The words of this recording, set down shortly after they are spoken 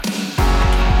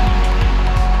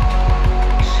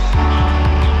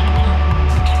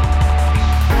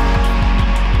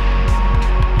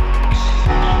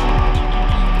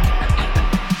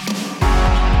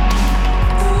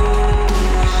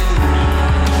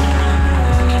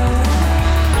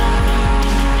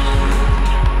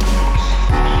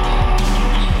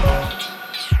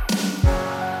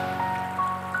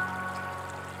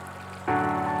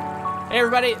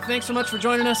everybody. Thanks so much for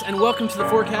joining us, and welcome to The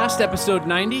Forecast, episode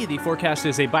 90. The Forecast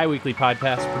is a bi-weekly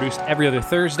podcast produced every other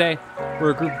Thursday.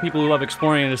 We're a group of people who love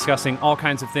exploring and discussing all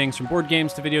kinds of things, from board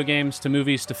games to video games to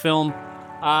movies to film.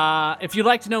 If you'd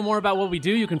like to know more about what we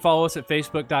do, you can follow us at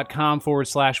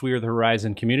facebook.com/We Are The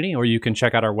Horizon community, or you can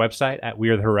check out our website at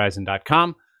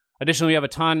wearethehorizon.com. Additionally, we have a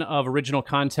ton of original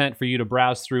content for you to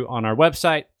browse through on our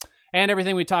website. And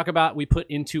everything we talk about, we put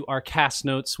into our cast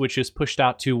notes, which is pushed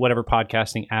out to whatever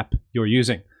podcasting app you're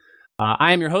using.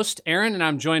 I am your host, Aaron, and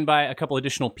I'm joined by a couple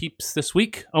additional peeps this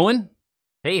week. Owen.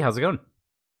 Hey, how's it going?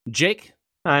 Jake.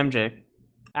 I'm Jake.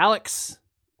 Alex.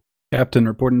 Captain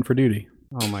reporting for duty.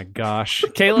 Oh my gosh.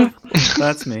 Caleb.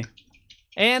 That's me.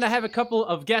 And I have a couple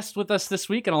of guests with us this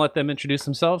week, and I'll let them introduce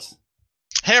themselves.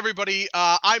 Hey everybody,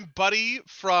 I'm Buddy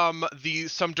from the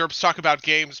Some Derps Talk About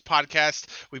Games podcast.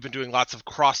 We've been doing lots of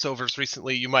crossovers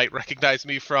recently. You might recognize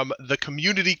me from the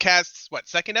Community Cast's,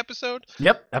 second episode?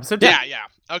 Yep, episode 2. Yeah,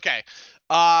 okay.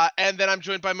 And then I'm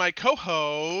joined by my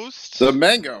co-host... The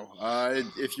Mango.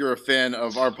 If you're a fan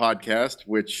of our podcast,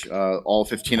 which all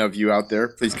 15 of you out there,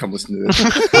 please come listen to this.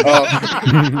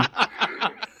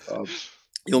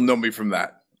 You'll know me from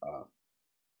that.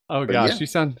 Oh gosh,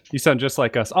 yeah. You sound just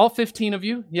like us. All 15 of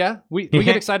you, yeah. We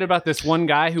get excited about this one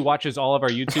guy who watches all of our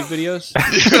YouTube videos.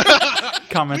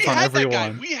 Comments on every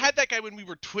one. We had that guy when we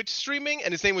were Twitch streaming,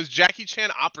 and his name was Jackie Chan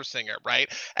Opera Singer, right?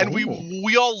 And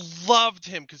we all loved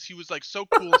him because he was like so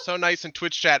cool, so nice in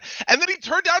Twitch chat. And then he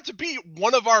turned out to be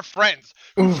one of our friends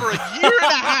who for a year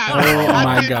and a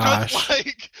half just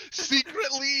like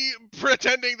secretly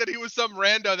pretending that he was some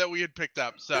rando that we had picked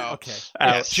up. So okay,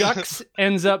 yes. Jux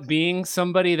ends up being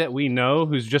somebody that we know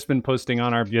who's just been posting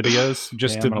on our videos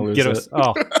just to get us.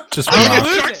 Oh, just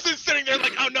Jux is sitting there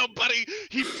like, oh no, buddy,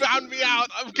 he found me out.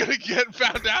 I'm gonna get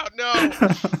found out. No.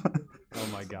 Oh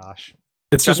my gosh.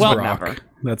 It's just Brock.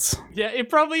 Never. Yeah, it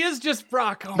probably is just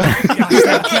Brock. Oh my gosh,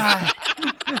 that guy.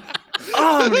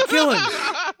 Oh, I'm gonna kill him.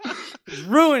 He's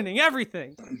ruining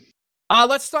everything.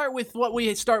 Let's start with what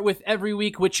we start with every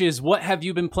week, which is what have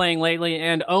you been playing lately?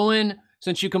 And Owen,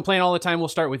 since you complain all the time, we'll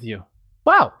start with you.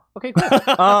 Wow. Okay, cool.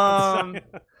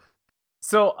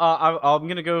 So I'm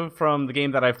going to go from the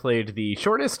game that I've played the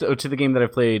shortest to the game that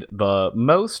I've played the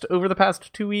most over the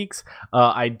past 2 weeks.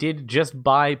 I did just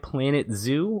buy Planet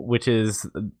Zoo, which is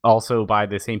also by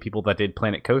the same people that did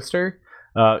Planet Coaster.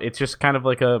 It's just kind of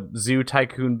like a zoo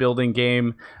tycoon building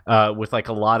game with like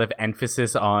a lot of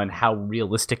emphasis on how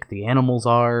realistic the animals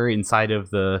are inside of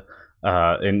their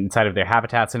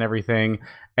habitats and everything.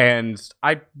 And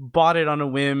I bought it on a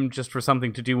whim just for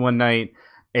something to do one night,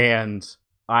 and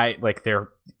part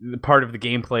of the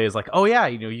gameplay is like, oh yeah,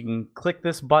 you can click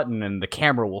this button and the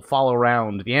camera will follow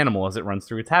around the animal as it runs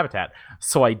through its habitat.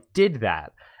 So I did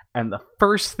that. And the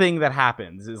first thing that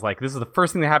happens is this is the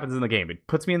first thing that happens in the game. It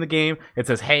puts me in the game. It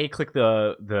says, hey, click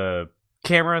the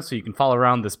camera so you can follow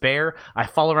around this bear. I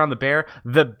follow around the bear.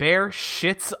 The bear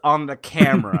shits on the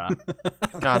camera.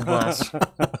 God bless.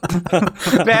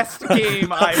 Best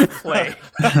game I've played.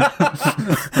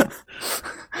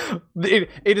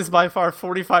 It is by far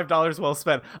 $45 well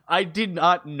spent. I did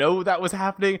not know that was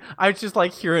happening. I just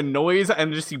hear a noise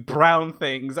and just see brown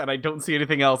things, and I don't see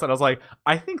anything else. And I was like,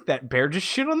 I think that bear just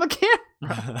shit on the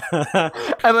camera.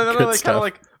 And then I kind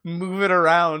of move it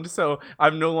around, so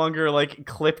I'm no longer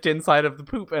clipped inside of the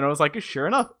poop. And I was like, sure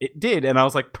enough, it did. And I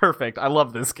was like, perfect. I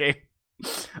love this game.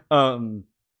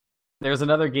 There's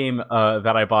another game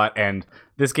that I bought, and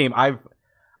this game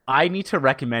I need to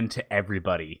recommend to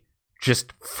everybody.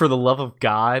 Just for the love of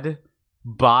God,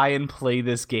 buy and play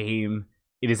this game.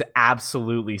 It is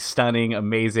absolutely stunning,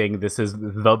 amazing. This is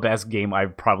the best game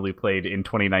I've probably played in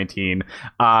 2019.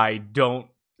 I don't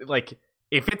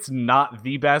if it's not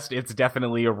the best, it's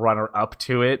definitely a runner-up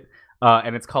to it.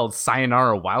 And it's called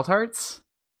Sayonara Wild Hearts.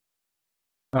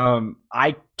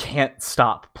 I can't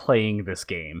stop playing this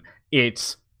game.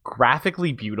 It's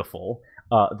graphically beautiful.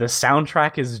 The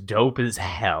soundtrack is dope as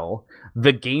hell.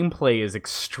 The gameplay is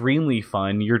extremely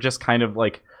fun. You're just kind of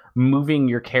moving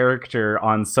your character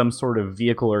on some sort of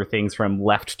vehicle or things from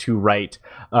left to right,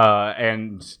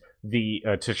 and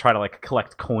to try to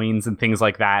collect coins and things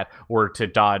like that, or to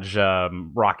dodge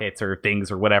rockets or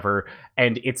things or whatever.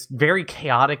 And it's very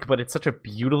chaotic, but it's such a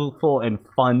beautiful and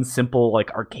fun, simple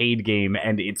arcade game,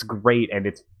 and it's great. And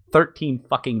it's $13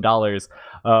 fucking dollars.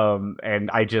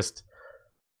 And I just.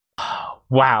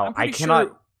 Wow, I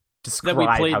cannot describe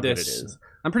how good it is.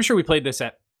 I'm pretty sure we played this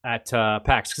at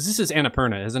PAX, because this is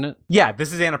Annapurna, isn't it? Yeah,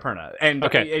 this is Annapurna. And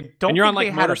okay, and you're on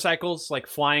motorcycles,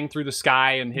 flying through the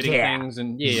sky and hitting things,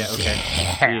 and yeah.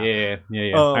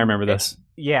 I remember this.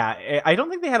 Yeah, I don't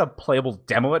think they had a playable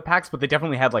demo at PAX, but they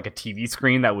definitely had a TV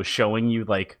screen that was showing you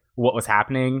what was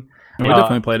happening. We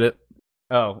definitely played it.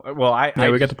 Oh well,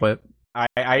 We got to play it.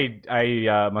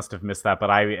 I must have missed that, but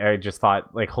I just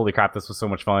thought like, holy crap, this was so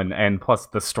much fun, and plus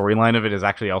the storyline of it is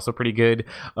actually also pretty good.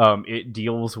 It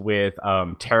deals with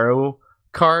tarot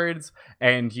cards,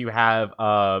 and you have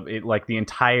it like the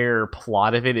entire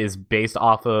plot of it is based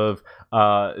off of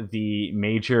the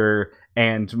major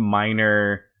and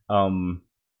minor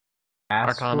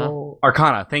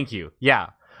Arcana. Thank you. Yeah,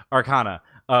 Arcana.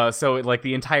 So like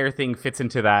the entire thing fits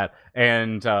into that,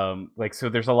 and like so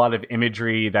there's a lot of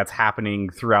imagery that's happening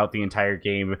throughout the entire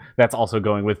game that's also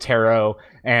going with tarot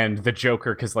and the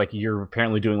Joker, because like you're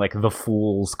apparently doing like the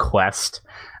Fool's Quest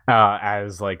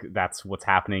as like that's what's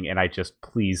happening, and I just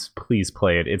please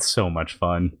play it. It's so much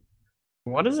fun.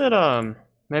 What is it?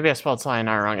 Maybe I spelled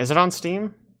Sayonara wrong. Is it on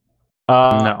Steam?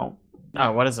 No.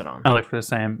 Oh, what is it on? I look for the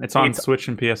same. It's on Switch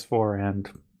and PS4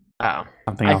 and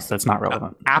something else that's not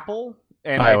relevant. Apple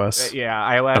and iOS.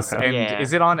 iOS. Okay. And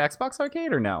is it on Xbox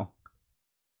Arcade or no?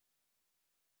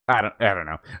 I don't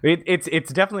know.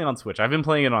 It's definitely on Switch. I've been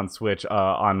playing it on Switch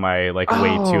on my like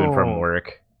way to and from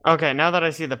work. Okay, now that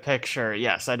I see the picture,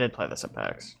 yes, I did play this at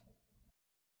PAX.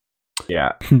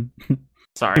 Yeah.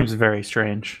 Sorry. Seems very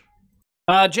strange.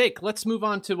 Jake, let's move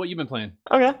on to what you've been playing.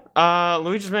 Okay.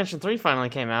 Luigi's Mansion 3 finally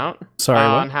came out. Sorry,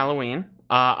 what? On Halloween.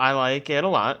 I like it a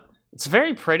lot. It's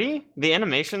very pretty. The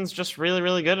animation's just really,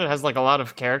 really good. It has like a lot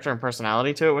of character and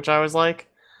personality to it, which I always like.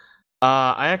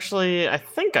 I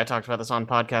think I talked about this on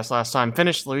podcast last time.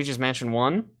 Finished Luigi's Mansion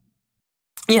 1.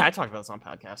 Yeah, I talked about this on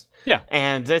podcast. Yeah.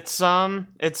 And it's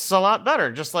a lot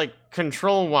better, just like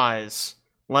control wise.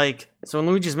 Like, so in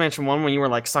Luigi's Mansion 1, when you were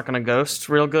like sucking a ghost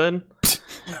real good,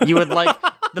 you would like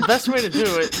the best way to do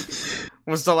it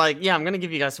was to like, I'm gonna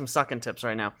give you guys some sucking tips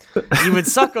right now. You would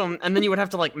suck them, and then you would have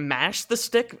to like mash the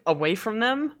stick away from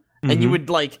them, and you would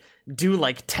like do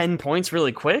like 10 points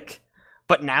really quick.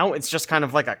 But now it's just kind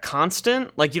of like a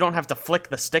constant. Like you don't have to flick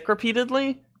the stick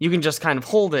repeatedly. You can just kind of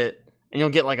hold it, and you'll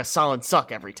get like a solid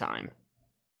suck every time,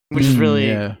 which is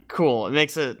really cool. It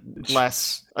makes it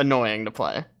less annoying to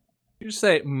play. You just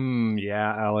say,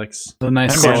 yeah, Alex. The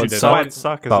nice solid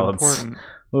suck is important.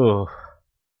 Ooh.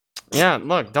 Yeah,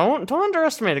 look, don't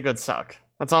underestimate a good suck.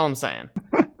 That's all I'm saying.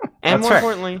 And more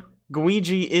importantly,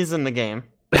 Luigi is in the game.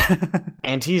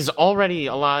 And he's already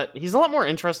a lot more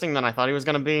interesting than I thought he was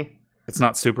going to be. It's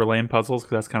not super lame puzzles,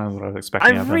 because that's kind of what I was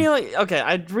expecting of him.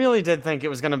 I really did think it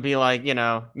was going to be like,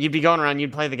 you'd be going around,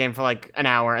 you'd play the game for like an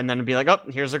hour, and then it'd be like, oh,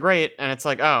 here's a grate, and it's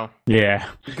like, oh. Yeah,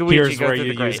 Luigi, here's where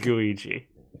you use Luigi.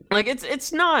 Like,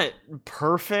 it's not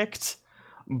perfect,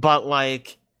 but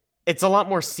like, it's a lot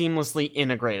more seamlessly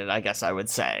integrated, I guess I would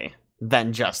say,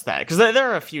 than just that. Because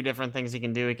there are a few different things he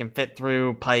can do. He can fit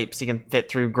through pipes, he can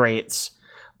fit through grates,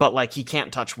 but like he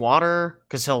can't touch water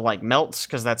because he'll like melt,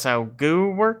 because that's how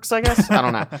goo works, I guess. I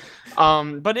don't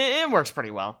know. But it works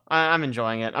pretty well. I'm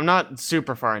enjoying it. I'm not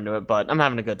super far into it, but I'm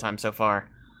having a good time so far.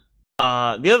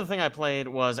 The other thing I played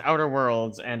was Outer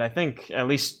Worlds, and I think at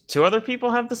least 2 other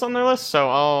people have this on their list, so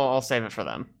I'll save it for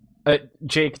them.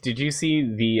 Jake, did you see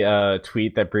the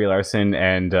tweet that Brie Larson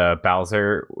and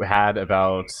Bowser had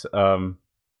about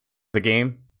the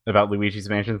game, about Luigi's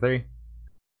Mansion 3?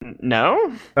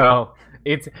 No? Oh,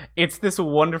 it's this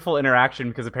wonderful interaction,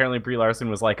 because apparently Brie Larson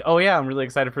was like, oh yeah, I'm really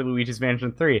excited for Luigi's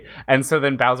Mansion 3. And so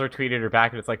then Bowser tweeted her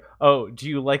back, and it's like, oh, do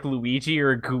you like Luigi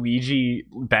or Guigi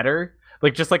better?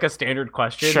 Like, just like a standard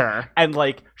question. Sure. And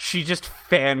like, she just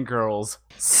fangirls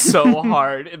so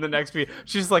hard in the next video.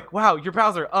 She's like, wow, you're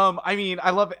Bowser. I mean, I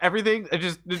love everything. I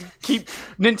just keep,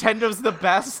 Nintendo's the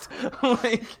best.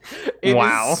 Like, it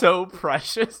is so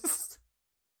precious.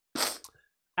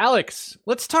 Alex,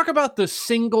 let's talk about the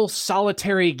single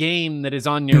solitary game that is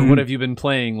on your what have you been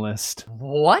playing list.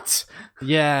 What?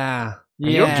 Yeah.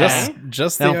 You okay?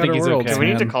 Just I the don't think Outer he's Worlds, okay. Do we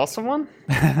need to man. call someone?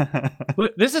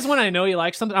 This is when I know he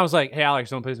likes something. I was like, hey, Alex,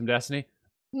 don't play some Destiny?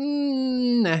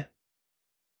 Nah.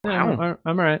 Wow.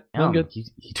 I'm all right. I'm good.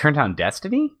 He turned down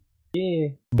Destiny? Yeah.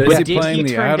 Busy Did playing he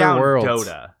the turn Outer down Worlds.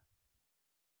 Dota?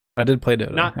 I did play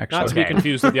Dota, Not actually. to be Okay.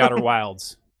 confused with the Outer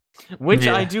Wilds. Which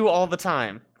I do all the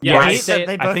time. Yeah, I I hate say that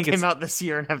they I both think came it's- out this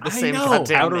year and have the I same know.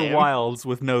 goddamn Outer name. Wilds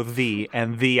with no the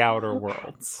and the Outer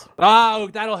Worlds. Oh,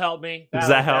 that'll help me. Does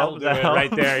that help? That'll do it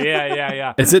right there.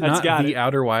 Yeah. Is it That's not got the it.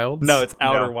 Outer Wilds? No, it's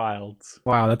Outer No. Wilds.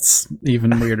 Uh-huh. Wow, that's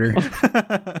even weirder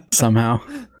somehow.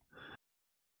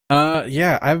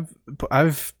 Yeah,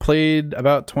 I've played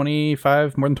about more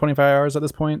than 25 hours at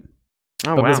this point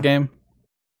of this game.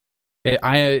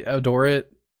 I adore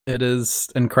it. It is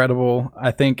incredible. I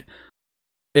think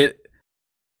it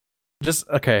just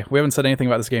okay. We haven't said anything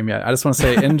about this game yet. I just want to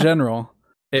say, in general,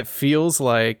 it feels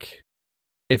like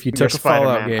if you took a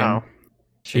Fallout game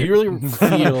You really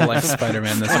feel like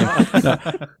Spider-Man in this game.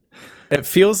 No, it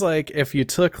feels like if you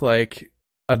took like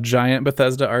a giant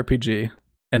Bethesda RPG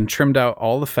and trimmed out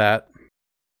all the fat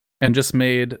and just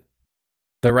made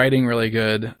the writing really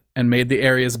good and made the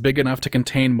areas big enough to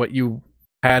contain what you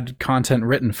had content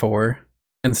written for,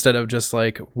 instead of just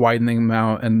like widening them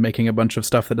out and making a bunch of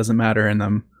stuff that doesn't matter in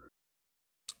them.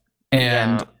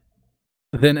 And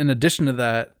then in addition to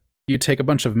that, you take a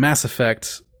bunch of Mass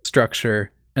Effect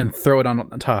structure and throw it on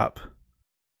the top,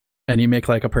 and you make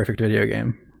like a perfect video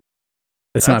game.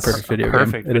 It's not a perfect video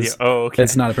game. It is, okay.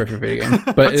 It's not a perfect video game,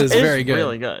 but it is very good.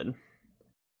 Really good.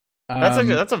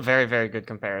 That's a very, very good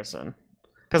comparison.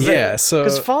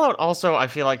 Because Fallout also, I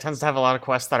feel like, tends to have a lot of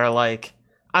quests that are like,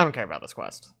 I don't care about this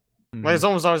quest. Like, there's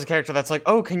almost always a character that's like,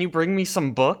 oh, can you bring me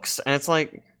some books? And it's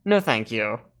like, no thank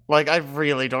you. Like, I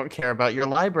really don't care about your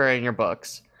library and your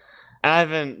books. And I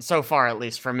haven't, so far at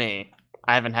least for me,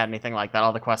 I haven't had anything like that.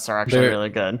 All the quests are actually really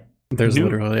good. There's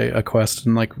literally a quest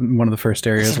in like one of the first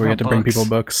areas where you have to bring people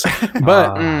books.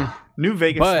 But New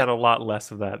Vegas had a lot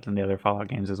less of that than the other Fallout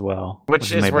games as well.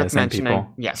 Which is worth mentioning.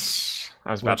 Yes,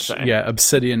 I was about to say. Yeah,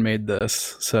 Obsidian made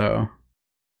this, so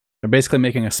they're basically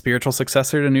making a spiritual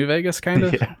successor to New Vegas, kind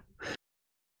of. Yeah.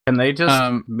 Can they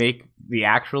just make the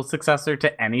actual successor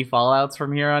to any Fallouts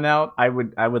from here on out? I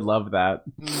would love that.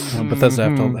 Well, Bethesda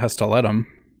has to let them.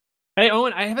 Hey,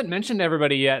 Owen, I haven't mentioned to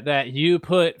everybody yet that you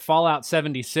put Fallout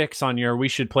 76 on your "we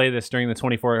should play this" during the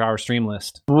 24-hour stream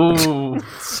list. Ooh.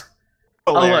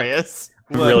 Hilarious.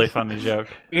 Really funny joke.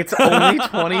 It's only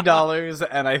 $20,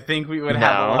 and I think we would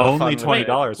have a lot of only fun with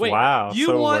 $20. Wait, wow.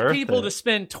 You want people to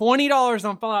spend $20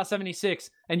 on Fallout 76,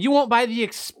 and you won't buy the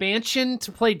expansion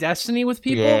to play Destiny with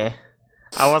people? Yeah.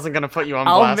 I wasn't going to put you on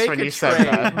blast when you said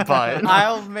that, but...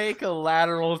 I'll make a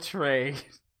lateral trade.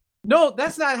 No,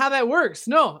 that's not how that works.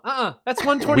 No, that's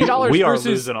 $120 we are versus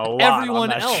losing a lot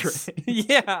everyone on that else.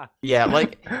 Yeah. Yeah,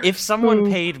 like, if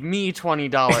someone paid me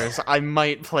 $20, I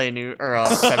might play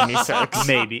 76.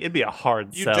 Maybe. It'd be a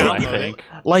hard sell, I think.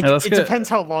 Like, it depends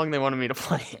how long they wanted me to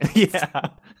play it. Yeah.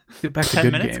 Get back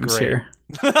to good games here.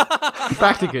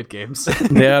 Back to good games.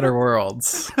 The Outer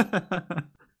Worlds.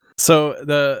 So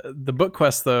the book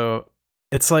quest, though,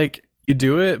 it's like you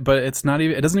do it, but it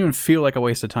doesn't even feel like a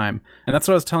waste of time. And that's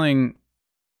what I was telling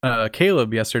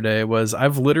Caleb yesterday, was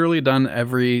I've literally done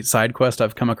every side quest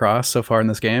I've come across so far in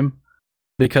this game,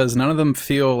 because none of them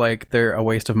feel like they're a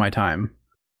waste of my time.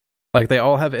 Like, they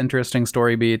all have interesting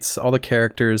story beats, all the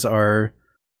characters are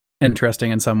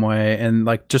interesting in some way, and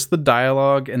like just the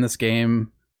dialogue in this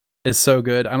game is so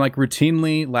good. I'm like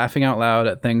routinely laughing out loud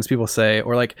at things people say,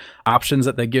 or like options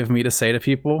that they give me to say to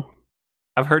people.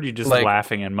 I've heard you just like,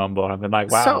 laughing and mumble. I've been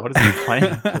like, wow, what is he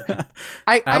playing?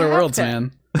 Outer Worlds,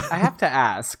 man. I have to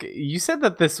ask, you said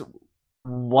that this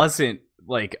wasn't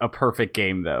like a perfect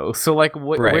game, though. So like,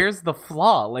 where's the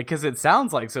flaw? Like, because it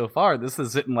sounds like so far this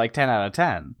is hitting like 10 out of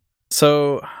 10.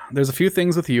 So there's a few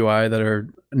things with UI that are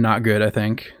not good, I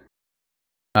think.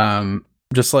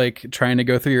 Just like trying to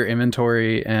go through your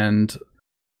inventory and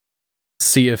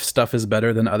see if stuff is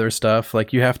better than other stuff.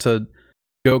 Like, you have to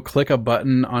go click a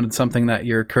button on something that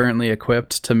you're currently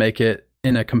equipped to make it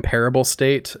in a comparable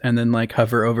state, and then like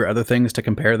hover over other things to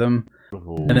compare them.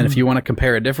 And then if you want to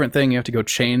compare a different thing, you have to go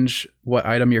change what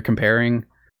item you're comparing.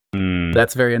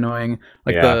 That's very annoying.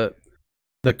 Like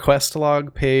the quest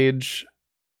log page,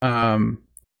 there's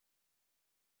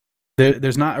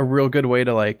not a real good way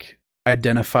to like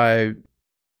identify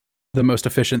the most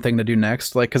efficient thing to do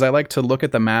next. Like, because I like to look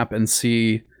at the map and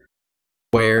see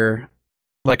where,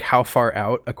 like, how far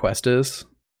out a quest is.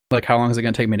 Like, how long is it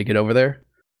going to take me to get over there?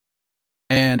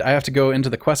 And I have to go into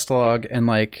the quest log and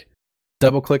like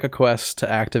double click a quest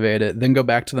to activate it, then go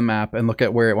back to the map and look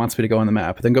at where it wants me to go on the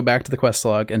map, then go back to the quest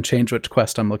log and change which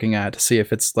quest I'm looking at to see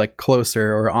if it's like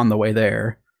closer or on the way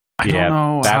there. I don't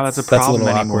know how that's a problem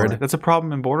anymore. Awkward. That's a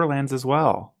problem in Borderlands as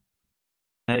well.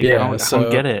 I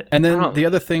don't get it. And then the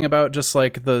other thing about just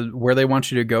like where they want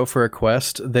you to go for a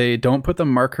quest, they don't put the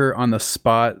marker on the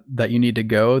spot that you need to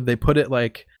go. They put it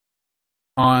like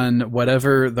on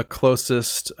whatever the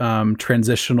closest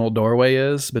transitional doorway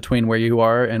is between where you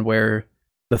are and where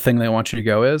the thing they want you to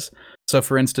go is. So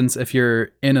for instance, if you're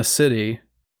in a city,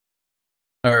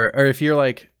 or if you're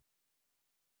like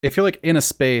in a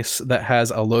space that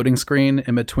has a loading screen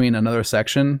in between another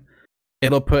section,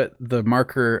 it'll put the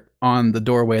marker on the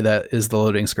doorway that is the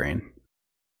loading screen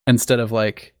instead of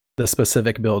like the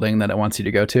specific building that it wants you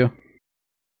to go to.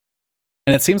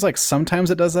 And it seems like sometimes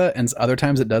it does that and other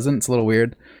times it doesn't. It's a little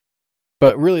weird.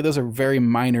 But really, those are very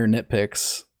minor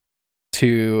nitpicks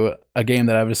to a game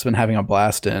that I've just been having a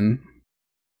blast in.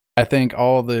 I think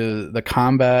all the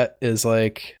combat is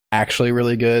like actually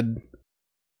really good.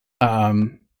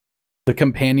 The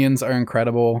companions are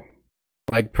incredible.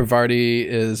 Like Pravarti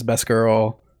is best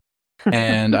girl,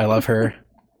 and I love her.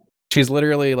 She's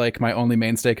literally like my only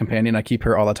mainstay companion. I keep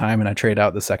her all the time, and I trade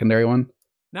out the secondary one.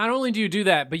 Not only do you do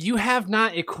that, but you have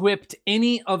not equipped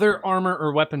any other armor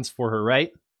or weapons for her,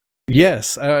 right?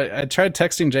 Yes, I tried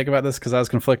texting Jake about this because I was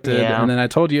conflicted, and then I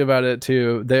told you about it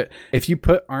too. That if you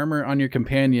put armor on your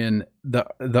companion,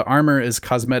 the armor is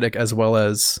cosmetic as well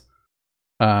as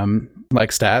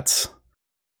like stats,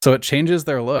 so it changes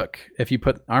their look if you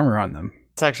put armor on them.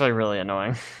 It's actually really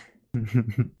annoying.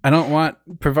 I don't want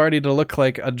Pravarti to look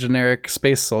like a generic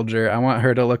space soldier. I want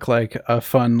her to look like a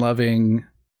fun-loving,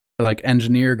 like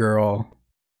engineer girl.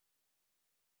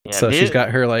 Yeah, So she's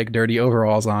got her like dirty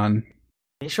overalls on.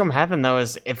 The issue I'm having though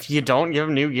is if you don't give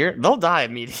them new gear, they'll die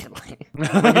immediately.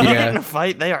 Like, if you get in a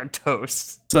fight, they are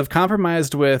toast. So I've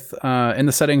compromised with in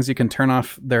the settings you can turn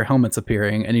off their helmets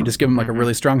appearing, and you just give them like a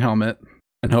really strong helmet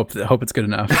and hope it's good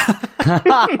enough.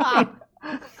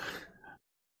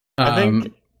 I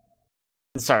think.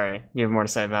 Sorry, you have more to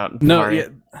say about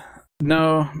Pravarti?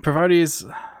 No, Pravarti's.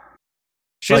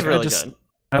 She's like, really good.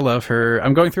 I love her.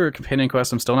 I'm going through a companion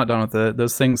quest. I'm still not done with it.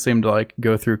 Those things seem to like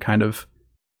go through kind of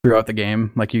throughout the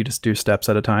game. Like you just do steps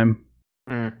at a time.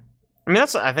 I mean,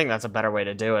 I think that's a better way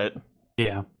to do it.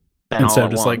 Yeah. Instead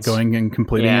of just like going and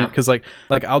completing it, because like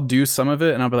I'll do some of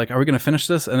it and I'll be like, "Are we gonna finish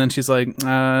this?" And then she's like,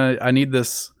 "I need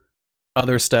this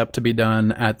other step to be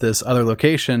done at this other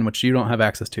location, which you don't have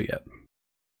access to yet."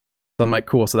 So I'm like,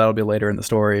 "Cool." So that'll be later in the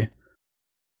story.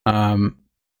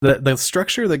 The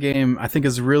structure of the game, I think,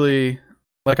 is really,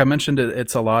 like I mentioned,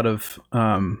 it's a lot of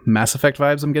Mass Effect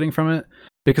vibes I'm getting from it,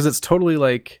 because it's totally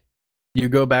like you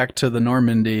go back to the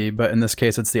Normandy, but in this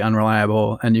case it's the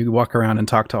Unreliable, and you walk around and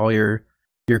talk to all your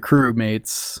crew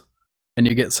mates, and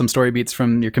you get some story beats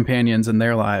from your companions and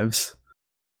their lives,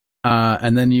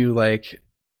 and then you like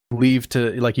leave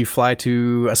to like you fly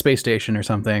to a space station or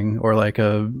something, or like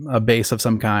a base of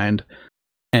some kind,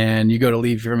 and you go to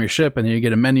leave from your ship, and then you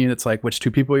get a menu that's like which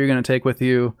 2 people you're going to take with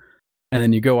you, and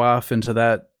then you go off into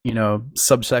that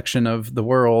subsection of the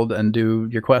world and do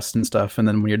your quests and stuff, and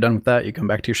then when you're done with that, you come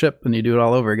back to your ship and you do it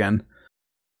all over again.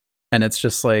 And it's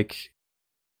just like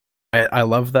I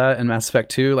love that in Mass Effect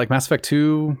 2. Like Mass Effect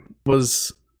 2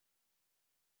 was,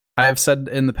 I have said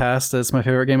in the past that it's my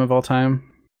favorite game of all time.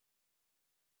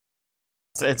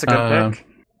 It's a good pick.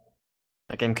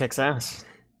 That game kicks ass.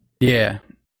 Yeah.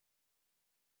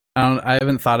 I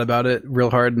haven't thought about it real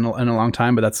hard in a long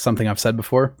time, but that's something I've said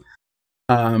before.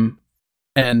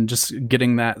 And just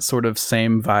getting that sort of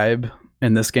same vibe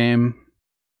in this game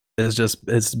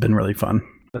it's been really fun.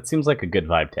 That seems like a good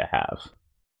vibe to have.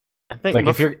 I think like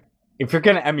if you're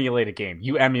gonna emulate a game,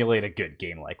 you emulate a good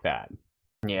game like that.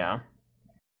 Yeah.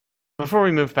 Before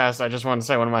we move past, I just want to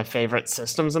say one of my favorite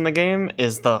systems in the game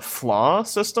is the flaw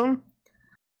system.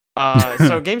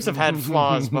 So games have had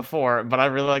flaws before, but I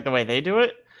really like the way they do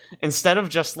it. Instead of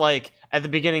just like at the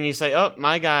beginning you say, "Oh,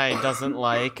 my guy doesn't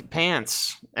like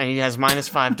pants and he has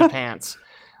 -5 to pants."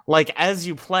 Like as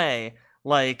you play,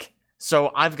 like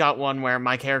so I've got one where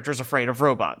my character's afraid of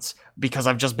robots because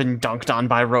I've just been dunked on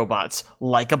by robots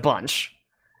like a bunch.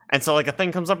 And so like a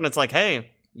thing comes up and it's like,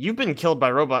 "Hey, you've been killed by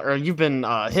robot or you've been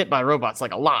hit by robots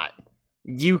like a lot.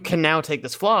 You can now take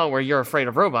this flaw where you're afraid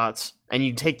of robots and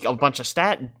you take a bunch of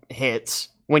stat hits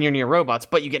when you're near robots,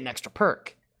 but you get an extra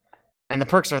perk." And the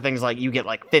perks are things like you get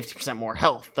like 50% more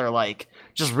health. They're like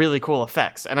just really cool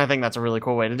effects. And I think that's a really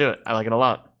cool way to do it. I like it a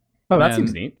lot. Oh, that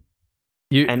seems neat.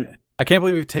 I can't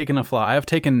believe you've taken a flaw. I have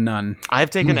taken none. I have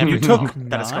taken every flaw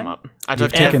that has come up. I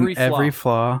took every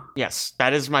flaw. Yes,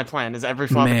 that is my plan. Is every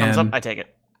flaw that comes up, I take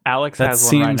it. Alex that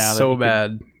has one right now seems so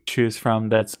bad. Choose from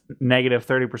that's negative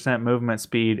 30% movement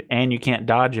speed, and you can't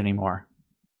dodge anymore.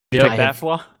 Yep. Take that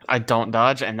flaw? I don't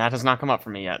dodge, and that has not come up for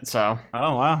me yet. So.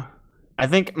 Oh wow. I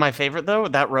think my favorite though,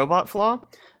 that robot flaw.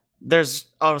 There's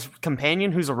a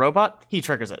companion who's a robot. He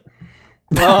triggers it.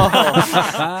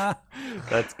 Oh,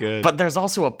 that's good. But there's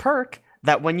also a perk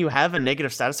that when you have a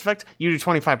negative status effect, you do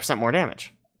 25% more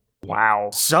damage. Wow.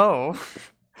 So,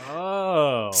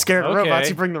 scared of robots,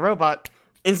 you bring the robot.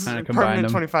 It's permanent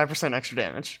 25% extra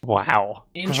damage. Wow.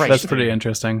 That's pretty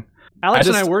interesting. Alex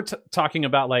and I were talking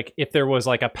about like if there was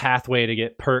like a pathway to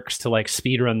get perks to like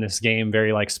speedrun this game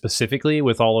very like specifically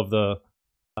with all of the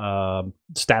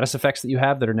status effects that you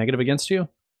have that are negative against you.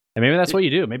 And maybe that's what you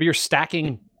do. Maybe you're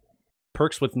stacking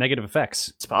perks with negative effects.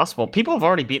 It's possible. People have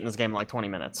already beaten this game in like 20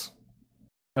 minutes.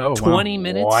 Oh, 20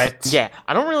 minutes? What? Yeah,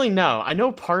 I don't really know. I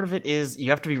know part of it is you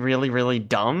have to be really, really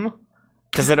dumb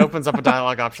because it opens up a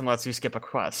dialogue option that lets you skip a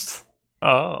quest.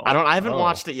 Oh. I haven't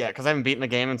watched it yet because I haven't beaten the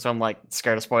game, and so I'm like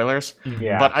scared of spoilers.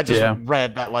 Yeah. But I just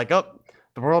read that like,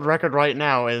 the world record right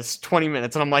now is 20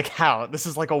 minutes. And I'm like, how? This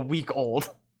is like a week old.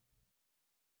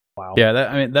 Wow.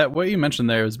 Yeah, that what you mentioned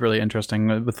there is really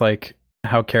interesting with like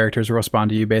how characters will respond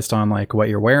to you based on like what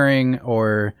you're wearing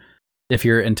or if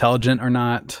you're intelligent or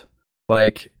not.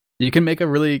 Like you can make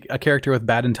a character with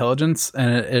bad intelligence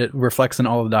and it reflects in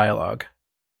all the dialogue.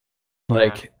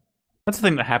 Like that's the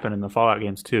thing that happened in the Fallout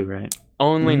games too, right?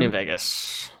 Only New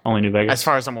Vegas. Only New Vegas. As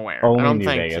far as I'm aware. Only I don't New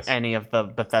think Vegas. any of the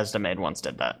Bethesda made ones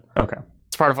did that. Okay.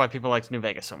 It's part of why people liked New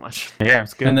Vegas so much. Yeah,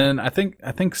 it's good. And then I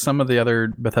think some of the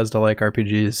other Bethesda-like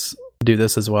RPGs do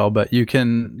this as well, but you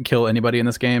can kill anybody in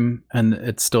this game and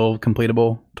it's still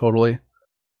completable totally.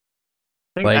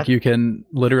 Like you can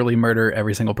literally murder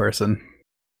every single person.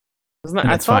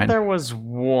 I thought fine. there was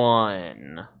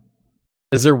one.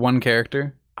 Is there one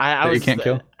character that you can't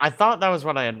kill? I thought that was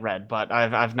what I had read, but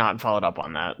I've not followed up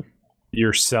on that.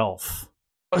 Yourself.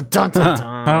 Dun, dun,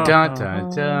 dun. Dun, dun,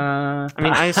 dun. I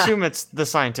mean, I assume it's the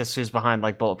scientist who's behind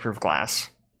like bulletproof glass.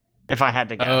 If I had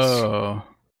to guess. Oh,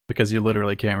 because you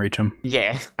literally can't reach him.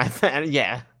 Yeah.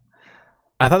 Yeah.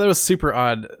 I thought that was super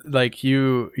odd. Like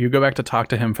you go back to talk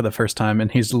to him for the first time, and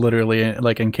he's literally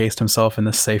like encased himself in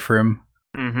this safe room,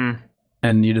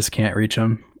 and you just can't reach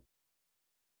him.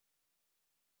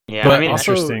 Yeah, but I mean,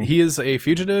 also interesting. he is a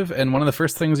fugitive, and one of the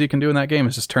first things you can do in that game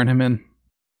is just turn him in.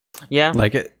 Yeah,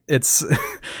 Like it's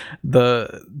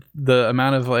the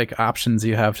amount of like options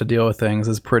you have to deal with things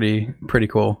is pretty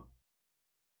cool.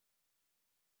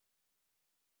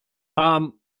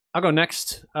 I'll go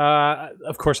next.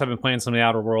 Of course, I've been playing some of the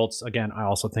Outer Worlds. Again, I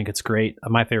also think it's great.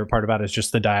 My favorite part about it is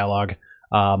just the dialogue.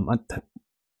 I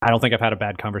don't think I've had a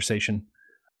bad conversation.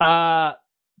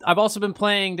 I've also been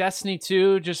playing Destiny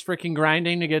 2, just freaking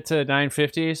grinding to get to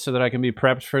 950 so that I can be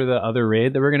prepped for the other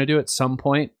raid that we're going to do at some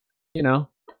point. You know,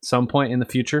 some point in the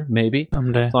future, maybe.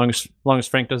 Someday. As long as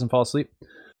Frank doesn't fall asleep.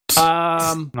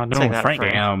 Not doing Frank.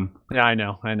 Yeah, I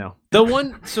know. The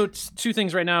one, so it's two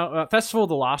things right now. Festival of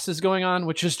the Lost is going on,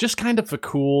 which is just kind of a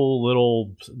cool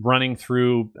little running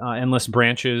through endless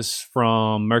branches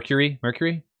from Mercury.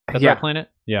 That's that planet?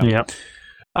 Yeah.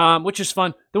 Which is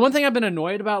fun. The one thing I've been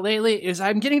annoyed about lately is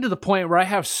I'm getting to the point where I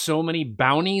have so many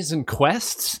bounties and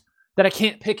quests that I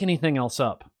can't pick anything else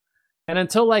up. And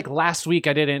until like last week,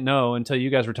 I didn't know until you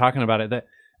guys were talking about it that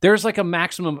there's like a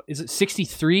maximum. Is it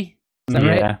 63? Is that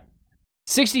right?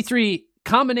 63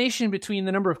 combination between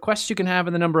the number of quests you can have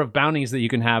and the number of bounties that you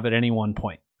can have at any one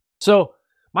point. So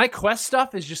my quest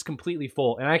stuff is just completely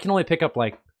full, and I can only pick up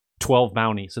like 12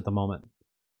 bounties at the moment.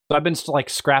 So I've been like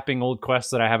scrapping old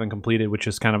quests that I haven't completed, which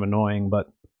is kind of annoying, but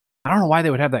I don't know why they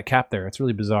would have that cap there. It's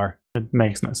really bizarre. It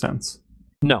makes no sense.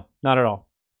 No, not at all.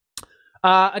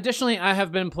 Additionally, I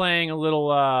have been playing a little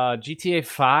GTA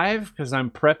 5 because I'm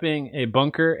prepping a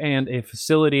bunker and a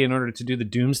facility in order to do the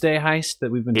Doomsday heist that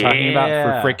we've been talking about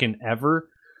for freaking ever.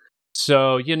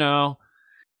 So, you know,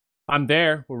 I'm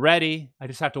there. We're ready. I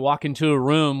just have to walk into a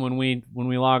room when we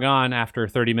log on after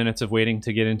 30 minutes of waiting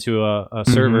to get into a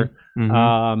server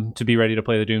to be ready to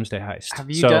play the Doomsday heist. Have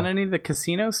you done any of the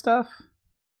casino stuff?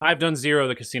 I've done zero of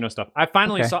the casino stuff. I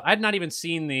finally saw. I'd not even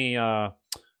seen the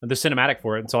cinematic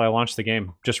for it until I launched the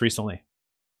game just recently.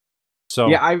 So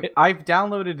yeah, I've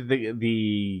downloaded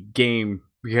the game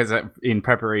because in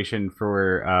preparation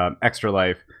for Extra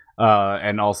Life,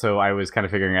 and also I was kind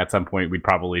of figuring at some point we'd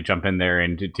probably jump in there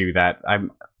and do that.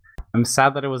 I'm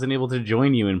sad that I wasn't able to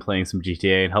join you in playing some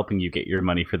GTA and helping you get your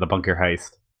money for the bunker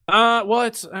heist.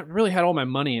 Well, I really had all my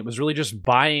money. It was really just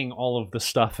buying all of the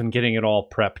stuff and getting it all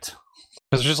prepped.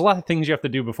 Because there's a lot of things you have to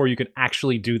do before you can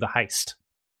actually do the heist.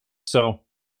 So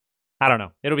I don't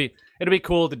know. It'll be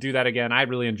cool to do that again. I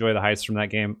really enjoy the heists from that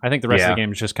game. I think the rest of the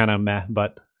game is just kind of meh,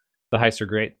 but the heists are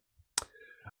great.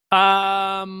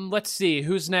 Let's see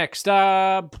who's next.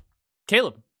 Caleb, what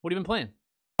have you been playing?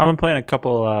 I've been playing a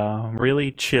couple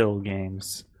really chill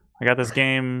games. I got this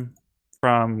game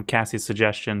from Cassie's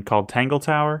suggestion called Tangle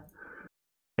Tower.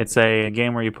 It's a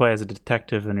game where you play as a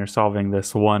detective and you're solving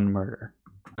this one murder.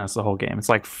 That's the whole game. It's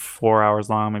like 4 hours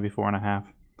long, maybe 4.5.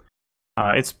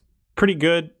 It's pretty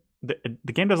good.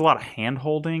 The game does a lot of hand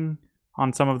holding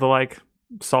on some of the like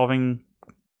solving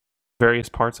various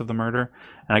parts of the murder,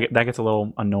 and that gets a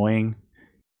little annoying.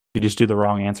 You just do the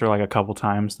wrong answer like a couple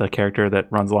times. The character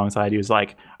that runs alongside you is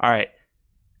like, "All right,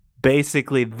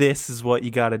 basically this is what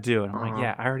you got to do," and I'm like,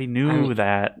 "Yeah, I already knew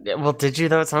that." Well, did you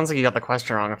though? It sounds like you got the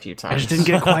question wrong a few times. I just didn't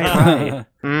get it quite right.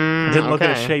 I didn't look at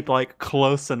a Okay. shape like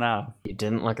close enough. You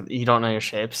didn't look at. You don't know your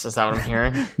shapes. Is that what I'm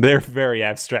hearing? They're very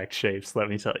abstract shapes, let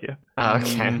me tell you.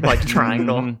 Okay, like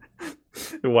triangle.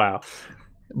 Wow.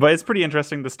 But it's pretty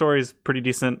interesting. The story is pretty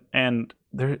decent. And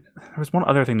there was one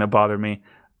other thing that bothered me.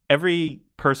 Every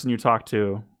person you talk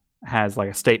to has like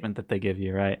a statement that they give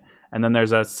you, right? And then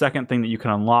there's a second thing that you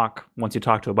can unlock once you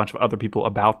talk to a bunch of other people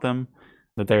about them,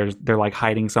 that they're like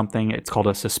hiding something. It's called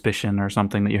a suspicion or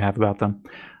something that you have about them.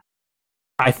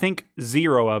 I think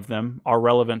 0 of them are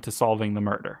relevant to solving the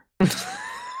murder.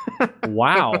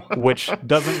 Wow. Which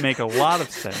doesn't make a lot of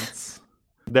sense.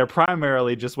 They're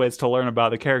primarily just ways to learn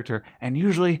about the character, and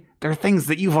usually they're things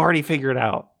that you've already figured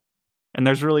out. And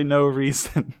there's really no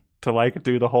reason to like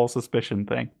do the whole suspicion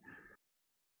thing.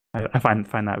 I find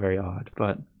that very odd,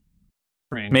 but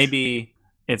Strange. maybe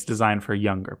it's designed for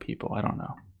younger people. I don't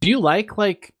know. Do you like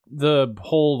the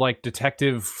whole like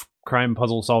detective crime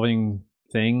puzzle solving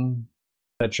thing?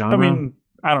 That genre? I mean,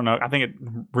 I don't know. I think it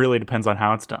really depends on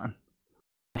how it's done.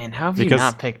 Man, how have you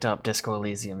not picked up Disco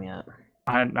Elysium yet?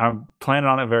 I'm planning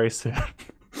on it very soon.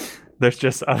 There's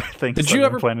just other things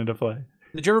I'm planning to play.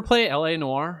 Did you ever play L.A.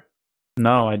 Noire?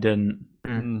 No, I didn't.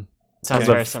 Sounds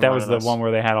very similar. That was the one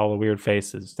where they had all the weird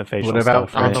faces, the facial What about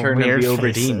stuff. Right? Return of the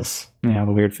Obra Dinn? Yeah,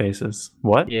 the weird faces.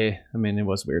 What? Yeah, I mean, it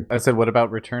was weird. I said, what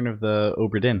about Return of the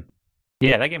Obra Dinn?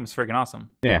 Yeah, that game was freaking awesome.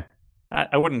 Yeah. I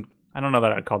don't know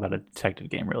that I'd call that a detective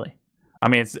game, really. I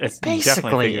mean, it's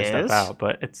definitely figure stuff out,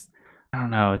 but I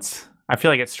don't know. I feel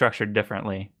like it's structured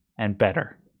differently and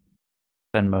better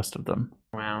than most of them.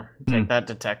 Wow. Take that,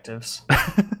 detectives.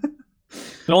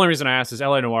 The only reason I asked is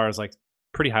L.A. Noire is like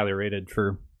pretty highly rated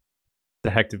for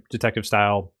detective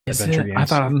style adventure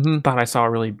games. I thought I saw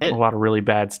a lot of really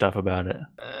bad stuff about it.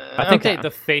 I think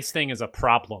the face thing is a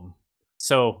problem.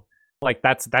 So like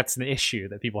that's the issue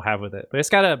that people have with it. But it's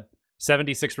got a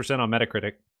 76% on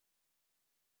Metacritic.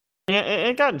 Yeah,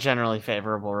 it got generally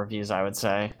favorable reviews, I would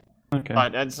say. Okay.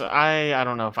 But I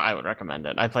don't know if I would recommend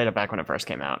it. I played it back when it first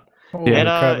came out.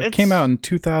 It came out in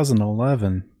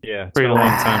 2011. Yeah, it's been a long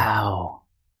time. Wow.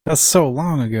 That's so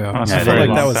long ago. Oh, I feel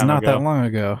like that was not that long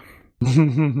ago.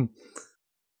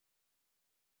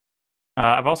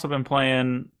 I've also been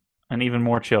playing an even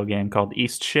more chill game called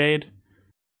East Shade.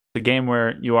 It's a game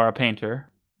where you are a painter,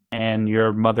 and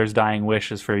your mother's dying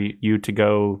wish is for you to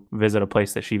go visit a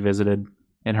place that she visited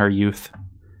in her youth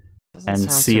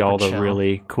and see all the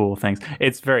really cool things.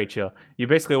 It's very chill. You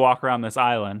basically walk around this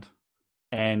island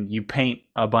and you paint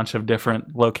a bunch of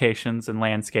different locations and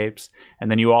landscapes,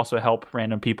 and then you also help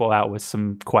random people out with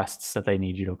some quests that they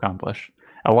need you to accomplish.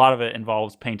 A lot of it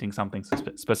involves painting something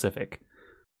specific.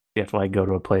 You have to like go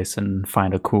to a place and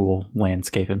find a cool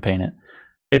landscape and paint it.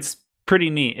 It's pretty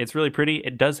neat. It's really pretty.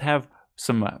 It does have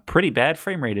some pretty bad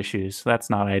frame rate issues. That's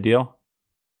not ideal.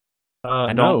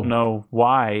 I don't know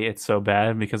why it's so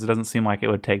bad, because it doesn't seem like it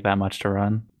would take that much to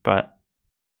run, but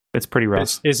it's pretty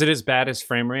rough. Is it as bad as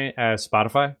frame rate as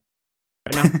Spotify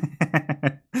right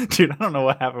now? Dude, I don't know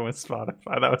what happened with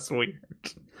Spotify. That was weird.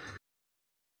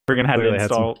 We're going to have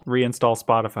to reinstall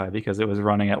Spotify because it was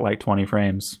running at like 20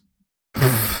 frames.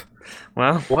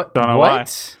 Well, what? Don't know why.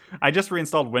 I just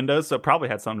reinstalled Windows, so it probably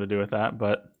had something to do with that,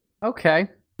 but... Okay.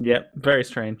 Yep, very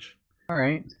strange. All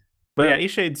right. But yeah,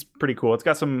 East Shade's pretty cool. It's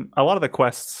got a lot of the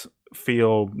quests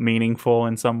feel meaningful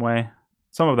in some way.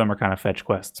 Some of them are kind of fetch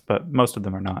quests, but most of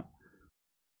them are not.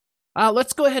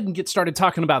 Let's go ahead and get started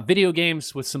talking about video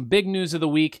games with some big news of the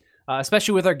week,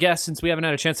 especially with our guests, since we haven't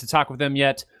had a chance to talk with them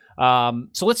yet.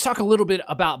 So let's talk a little bit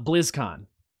about BlizzCon.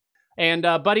 And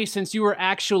Buddy, since you were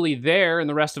actually there and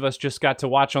the rest of us just got to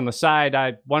watch on the side,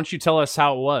 why don't you tell us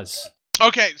how it was?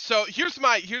 Okay, so here's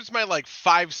my like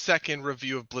 5-second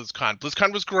review of BlizzCon.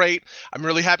 BlizzCon was great. I'm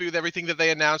really happy with everything that they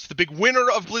announced. The big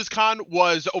winner of BlizzCon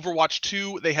was Overwatch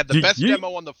 2. They had the best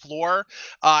demo on the floor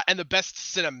and the best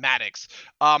cinematics.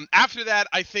 After that,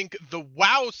 I think the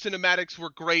WoW cinematics were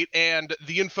great, and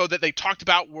the info that they talked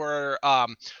about were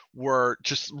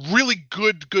just really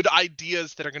good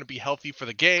ideas that are going to be healthy for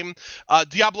the game.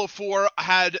 Diablo 4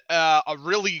 had a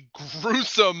really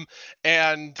gruesome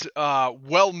and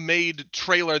well-made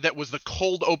trailer that was the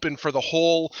cold open for the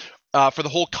whole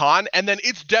con, and then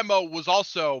its demo was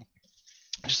also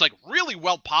just like really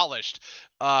well polished,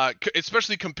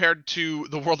 especially compared to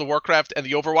the World of Warcraft and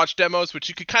the Overwatch demos, which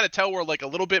you could kind of tell were like a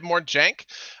little bit more jank.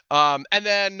 And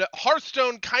then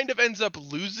Hearthstone kind of ends up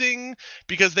losing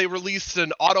because they released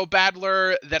an auto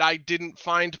battler that I didn't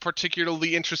find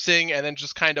particularly interesting, and then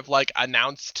just kind of like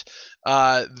announced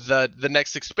the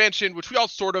next expansion, which we all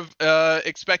sort of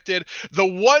expected. The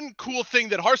one cool thing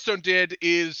that Hearthstone did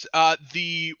is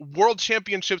the World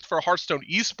Championships for Hearthstone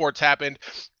esports happened,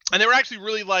 and they were actually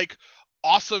really like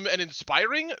awesome and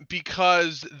inspiring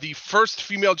because the first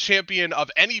female champion of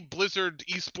any Blizzard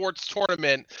esports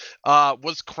tournament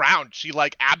was crowned. She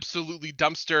like absolutely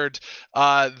dumpstered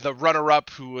the runner-up,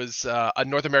 who was a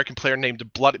North American player named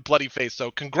Bloody Face.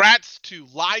 So congrats to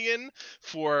Lion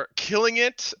for killing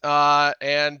it.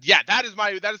 And yeah, that is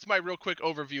my real quick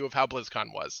overview of how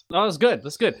BlizzCon was. That was good.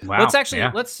 That's good. Wow,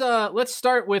 Let's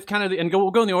start with kind of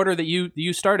we'll go in the order that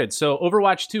you started. So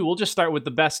Overwatch 2, we'll just start with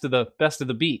the best of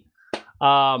the beat.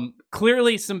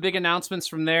 Clearly some big announcements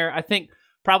from there. I think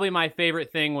probably my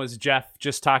favorite thing was Jeff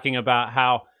just talking about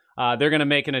how they're going to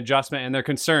make an adjustment, and they're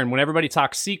concerned. When everybody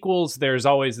talks sequels, there's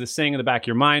always this thing in the back of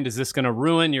your mind, is this going to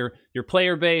ruin your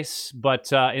player base?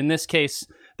 But in this case,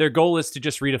 their goal is to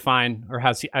just redefine, or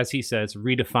as he says,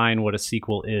 redefine what a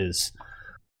sequel is.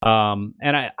 And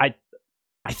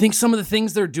I think some of the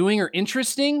things they're doing are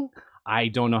interesting. I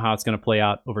don't know how it's going to play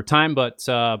out over time, but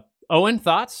Owen,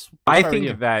 thoughts? I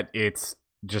think that it's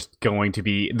just going to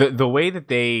be the way that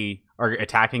they are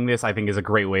attacking this. I think is a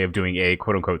great way of doing a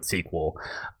quote unquote sequel.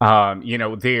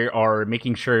 They are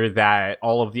making sure that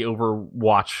all of the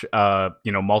Overwatch,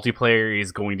 multiplayer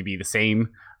is going to be the same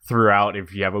throughout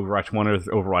if you have Overwatch 1 or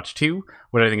Overwatch 2,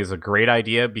 what I think is a great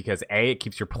idea because it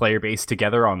keeps your player base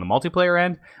together on the multiplayer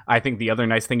end. I think the other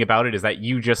nice thing about it is that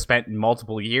you just spent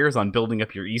multiple years on building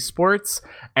up your esports,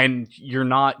 and you're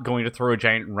not going to throw a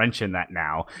giant wrench in that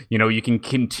now. You can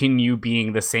continue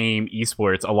being the same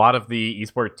esports. A lot of the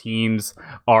esport teams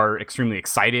are extremely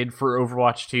excited for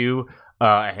Overwatch 2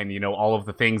 and all of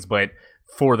the things, but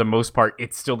for the most part,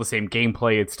 it's still the same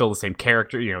gameplay. It's still the same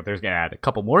character. There's gonna add a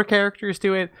couple more characters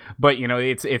to it, but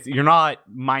it's you're not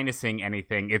minusing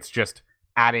anything. It's just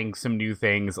adding some new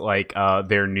things like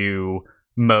their new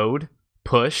mode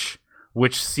push,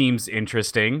 which seems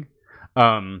interesting.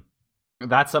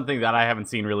 That's something that I haven't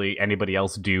seen really anybody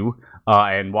else do.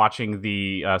 And watching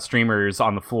the streamers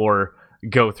on the floor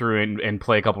go through and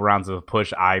play a couple rounds of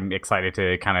push, I'm excited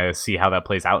to kind of see how that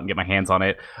plays out and get my hands on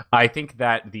it. I think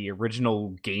that the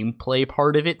original gameplay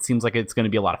part of it seems like it's going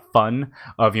to be a lot of fun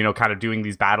of kind of doing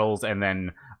these battles, and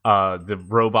then the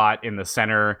robot in the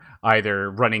center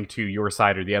either running to your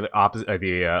side or the other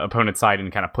opponent's side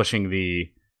and kind of pushing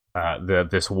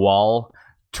this wall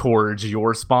towards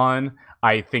your spawn.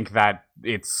 I think that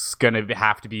it's going to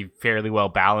have to be fairly well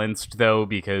balanced, though,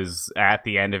 because at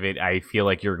the end of it, I feel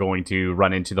like you're going to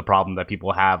run into the problem that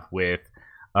people have with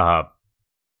 2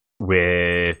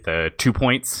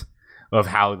 points of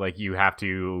how you have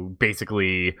to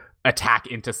basically attack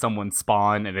into someone's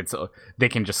spawn, and they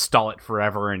can just stall it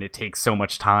forever, and it takes so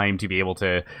much time to be able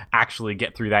to actually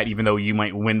get through that. Even though you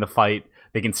might win the fight,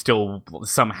 they can still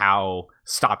somehow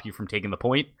stop you from taking the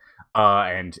point.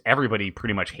 And everybody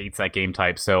pretty much hates that game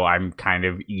type, so I'm kind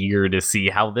of eager to see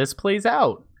how this plays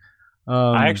out.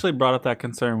 I actually brought up that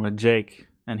concern with Jake,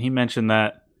 and he mentioned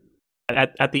that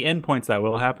at the end points that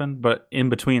will happen, but in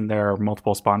between there are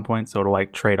multiple spawn points, so it'll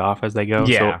trade off as they go.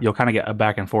 Yeah. So you'll kind of get a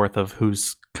back and forth of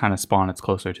whose kind of spawn it's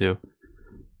closer to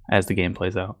as the game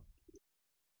plays out.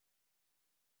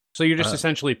 So you're just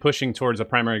essentially pushing towards a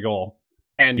primary goal,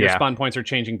 and your spawn points are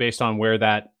changing based on where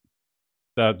that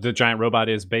the giant robot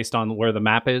is, based on where the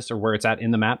map is or where it's at in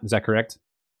the map. Is that correct?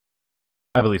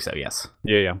 I believe so, yes.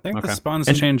 Yeah. I think the spawns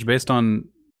change based on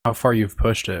how far you've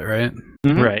pushed it, right?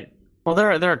 Mm-hmm. Right. Well,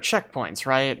 there are checkpoints,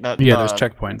 right? There's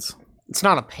checkpoints. It's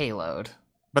not a payload,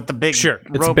 but the big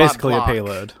It's basically a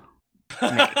payload.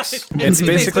 It's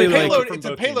basically it's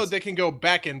a payload that can go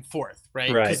back and forth,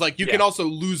 right? Because you can also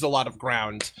lose a lot of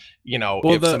ground,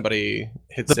 if somebody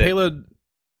hits the payload.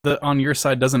 On your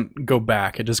side doesn't go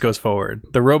back; it just goes forward.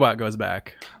 The robot goes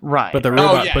back, right? But the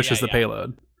robot pushes the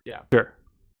payload. Yeah, sure.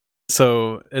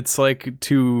 So it's like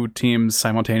two teams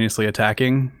simultaneously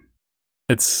attacking.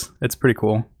 It's pretty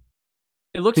cool.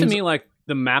 It looks to me like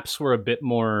the maps were a bit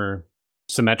more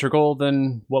symmetrical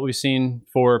than what we've seen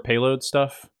for payload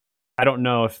stuff. I don't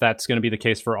know if that's going to be the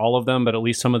case for all of them, but at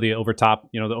least some of the overtop,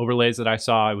 the overlays that I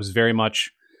saw, it was very much.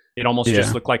 It almost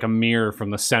just looked like a mirror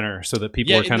from the center, so that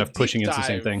people are kind of pushing into the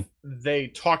same thing. They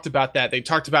talked about that. They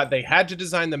talked about they had to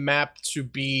design the map to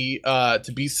be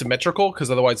symmetrical,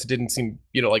 because otherwise it didn't seem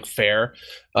fair.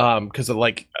 Because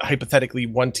hypothetically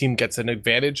one team gets an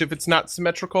advantage if it's not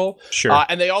symmetrical. Sure.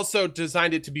 And they also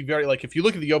designed it to be very if you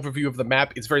look at the overview of the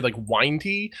map, it's very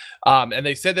windy. And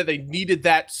they said that they needed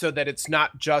that so that it's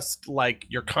not just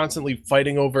you're constantly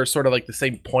fighting over sort of the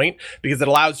same point, because it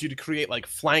allows you to create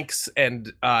flanks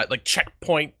and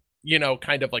checkpoint,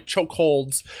 kind of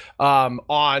chokeholds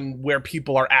on where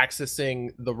people are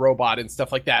accessing the robot and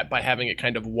stuff like that, by having it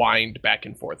kind of wind back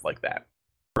and forth like that.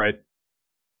 Right.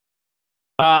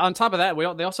 On top of that,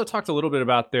 they also talked a little bit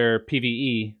about their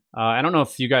PvE I don't know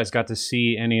if you guys got to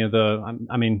see any of the.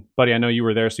 I mean, buddy, I know you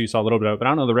were there, so you saw a little bit of it, but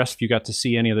I don't know the rest of you got to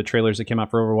see any of the trailers that came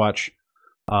out for Overwatch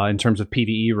in terms of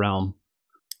PvE realm.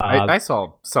 I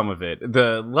saw some of it.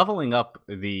 The leveling up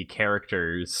the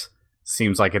characters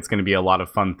seems like it's going to be a lot of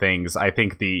fun things. I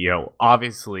think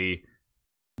obviously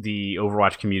the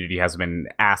Overwatch community has been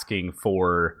asking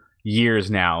for years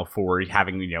now for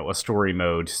having a story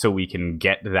mode so we can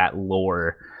get that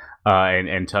lore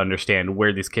and to understand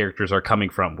where these characters are coming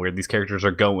from, where these characters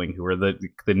are going, who are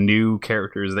the new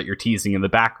characters that you're teasing in the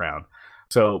background.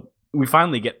 So we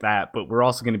finally get that, but we're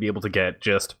also going to be able to get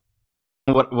just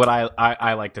what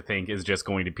I like to think is just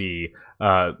going to be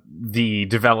the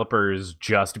developers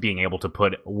just being able to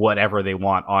put whatever they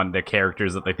want on the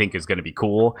characters that they think is going to be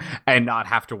cool and not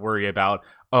have to worry about,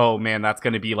 oh man, that's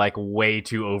going to be like way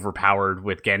too overpowered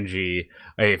with Genji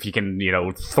if you can,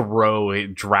 throw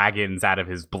dragons out of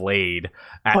his blade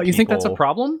at you think that's a people.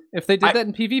 problem? If they did that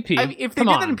in PvP? If they did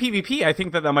that in PvP, I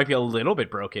think that might be a little bit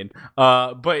broken.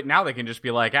 But now they can just be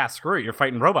like, screw it, you're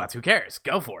fighting robots, who cares?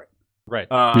 Go for it. Right.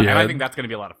 And I think that's going to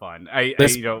be a lot of fun.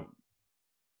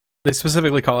 They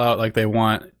specifically call out like they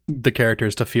want the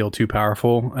characters to feel too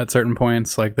powerful at certain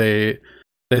points. Like they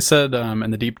said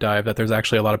in the deep dive that there's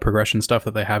actually a lot of progression stuff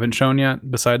that they haven't shown yet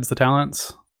besides the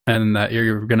talents, and that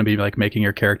you're going to be like making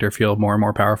your character feel more and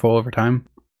more powerful over time.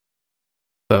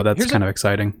 So that's kind of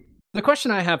exciting. The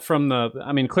question I have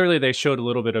clearly they showed a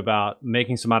little bit about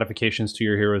making some modifications to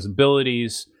your hero's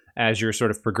abilities as you're sort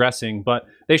of progressing, but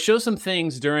they show some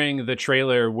things during the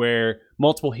trailer where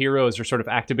multiple heroes are sort of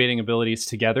activating abilities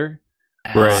together.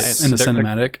 Right. In the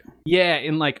cinematic.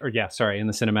 In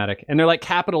the cinematic. And they're like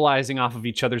capitalizing off of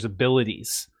each other's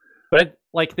abilities. But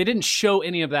like they didn't show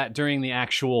any of that during the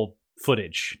actual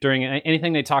footage, during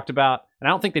anything they talked about. And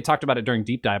I don't think they talked about it during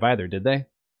Deep Dive either, did they?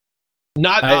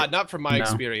 Not from my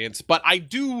experience, but I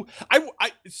do.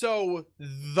 So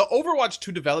the Overwatch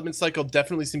 2 development cycle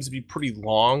definitely seems to be pretty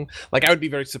long. Like I would be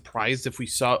very surprised if we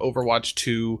saw Overwatch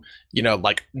 2,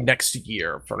 like next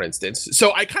year, for instance.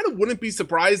 So I kind of wouldn't be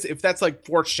surprised if that's like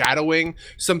foreshadowing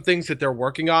some things that they're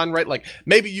working on, right? Like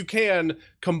maybe you can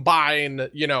combine,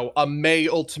 a Mei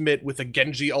ultimate with a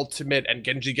Genji ultimate, and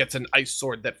Genji gets an ice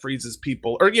sword that freezes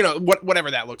people, or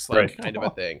whatever that looks like, kind of a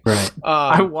thing. Right.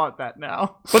 I want that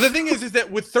now. But the thing is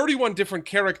that with 31 different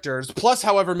characters, plus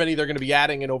however many they're going to be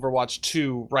adding in Overwatch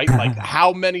 2, right? Like,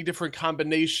 how many different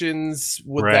combinations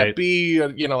would that be?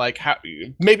 Like, how,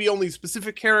 maybe only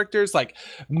specific characters. Like,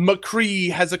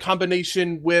 McCree has a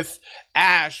combination with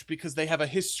Ashe because they have a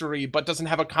history, but doesn't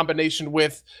have a combination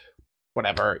with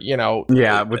whatever,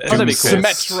 with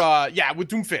Symmetra, with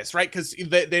Doomfist, right? Because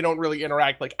they don't really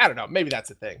interact. Like, I don't know, maybe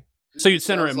that's a thing. So you'd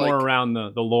center it more around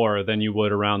the lore than you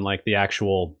would around like the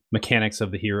actual mechanics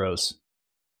of the heroes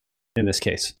in this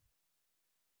case.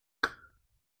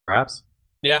 Perhaps.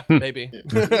 Yeah, maybe.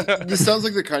 This sounds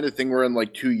like the kind of thing where in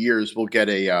like 2 years we'll get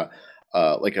a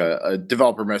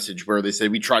developer message where they say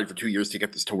we tried for 2 years to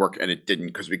get this to work and it didn't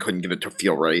because we couldn't get it to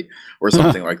feel right or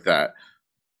something like that.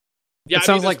 Yeah,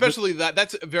 especially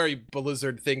that's a very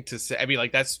Blizzard thing to say. I mean,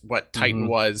 like that's what Titan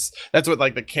was. That's what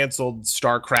like the canceled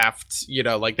StarCraft,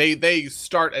 like they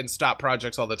start and stop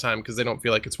projects all the time because they don't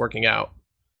feel like it's working out.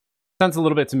 Sounds a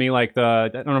little bit to me like I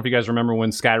don't know if you guys remember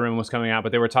when Skyrim was coming out,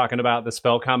 but they were talking about the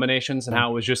spell combinations and how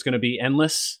it was just going to be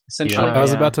endless, essentially. I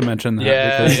was about to mention that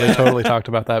because they totally talked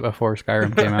about that before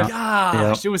Skyrim came out.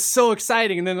 Gosh, it was so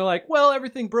exciting. And then they're like, well,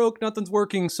 everything broke, nothing's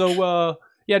working, so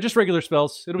just regular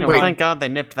spells. It'll be fine. Thank God they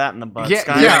nipped that in the bud.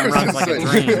 Skyrim runs like a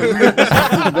dream.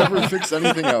 Never fix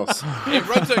anything else. It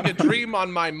runs like a dream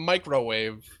on my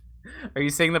microwave. Are you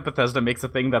saying that Bethesda makes a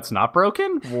thing that's not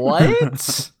broken?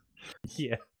 What?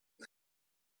 Yeah.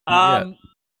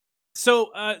 So,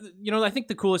 I think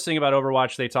the coolest thing about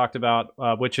Overwatch they talked about,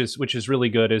 which is really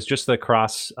good, is just the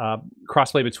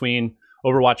crossplay between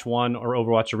Overwatch 1 or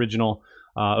Overwatch Original,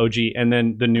 OG, and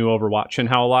then the new Overwatch, and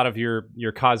how a lot of your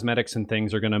cosmetics and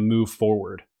things are going to move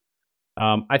forward.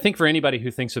 I think for anybody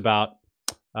who thinks about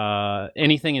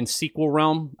anything in sequel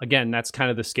realm, again, that's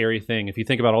kind of the scary thing. If you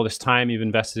think about all this time you've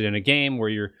invested in a game where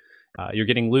you're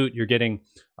getting loot, you're getting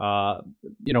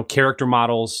character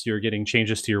models, you're getting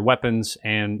changes to your weapons,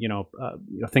 and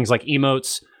things like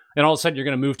emotes, and all of a sudden you're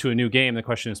going to move to a new game. The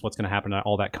question is, what's going to happen to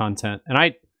all that content? And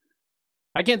I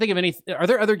can't think of any. Are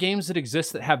there other games that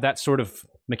exist that have that sort of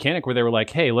mechanic where they were like,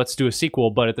 hey, let's do a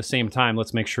sequel, but at the same time,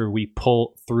 let's make sure we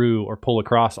pull through or pull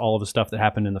across all of the stuff that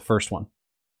happened in the first one?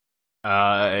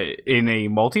 In a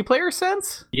multiplayer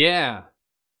sense? Yeah.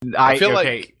 I feel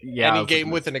like any game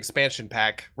with an expansion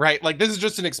pack, right? Like this is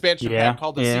just an expansion pack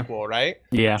called a sequel, right?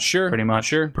 Yeah, sure. Pretty much.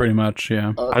 Sure. Pretty much,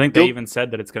 yeah. I think they even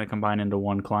said that it's going to combine into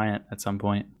one client at some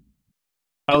point.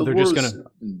 Oh, they're just Wars,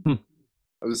 gonna.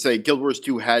 I would say Guild Wars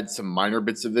 2 had some minor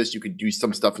bits of this. You could do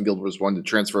some stuff in Guild Wars 1 to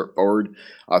transfer it forward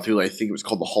through, I think it was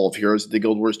called the Hall of Heroes of the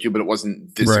Guild Wars 2, but it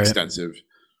wasn't this extensive.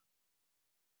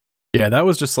 Yeah, that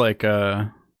was just like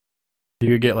you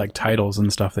could get like titles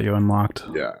and stuff that you unlocked.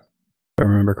 Yeah. If I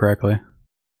remember correctly.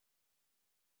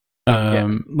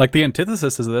 Like the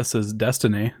antithesis of this is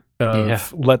Destiny.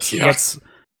 Let's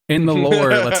in the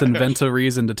lore, let's invent a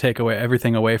reason to take away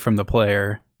everything away from the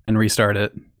player and restart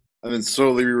it. And then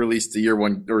slowly re-release the year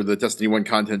 1 or the Destiny 1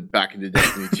 content back into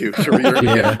Destiny 2.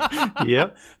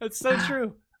 Yep. That's so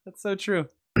true. That's so true.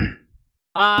 Go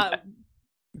ahead,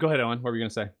 Owen. What were you gonna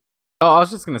say? Oh, I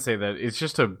was just going to say that it's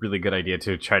just a really good idea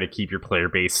to try to keep your player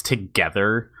base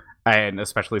together, and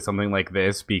especially something like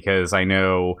this, because I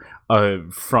know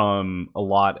from a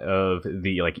lot of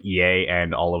the like EA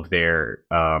and all of their,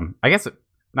 I guess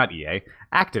not EA,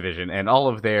 Activision and all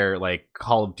of their like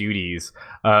Call of Duties,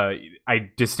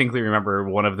 I distinctly remember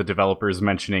one of the developers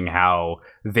mentioning how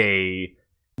they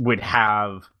would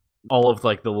have all of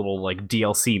like the little like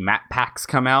DLC map packs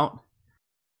come out.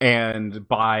 And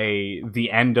by the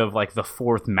end of like the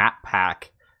 4th map pack,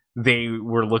 they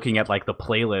were looking at like the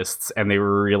playlists and they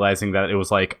were realizing that it was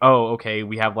like, oh, okay,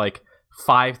 we have like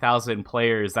 5,000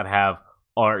 players that have,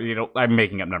 or, you know, I'm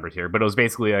making up numbers here, but it was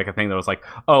basically like a thing that was like,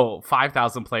 oh,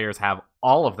 5,000 players have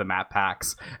all of the map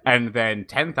packs, and then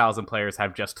 10,000 players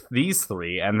have just these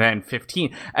 3, and then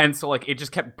 15. And so like it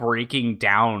just kept breaking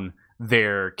down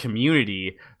their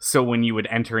community, so when you would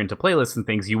enter into playlists and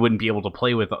things, you wouldn't be able to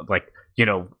play with like, you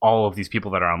know, all of these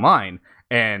people that are online.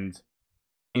 And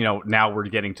you know, now we're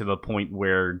getting to the point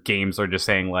where games are just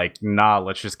saying like, nah,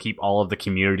 let's just keep all of the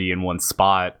community in one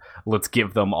spot, let's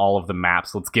give them all of the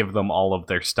maps, let's give them all of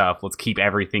their stuff, let's keep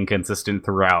everything consistent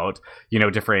throughout, you know,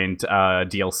 different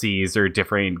DLCs or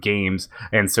different games.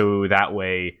 And so that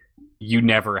way you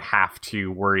never have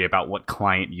to worry about what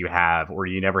client you have, or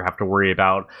you never have to worry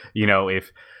about, you know, if,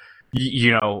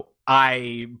 you know,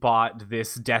 I bought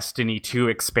this Destiny 2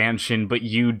 expansion, but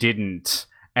you didn't,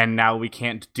 and now we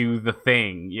can't do the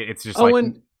thing. It's just like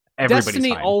everybody's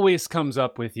Destiny fine. always comes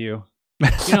up with you.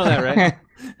 You know that, right?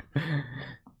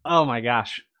 Oh my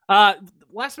gosh. Last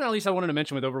but not least, I wanted to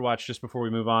mention with Overwatch, just before we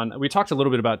move on, we talked a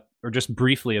little bit about, or just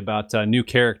briefly about new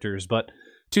characters, but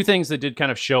two things that did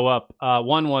kind of show up.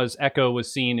 One was Echo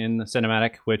was seen in the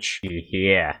cinematic, which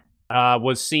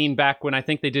was seen back when I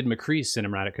think they did McCree's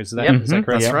cinematic. Is that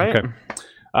correct? That's right. Okay.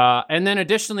 And then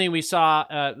additionally, we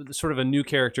saw sort of a new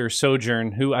character,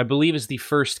 Sojourn, who I believe is the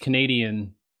first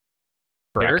Canadian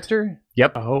character.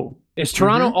 Yep. Oh. Is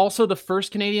Toronto also the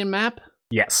first Canadian map?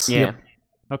 Yes. Yeah. Yep.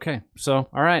 Okay. So,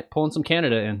 all right, pulling some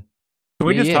Canada in. Can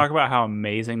we just talk about how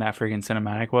amazing that freaking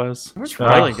cinematic was? It was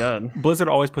really good. Blizzard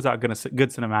always puts out good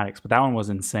cinematics, but that one was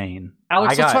insane.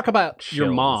 Alex, let's talk about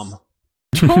your mom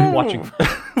watching.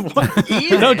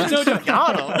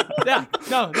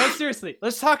 No, seriously.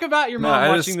 Let's talk about your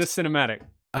mom watching this cinematic.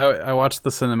 I watched the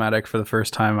cinematic for the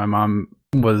first time. My mom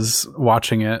was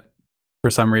watching it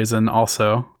for some reason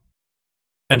also.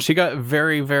 And she got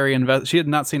very, very invested. She had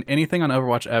not seen anything on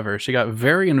Overwatch ever. She got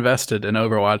very invested in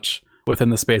Overwatch within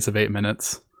the space of 8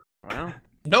 minutes. Wow.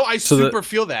 No, I super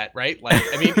feel that, right? Like,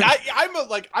 I mean,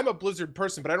 I'm a Blizzard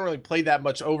person, but I don't really play that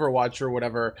much Overwatch or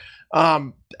whatever.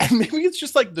 And maybe it's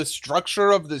just like the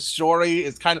structure of the story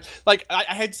is kind of like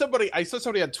I saw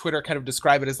somebody on Twitter kind of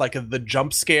describe it as like the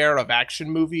jump scare of action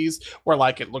movies, where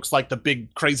like it looks like the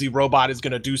big crazy robot is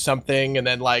going to do something, and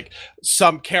then like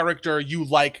some character you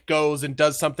like goes and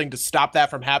does something to stop that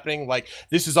from happening. Like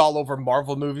this is all over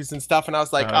Marvel movies and stuff, and I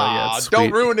was like,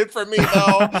 don't ruin it for me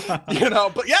though, you know.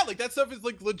 But yeah, like that stuff is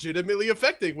like legitimately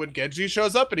affecting when Genji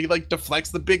shows up and he like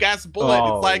deflects the big ass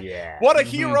bullet. It's like, what a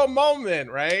hero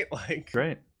moment, right? Like,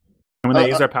 great. And when they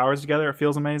use their powers together, it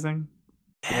feels amazing.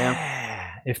 Yeah.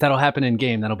 If that'll happen in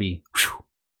game, that'll be.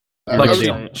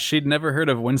 Like she'd never heard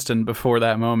of Winston before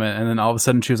that moment, and then all of a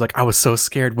sudden she was like, "I was so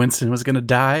scared Winston was gonna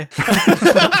die."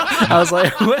 I was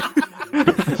like, "What?"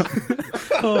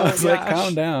 I was like,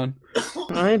 "Calm down."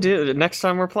 I do. Next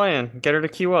time we're playing, get her to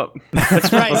queue up.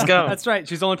 That's right. Let's go. That's right.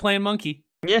 She's only playing Monkey.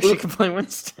 Yeah, she can play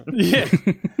Winston. Yeah.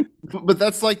 But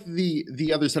that's like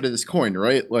the other side of this coin,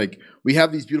 right? Like we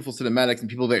have these beautiful cinematics and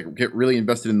people that get really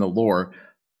invested in the lore,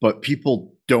 but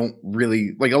people don't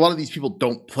really like. A lot of these people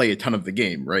don't play a ton of the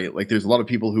game, right? Like there's a lot of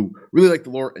people who really like the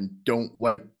lore and don't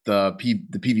like the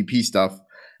PvP stuff.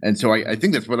 And so I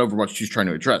think that's what Overwatch 2 is trying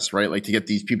to address, right? Like to get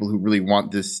these people who really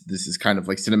want this is kind of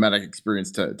like cinematic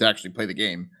experience to actually play the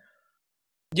game.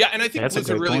 Yeah, and I think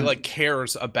Blizzard really like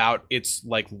cares about its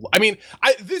like. I mean,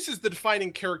 this is the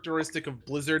defining characteristic of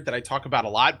Blizzard that I talk about a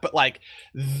lot. But like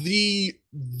the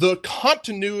the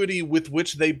continuity with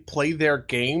which they play their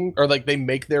game, or like they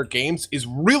make their games, is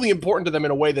really important to them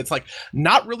in a way that's like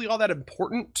not really all that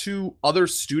important to other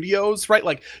studios, right?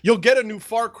 Like you'll get a new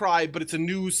Far Cry, but it's a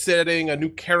new setting, a new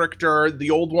character, the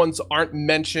old ones aren't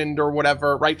mentioned or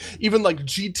whatever, right? Even like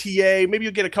GTA, maybe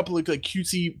you'll get a couple of like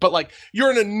cutesy, but like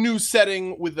you're in a new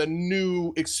setting with a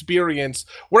new experience.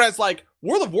 Whereas like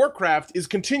World of Warcraft is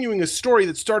continuing a story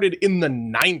that started in the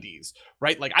 90s,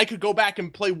 right? Like I could go back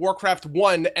and play Warcraft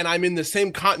 1 and I'm in the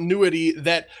same continuity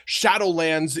that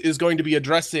Shadowlands is going to be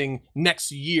addressing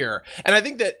next year. And I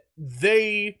think that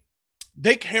they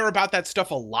care about that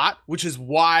stuff a lot, which is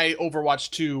why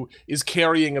Overwatch 2 is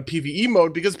carrying a PvE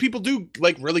mode, because people do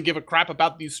like really give a crap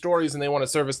about these stories and they want to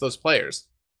service those players.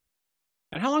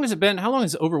 And how long has it been? How long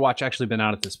has Overwatch actually been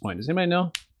out at this point? Does anybody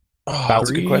know? Oh, that's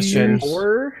a good question.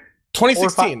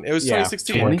 2016. It was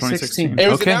 2016. 2016. It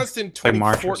was Okay. announced in Like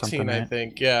March or 2014, something, I right?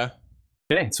 think. Yeah.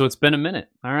 Okay, so it's been a minute.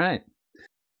 All right.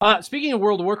 Speaking of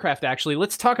World of Warcraft, actually,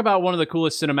 let's talk about one of the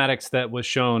coolest cinematics that was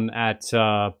shown at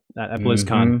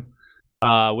BlizzCon,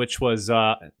 which was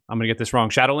I'm gonna get this wrong.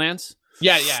 Shadowlands.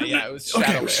 Yeah. It was Okay.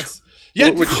 Shadowlands.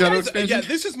 Yeah, Which did you Shadow guys- expansion? yeah.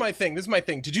 This is my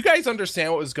thing. Did you guys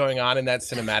understand what was going on in that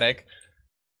cinematic?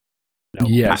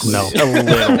 Yes. No. A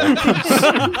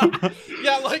little.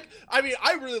 Yeah, like I mean,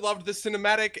 I really loved this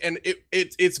cinematic, and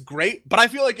it's great. But I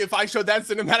feel like if I showed that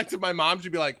cinematic to my mom,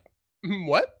 she'd be like,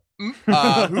 "What?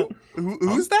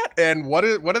 Who's that? And what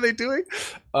are they doing?"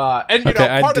 And you Okay,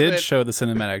 know, I part of did it. show the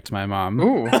cinematic to my mom.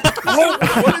 Ooh.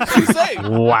 What did she say?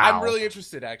 Wow. I'm really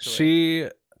interested, actually. She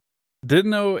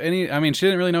didn't know any. I mean, she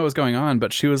didn't really know what was going on,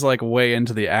 but she was like way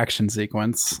into the action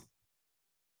sequence.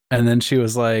 And then she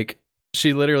was like,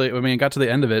 she literally, I mean, it got to the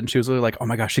end of it, and she was literally like, "Oh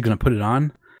my gosh, she's gonna put it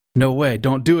on? No way!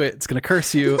 Don't do it! It's gonna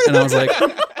curse you!" And I was like,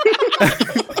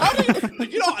 I mean,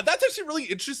 you know, that's actually really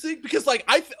interesting because, like,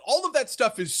 all of that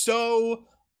stuff is so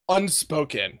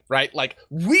unspoken, right? Like,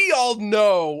 we all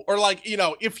know, or like, you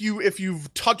know, if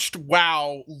you've touched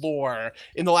WoW lore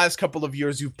in the last couple of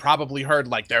years, you've probably heard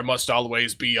like there must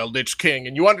always be a Lich King,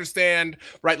 and you understand,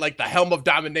 right? Like the Helm of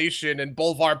Domination, and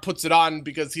Bolvar puts it on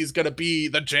because he's gonna be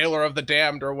the jailer of the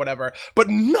damned or whatever. But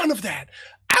none of that.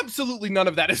 Absolutely none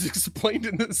of that is explained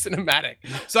in the cinematic.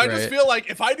 So I just Right. feel like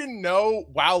if I didn't know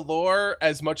WoW lore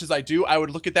as much as I do, I would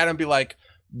look at that and be like,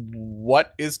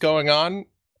 what is going on?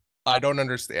 I don't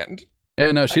understand.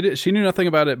 "Yeah, no, she knew nothing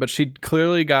about it, but she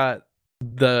clearly got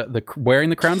the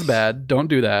wearing the crown's bad. Don't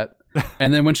do that."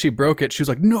 And then when she broke it, she was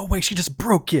like, "No way, she just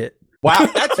broke it." Wow,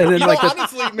 that's And then, you know, like, the-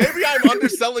 honestly, maybe I'm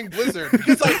underselling Blizzard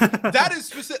because like that is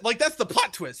specific, like that's the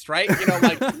plot twist, right? You know,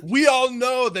 like we all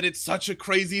know that it's such a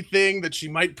crazy thing that she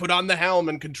might put on the helm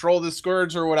and control the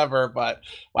scourge or whatever, but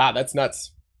wow, that's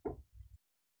nuts.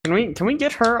 Can we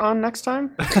get her on next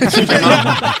time?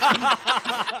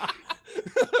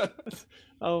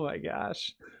 Oh my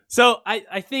gosh. So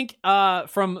I think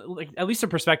from like at least a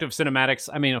perspective of cinematics,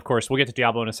 I mean, of course, we'll get to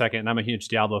Diablo in a second, and I'm a huge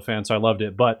Diablo fan, so I loved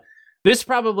it. But this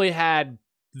probably had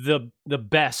the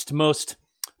best, most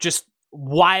just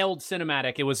wild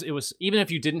cinematic. It was even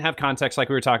if you didn't have context like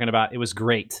we were talking about, it was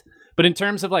great. But in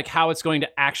terms of like how it's going to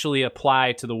actually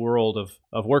apply to the world of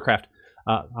Warcraft,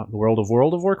 the world of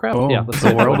Warcraft, Oh, yeah, let's the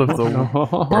say it that world way. of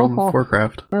the world of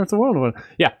Warcraft. It's the world of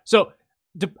yeah. So,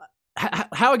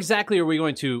 how exactly are we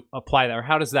going to apply that, or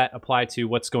how does that apply to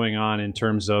what's going on in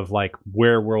terms of like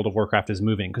where World of Warcraft is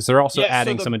moving? Because they're also Yeah, so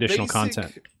adding the some additional basic-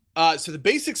 content. So the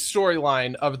basic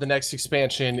storyline of the next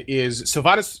expansion is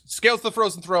Sylvanas scales the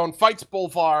Frozen Throne, fights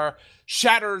Bolvar,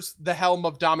 shatters the Helm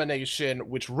of Domination,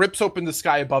 which rips open the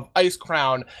sky above Ice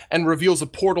Crown and reveals a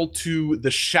portal to the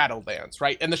Shadowlands,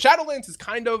 right? And the Shadowlands is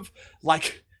kind of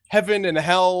like heaven and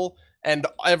hell and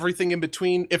everything in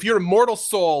between. If you're a mortal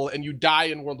soul and you die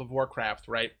in World of Warcraft,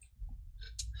 right?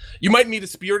 You might meet a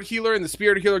spirit healer, and the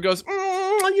spirit healer goes,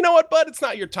 "You know what, bud? It's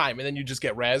not your time." And then you just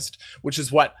get rezzed, which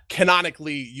is what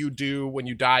canonically you do when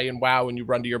you die in WoW, and you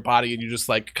run to your body and you just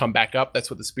like come back up. That's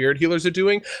what the spirit healers are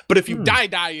doing. But if you die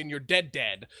and you're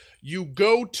dead, you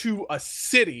go to a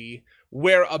city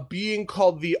where a being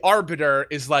called the Arbiter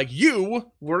is like,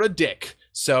 "You were a dick,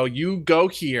 so you go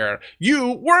here.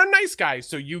 You were a nice guy,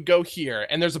 so you go here."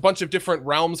 And there's a bunch of different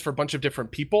realms for a bunch of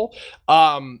different people.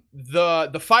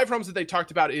 The 5 realms that they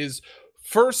talked about is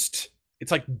first,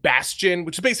 it's like Bastion,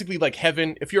 which is basically like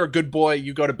heaven. If you're a good boy,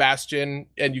 you go to Bastion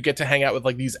and you get to hang out with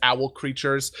like these owl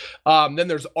creatures. Then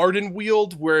there's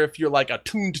Ardenweald, where if you're like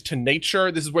attuned to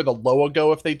nature, this is where the Loa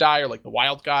go if they die, or like the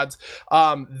wild gods.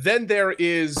 Then there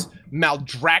is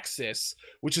Maldraxxus,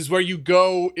 which is where you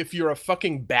go if you're a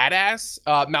fucking badass.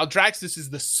 Maldraxxus is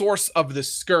the source of the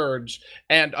scourge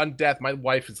and undeath. My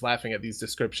wife is laughing at these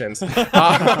descriptions. And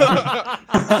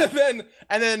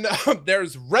then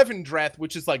there's Revendreth,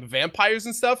 which is like vampires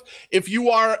and stuff. If you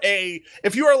are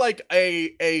like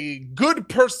a good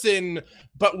person,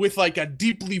 but with like a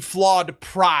deeply flawed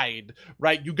pride,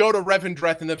 right? You go to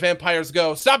Revendreth and the vampires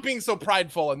go, stop being so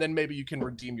prideful, and then maybe you can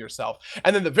redeem yourself.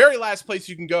 And then the very last place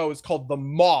you can go is called the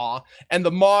Maw, and the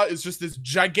Maw is just this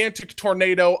gigantic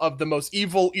tornado of the most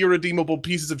evil, irredeemable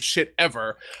pieces of shit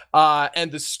ever.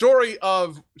 And the story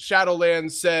of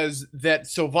Shadowlands says that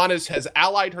Sylvanas has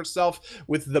allied herself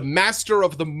with the master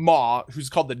of the Maw, who's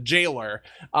called the Jailer,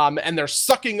 and they're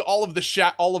sucking all of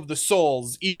the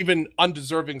souls, even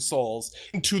undeserving souls,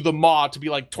 into the Maw to be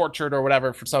like tortured or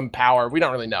whatever for some power. We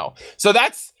don't really know. So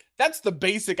that's the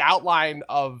basic outline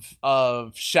of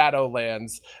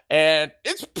Shadowlands, and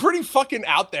it's pretty fucking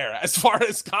out there as far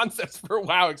as concepts for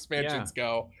WoW expansions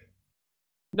go.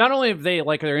 Not only have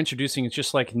they're introducing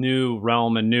just like new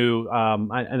realm and new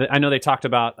I know they talked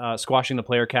about squashing the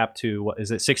player cap to, what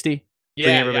is it, 60?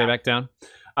 Bringing everybody back down.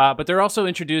 But they're also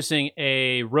introducing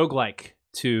a roguelike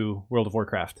to World of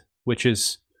Warcraft, which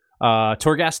is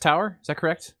Torghast Tower. Is that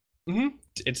correct? Mm-hmm.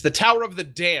 It's the Tower of the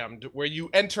Damned, where you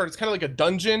enter. It's kind of like a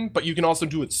dungeon, but you can also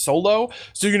do it solo.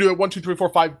 So you can do it 1, 2, 3, 4,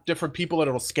 5 different people, and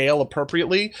it'll scale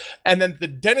appropriately. And then the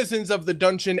denizens of the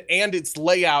dungeon and its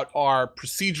layout are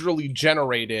procedurally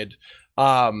generated.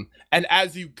 And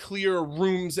as you clear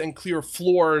rooms and clear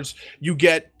floors, you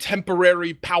get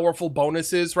temporary powerful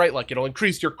bonuses, right? Like it'll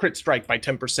increase your crit strike by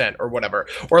 10% or whatever.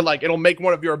 Or like it'll make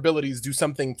one of your abilities do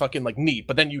something fucking like neat,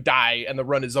 but then you die and the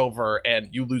run is over and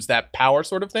you lose that power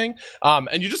sort of thing.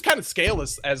 And you just kind of scale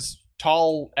as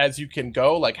tall as you can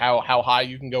go, like how high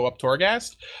you can go up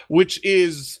Torghast, which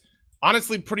is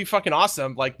honestly pretty fucking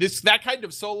awesome. Like that kind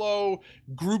of solo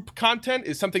group content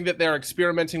is something that they're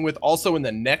experimenting with also in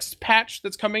the next patch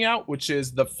that's coming out, which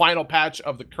is the final patch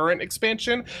of the current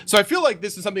expansion. So I feel like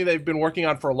this is something they've been working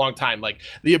on for a long time, like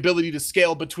the ability to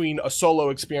scale between a solo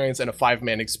experience and a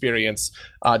 5-man experience,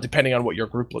 depending on what your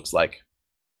group looks like.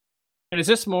 And is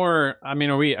this more, I mean,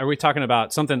 are we talking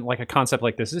about something like a concept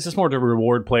like this? Is this more to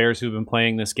reward players who've been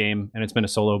playing this game and it's been a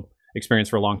solo experience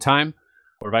for a long time,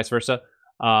 or vice versa?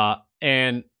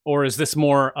 Or is this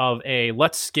more of a,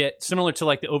 let's get, similar to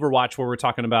like the Overwatch where we're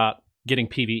talking about getting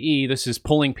PvE, this is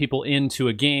pulling people into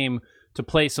a game to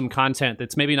play some content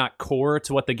that's maybe not core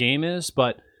to what the game is,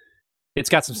 but it's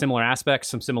got some similar aspects,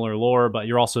 some similar lore, but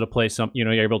you're also to play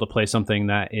you're able to play something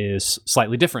that is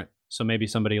slightly different. So maybe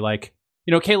somebody like,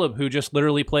 Caleb, who just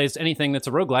literally plays anything that's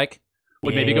a roguelike,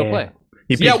 would maybe go play.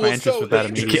 The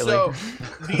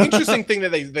interesting thing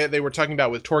that they were talking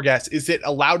about with Torghast is it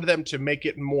allowed them to make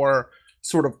it more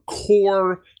sort of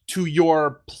core to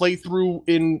your playthrough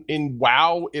in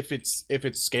WoW if it's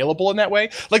scalable in that way.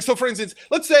 Like, so for instance,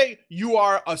 let's say you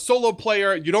are a solo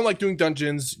player, you don't like doing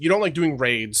dungeons, you don't like doing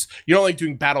raids, you don't like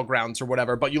doing battlegrounds or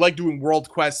whatever, but you like doing world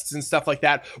quests and stuff like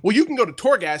that. Well, you can go to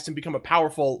Torghast and become a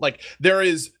powerful, like, there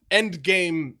is end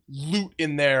game loot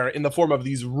in there in the form of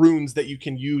these runes that you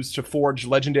can use to forge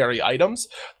legendary items.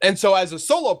 And so as a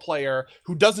solo player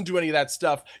who doesn't do any of that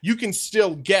stuff, you can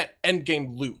still get end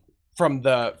game loot from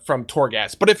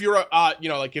Torghast. But if you're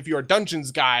if you're a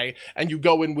dungeons guy and you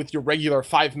go in with your regular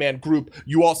 5-man group,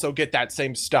 you also get that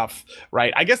same stuff,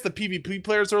 right? I guess the PvP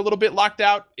players are a little bit locked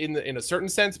out in a certain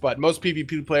sense, but most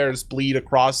PvP players bleed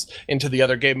across into the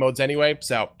other game modes anyway.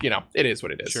 So, it is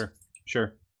what it is.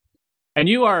 Sure. And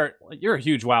you're a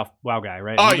huge WoW guy,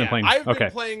 right? Oh, yeah.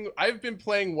 I've been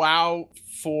playing WoW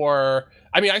for,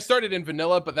 I started in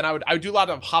vanilla, but then I would do a lot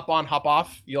of hop on, hop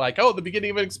off. You're like, the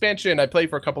beginning of an expansion, I played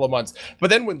for a couple of months. But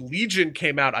then when Legion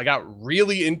came out, I got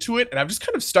really into it, and I've just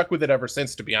kind of stuck with it ever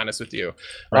since, to be honest with you.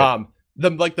 Right. The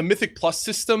Mythic Plus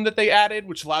system that they added,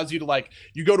 which allows you to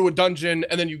you go to a dungeon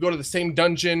and then you go to the same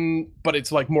dungeon, but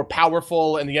it's more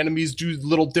powerful and the enemies do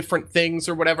little different things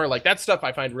or whatever. Like that stuff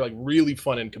I find really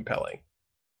fun and compelling.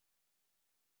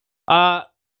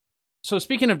 So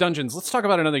speaking of dungeons, let's talk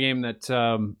about another game that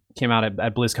came out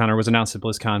at BlizzCon, or was announced at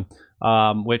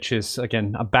BlizzCon, which is,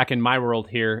 again, back in my world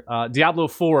here. Diablo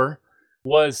 4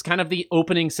 was kind of the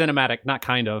opening cinematic, not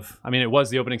kind of. It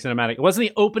was the opening cinematic. It wasn't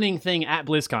the opening thing at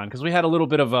BlizzCon, because we had a little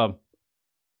bit of an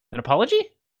apology? Is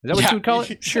that what you would call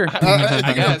it? Sure. I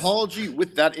think an apology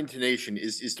with that intonation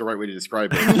is the right way to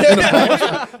describe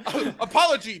it.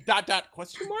 Apology, ...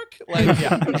 question mark?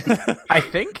 I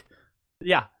think.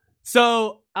 Yeah.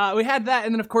 So we had that,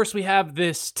 and then of course we have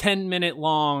this 10-minute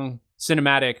long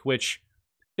cinematic, which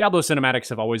Diablo cinematics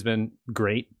have always been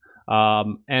great.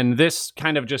 And this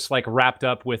kind of just like wrapped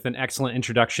up with an excellent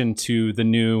introduction to the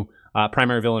new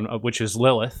primary villain, which is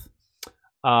Lilith.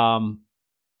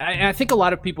 I think a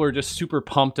lot of people are just super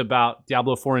pumped about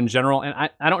Diablo 4 in general, and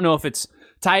I don't know if it's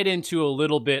tied into a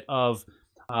little bit of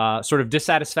sort of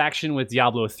dissatisfaction with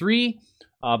Diablo 3,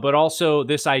 but also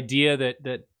this idea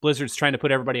that Blizzard's trying to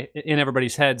put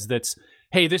everybody's heads that's,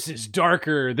 hey, this is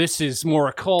darker, this is more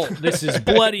occult, this is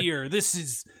bloodier, this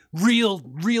is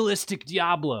realistic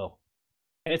Diablo.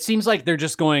 And it seems like they're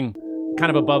just going kind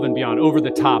of above and beyond, over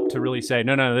the top, to really say,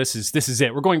 no, this is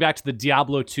it. We're going back to the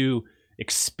Diablo 2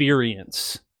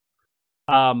 experience.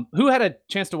 Who had a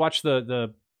chance to watch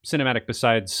the cinematic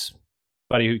besides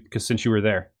Buddy? Because since you were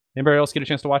there, anybody else get a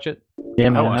chance to watch it? Yeah,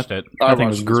 man, I watched it. I think it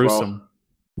was gruesome.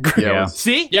 Yeah.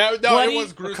 See? Yeah, no, Bloody, it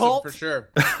was gruesome occult. for sure.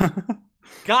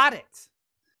 Got it.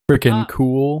 Freaking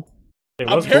cool. It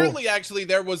was Apparently, actually,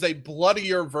 there was a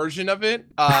bloodier version of it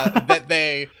that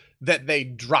they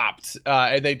dropped,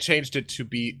 and they changed it to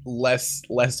be less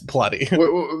bloody.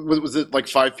 Was it like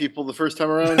 5 people the first time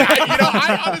around?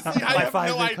 I honestly By have five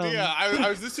no they come. idea. I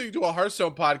was listening to a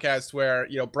Hearthstone podcast where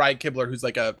Brian Kibler, who's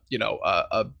like a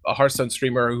Hearthstone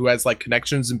streamer who has like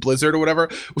connections in Blizzard or whatever,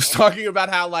 was talking about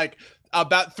how like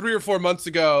about 3 or 4 months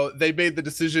ago they made the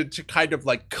decision to kind of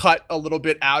like cut a little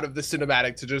bit out of the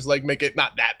cinematic to just like make it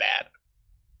not that bad.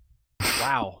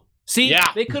 Wow. See,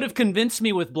 Yeah. they could have convinced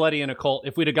me with Bloody and Occult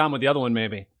if we'd have gone with the other one,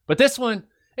 maybe. But this one,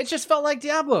 it just felt like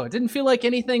Diablo. It didn't feel like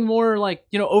anything more like,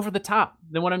 over the top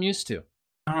than what I'm used to.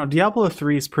 I don't know. Diablo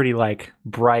 3 is pretty like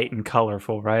bright and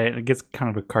colorful, right? It gets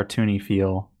kind of a cartoony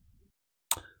feel.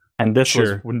 And this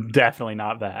was definitely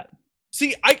not that.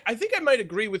 See, I think I might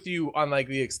agree with you on like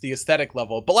the aesthetic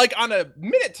level, but like on a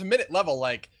minute to minute level,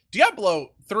 like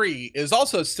Diablo 3 is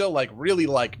also still like really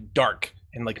like dark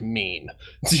and like mean.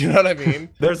 Do you know what I mean?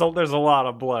 There's a lot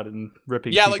of blood and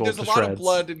ripping. Yeah, people like there's a to lot of shreds.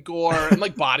 blood and gore and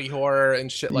like body horror and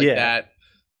shit like Yeah. that.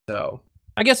 So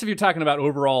I guess if you're talking about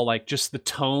overall, like just the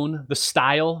tone, the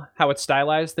style, how it's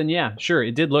stylized, then yeah, sure,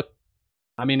 it did look.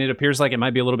 I mean, it appears like it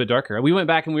might be a little bit darker. We went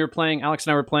back and we were playing. Alex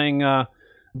and I were playing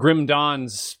Grim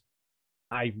Dawn's.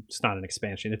 It's not an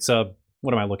expansion. It's a.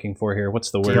 What am I looking for here?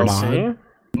 What's the word? DLC?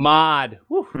 Mod.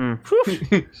 Woo. Hmm.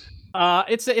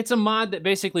 It's a mod that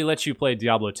basically lets you play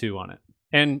Diablo 2 on it,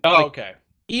 and okay.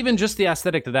 even just the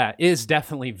aesthetic of that is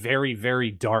definitely very,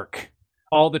 very dark.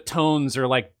 All the tones are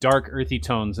like dark, earthy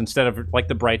tones instead of like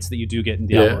the brights that you do get in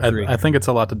Diablo 3. I think it's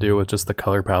a lot to do with just the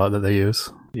color palette that they use.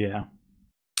 Yeah.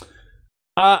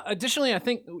 Additionally, I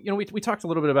think we talked a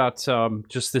little bit about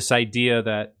just this idea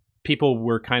that people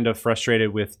were kind of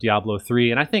frustrated with Diablo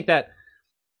 3, and I think that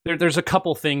there's a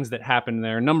couple things that happened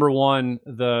there. Number one,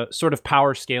 the sort of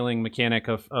power scaling mechanic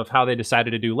of how they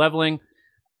decided to do leveling.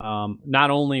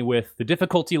 Not only with the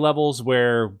difficulty levels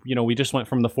where, we just went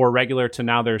from the 4 regular to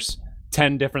now there's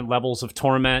 10 different levels of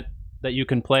Torment that you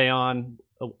can play on,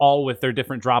 all with their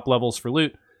different drop levels for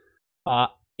loot.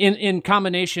 In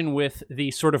combination with the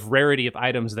sort of rarity of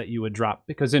items that you would drop.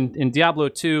 Because in Diablo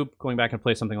 2, going back and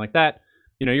play something like that,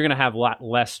 you're going to have a lot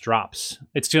less drops.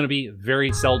 It's going to be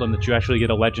very seldom that you actually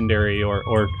get a legendary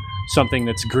or something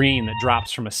that's green that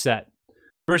drops from a set.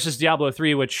 Versus Diablo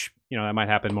 3, which, that might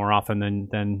happen more often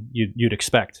than you'd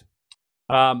expect.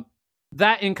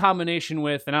 That in combination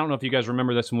with, and I don't know if you guys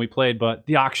remember this when we played, but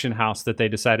the auction house that they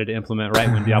decided to implement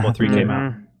right when Diablo 3 came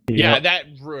out. Yeah, that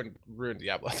ruined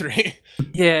Diablo 3.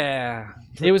 Yeah,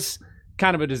 it was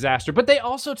kind of a disaster. But they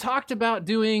also talked about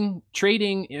doing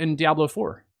trading in Diablo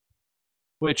 4,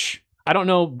 which I don't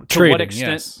know to what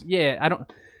extent. Yes. Yeah, I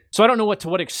don't know to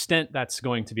what extent that's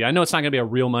going to be. I know it's not going to be a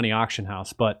real money auction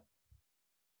house, but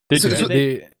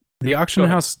The auction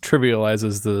house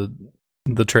trivializes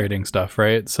the trading stuff,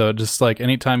 right? So just like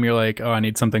anytime you're like, oh, I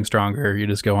need something stronger, you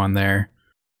just go on there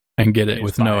and get it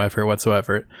with no effort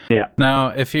whatsoever. Yeah. Now,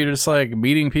 if you're just like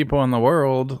meeting people in the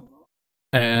world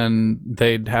and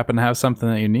they happen to have something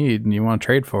that you need and you want to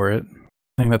trade for it,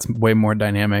 I think that's way more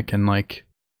dynamic and like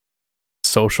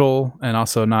social, and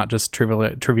also not just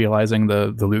trivializing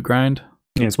the loot grind.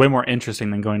 Yeah, it's way more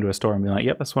interesting than going to a store and being like,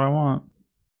 yep, that's what I want.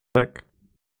 Click.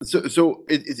 So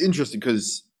it's interesting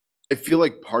because I feel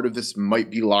like part of this might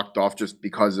be locked off just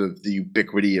because of the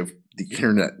ubiquity of the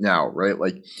internet now, right?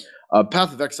 Like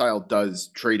Path of Exile does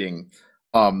trading,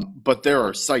 but there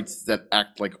are sites that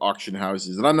act like auction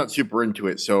houses, and I'm not super into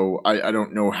it, so I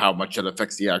don't know how much that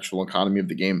affects the actual economy of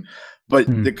the game. But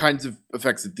the kinds of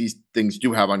effects that these things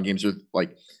do have on games are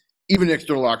like, even an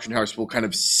external auction house will kind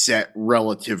of set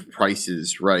relative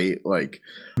prices, right? Like,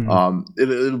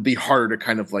 it'll be harder to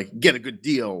kind of like get a good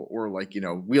deal or like,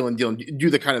 wheel and deal and do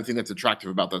the kind of thing that's attractive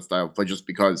about that style of play, just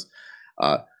because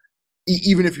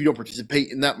even if you don't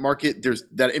participate in that market, there's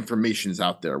that information is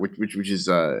out there, which is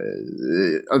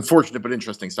unfortunate but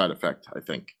interesting side effect, I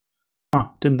think. Huh,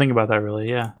 didn't think about that really.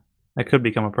 Yeah, that could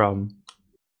become a problem.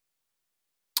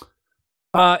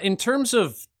 In terms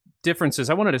of differences,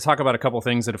 I wanted to talk about a couple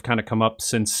things that have kind of come up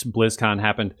since BlizzCon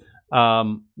happened.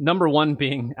 Number one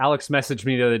being, Alex messaged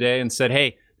me the other day and said,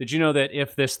 "Hey, did you know that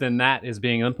if this then that is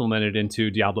being implemented into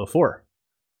Diablo 4?"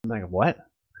 I'm like, "What?"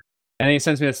 And then he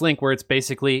sends me this link where it's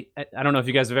basically, I don't know if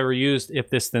you guys have ever used if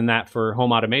this then that for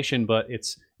home automation, but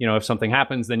it's, if something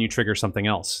happens, then you trigger something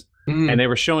else. And they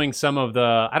were showing some of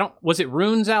the, was it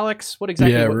runes, Alex? What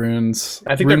exactly? Yeah, runes.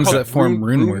 I think runes they're that form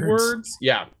rune words.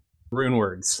 Yeah. Rune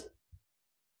words.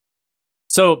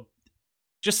 So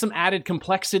just some added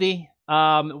complexity.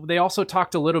 They also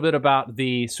talked a little bit about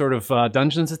the sort of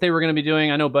dungeons that they were going to be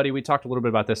doing. I know, Buddy, we talked a little bit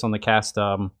about this on the cast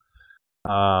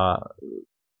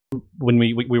when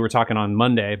we were talking on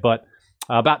Monday, but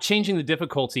about changing the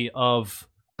difficulty of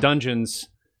dungeons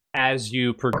as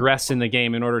you progress in the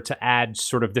game in order to add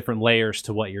sort of different layers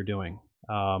to what you're doing.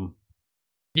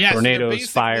 Yes, tornadoes,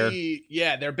 fire.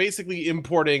 Yeah, they're basically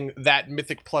importing that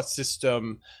Mythic Plus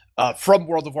system from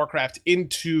World of Warcraft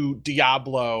into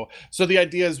Diablo. So the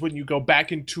idea is when you go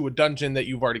back into a dungeon that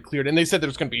you've already cleared, and they said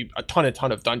there's going to be a ton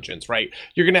of dungeons, right?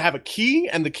 You're going to have a key,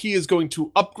 and the key is going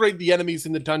to upgrade the enemies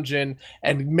in the dungeon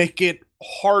and make it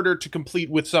harder to complete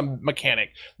with some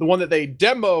mechanic. The one that they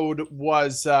demoed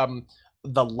was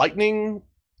the lightning,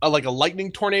 like a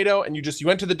lightning tornado, and you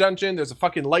enter the dungeon, there's a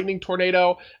fucking lightning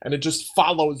tornado, and it just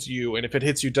follows you, and if it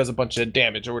hits you, it does a bunch of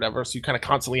damage or whatever, so you kind of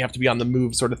constantly have to be on the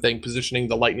move sort of thing, positioning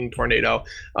the lightning tornado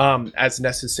as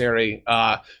necessary.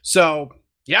 So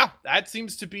yeah, that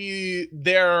seems to be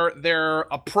their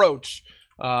approach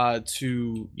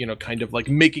to, kind of like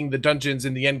making the dungeons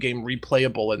in the end game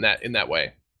replayable in that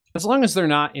way. As long as they're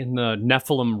not in the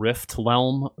Nephilim Rift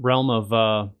realm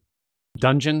of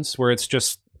dungeons, where it's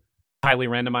just highly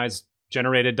randomized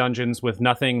generated dungeons with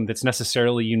nothing that's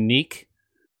necessarily unique,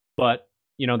 but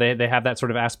they have that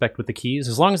sort of aspect with the keys.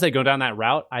 As long as they go down that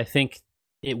route, I think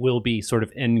it will be sort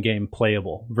of end game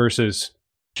playable versus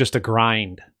just a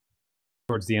grind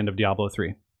towards the end of Diablo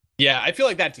 3. Yeah, I feel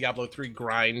like that Diablo 3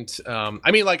 grind,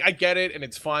 I get it, and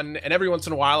it's fun, and every once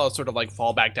in a while I'll sort of like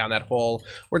fall back down that hole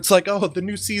where it's like, oh, the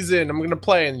new season, I'm gonna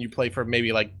play, and you play for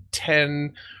maybe like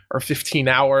 10 or 15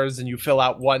 hours, and you fill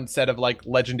out one set of like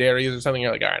legendaries or something,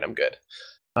 you're like, all right, I'm good.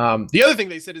 The other thing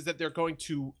they said is that there's going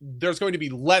to be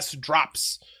less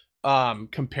drops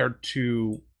compared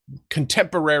to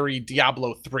contemporary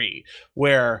Diablo 3,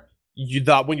 where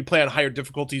when you play on higher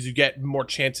difficulties, you get more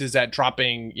chances at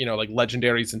dropping, like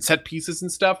legendaries and set pieces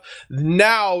and stuff.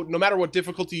 Now, no matter what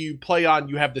difficulty you play on,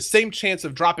 you have the same chance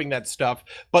of dropping that stuff,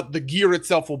 but the gear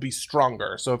itself will be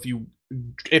stronger. So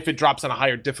if it drops on a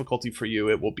higher difficulty for you,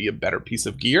 it will be a better piece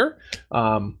of gear.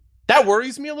 That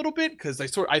worries me a little bit, because I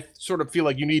sort of feel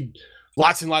like you need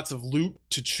lots and lots of loot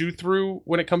to chew through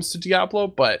when it comes to Diablo,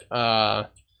 but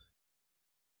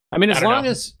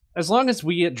as long as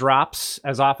we get drops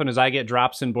as often as I get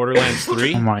drops in Borderlands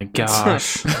 3. Oh my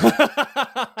gosh.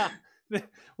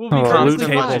 We'll be loot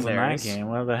constantly tables in fine. that game.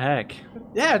 What the heck?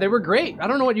 Yeah, they were great. I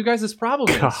don't know what you guys' problem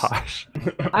is. Gosh.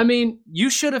 I mean, you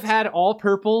should have had all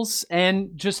purples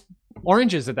and just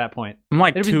oranges at that point. I'm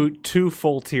like two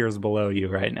full tiers below you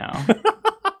right now.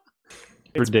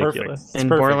 Ridiculous. In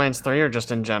Borderlands 3 or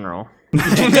just in general?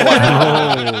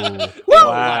 Wow.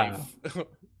 Wow.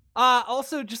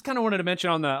 Also, just kind of wanted to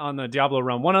mention on the Diablo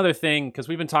realm, one other thing, because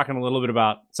we've been talking a little bit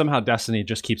about somehow Destiny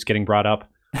just keeps getting brought up.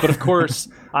 But of course,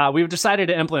 we've decided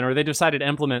to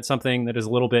implement something that is a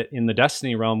little bit in the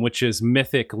Destiny realm, which is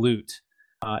mythic loot.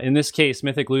 In this case,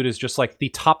 mythic loot is just like the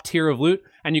top tier of loot,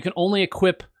 and you can only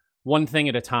equip one thing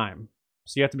at a time.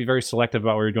 So you have to be very selective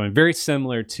about what you're doing. Very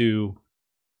similar to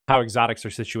how exotics are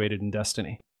situated in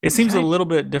Destiny. It seems a little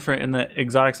bit different in that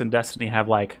exotics in Destiny have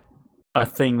like a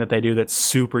thing that they do that's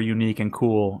super unique and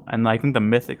cool, and I think the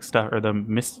mythic stuff, or the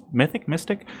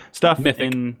mystic stuff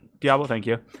in Diablo, thank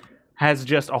you, has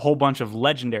just a whole bunch of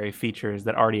legendary features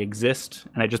that already exist,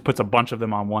 and it just puts a bunch of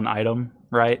them on one item,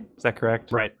 right? Is that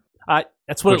correct? Right.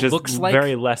 That's what it looks like.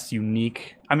 Very less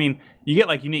unique. I mean, you get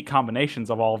like unique combinations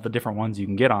of all of the different ones you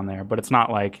can get on there, but it's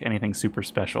not like anything super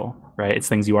special, right? It's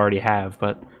things you already have,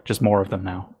 but just more of them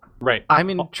now. Right. I'm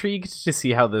intrigued to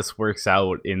see how this works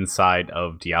out inside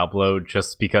of Diablo,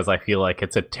 just because I feel like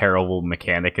it's a terrible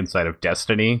mechanic inside of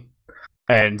Destiny.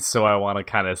 And so I want to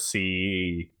kind of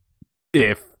see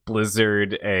if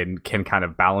Blizzard can kind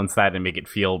of balance that and make it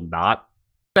feel not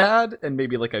bad and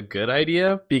maybe like a good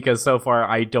idea, because so far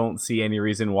I don't see any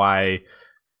reason why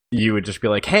you would just be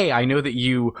like, hey, I know that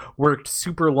you worked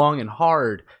super long and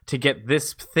hard to get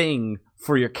this thing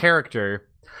for your character.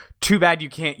 Too bad you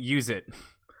can't use it.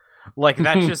 Like,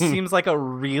 that just seems like a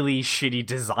really shitty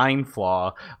design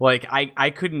flaw. Like, I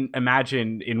couldn't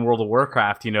imagine in World of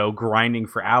Warcraft, grinding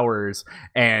for hours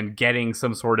and getting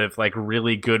some sort of, like,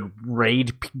 really good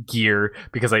raid gear,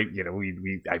 because I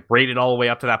raided all the way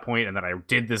up to that point, and then I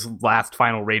did this last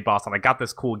final raid boss, and I got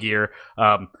this cool gear,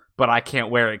 but I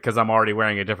can't wear it because I'm already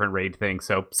wearing a different raid thing,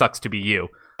 so sucks to be you.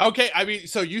 Okay, I mean,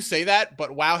 so you say that,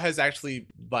 but WoW has actually,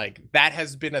 that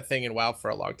has been a thing in WoW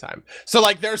for a long time. So,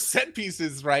 there's set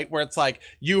pieces, right, where it's like,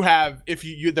 you have, if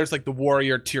you there's, the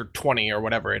warrior tier 20 or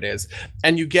whatever it is,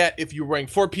 and you get, if you're wearing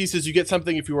 4 pieces, you get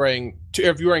something, if you're wearing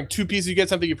 2 pieces, you get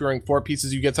something, if you're wearing 4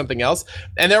 pieces, you get something else,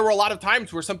 and there were a lot of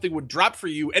times where something would drop for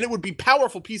you, and it would be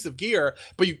powerful piece of gear,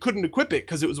 but you couldn't equip it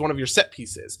because it was one of your set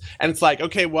pieces, and it's like,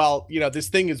 okay, well, this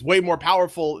thing is way more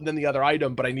powerful than the other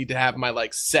item, but I need to have my,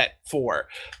 set 4.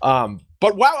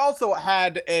 But WoW also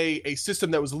had a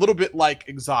system that was a little bit like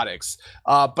exotics,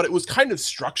 but it was kind of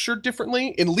structured differently.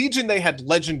 In Legion, they had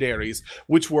legendaries,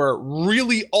 which would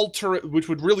really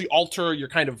alter your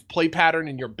kind of play pattern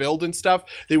and your build and stuff.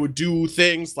 They would do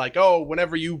things like,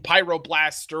 whenever you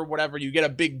pyroblast or whatever, you get a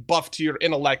big buff to your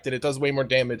intellect and it does way more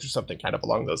damage or something kind of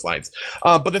along those lines.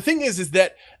 But the thing is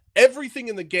that everything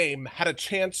in the game had a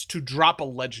chance to drop a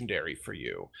legendary for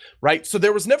you, right? So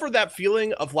there was never that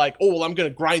feeling of like, oh, well, I'm going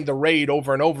to grind the raid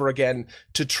over and over again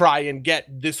to try and get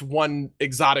this one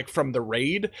exotic from the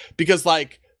raid, because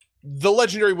the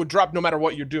legendary would drop no matter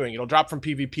what you're doing. It'll drop from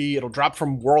PvP, it'll drop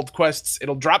from world quests,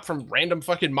 it'll drop from random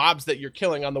fucking mobs that you're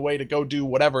killing on the way to go do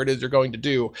whatever it is you're going to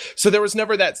do. So there was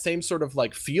never that same sort of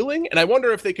feeling, and I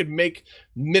wonder if they could make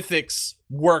mythics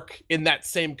work in that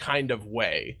same kind of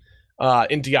way.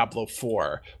 In Diablo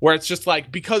 4, where it's just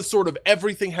because sort of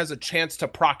everything has a chance to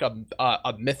proc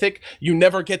a mythic, you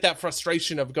never get that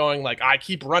frustration of going I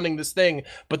keep running this thing,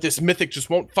 but this mythic just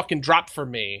won't fucking drop for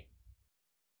me.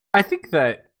 I think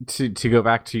that to go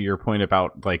back to your point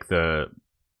about the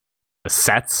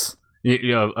sets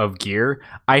of gear,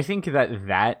 I think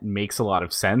that makes a lot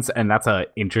of sense, and that's a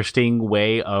interesting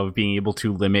way of being able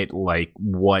to limit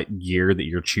what gear that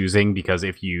you're choosing, because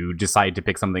if you decide to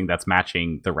pick something that's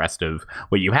matching the rest of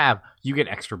what you have, you get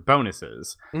extra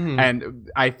bonuses. Mm-hmm. And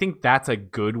I think that's a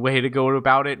good way to go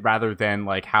about it, rather than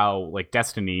how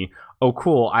Destiny, oh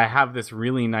cool, I have this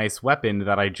really nice weapon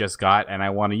that I just got and I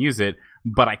want to use it,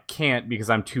 but I can't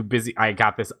because I'm too busy. I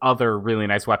got this other really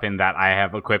nice weapon that I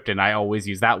have equipped, and I always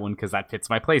use that one because that fits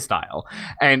my playstyle.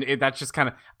 And that's just kind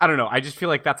of, I don't know, I just feel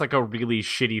like that's a really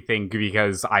shitty thing,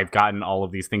 because I've gotten all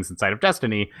of these things inside of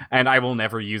Destiny, and I will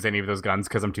never use any of those guns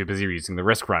because I'm too busy using the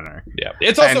Risk Runner. Yeah,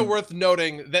 it's also worth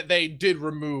noting that they did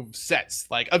remove sets.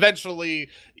 Eventually,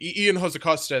 Ian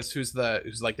Hozakostas, who's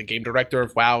the game director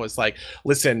of WoW, is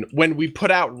listen, when we put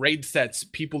out raid sets,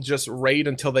 people just raid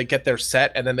until they get their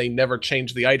set, and then they never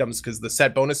change the items because the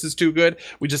set bonus is too good.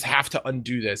 We just have to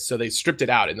undo this. So they stripped it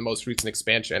out in the most recent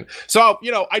expansion. So,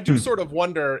 I do sort of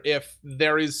wonder if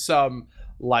there is some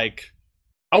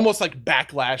almost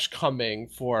backlash coming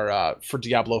for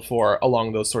Diablo 4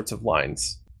 along those sorts of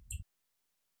lines.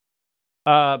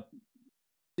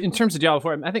 In terms of Diablo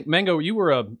 4, I think, Mango, you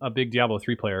were a big Diablo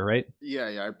 3 player, right?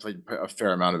 Yeah, I played a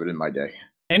fair amount of it in my day.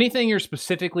 Anything you're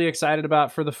specifically excited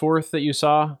about for the 4th that you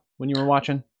saw when you were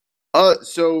watching?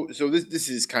 So this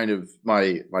is kind of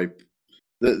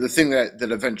the thing that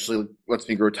eventually lets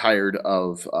me grow tired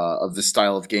of this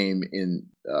style of game in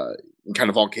kind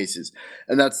of all cases,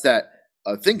 and that's that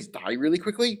things die really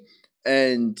quickly,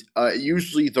 and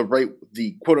usually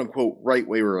the quote unquote right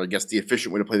way, or I guess the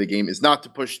efficient way to play the game, is not to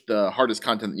push the hardest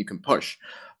content that you can push,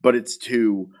 but it's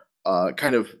to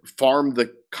kind of farm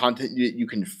the content you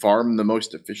can farm the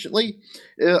most efficiently,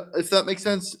 if that makes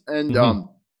sense. And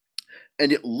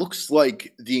and it looks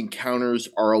like the encounters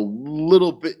are a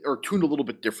little bit, or tuned a little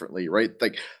bit differently, right?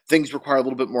 Things require a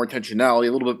little bit more intentionality,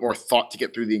 a little bit more thought to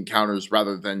get through the encounters,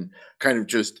 rather than kind of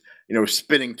just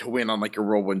spinning to win on a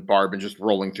whirlwind barb and just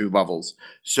rolling through levels.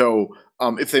 So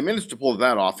if they manage to pull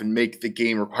that off and make the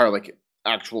game require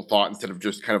actual thought instead of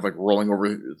just kind of rolling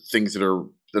over things that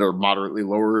are moderately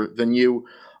lower than you,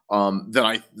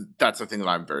 then that's the thing that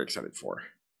I'm very excited for.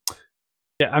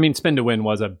 Yeah, I mean, Spin to Win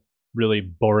was a really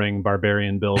boring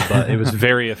barbarian build, but it was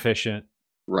very efficient.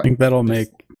 Right. I think that'll make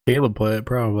Caleb play it,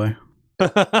 probably.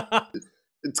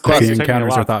 It's classic. The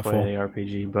encounters are thoughtful. Play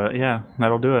RPG, but yeah,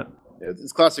 that'll do it.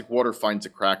 It's classic water finds a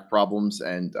crack problems,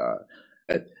 and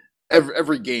at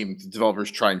every game, the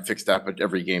developers try and fix that, but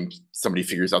every game somebody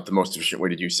figures out the most efficient way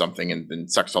to do something, and then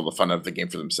sucks all the fun out of the game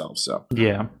for themselves. So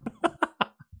yeah.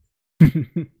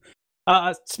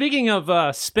 Speaking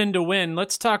of spin to win,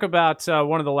 let's talk about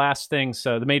one of the last things,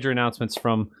 the major announcements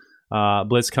from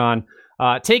BlizzCon.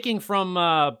 Taking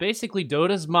from basically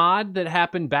Dota's mod that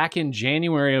happened back in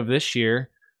January of this year,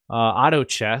 Auto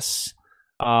Chess.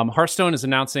 Hearthstone is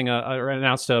announced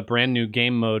a brand new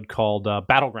game mode called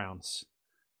Battlegrounds.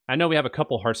 I know we have a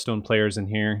couple Hearthstone players in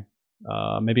here.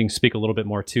 Maybe you can speak a little bit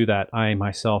more to that. I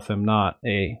myself am not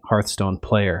a Hearthstone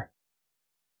player.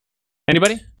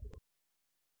 Anybody?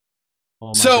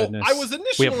 Oh, so goodness. I was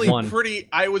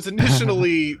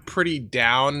initially pretty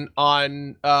down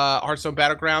on Hearthstone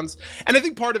Battlegrounds, and I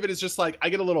think part of it is just like I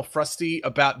get a little frusty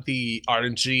about the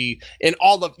RNG in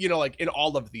all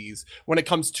of these when it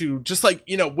comes to just like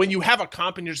when you have a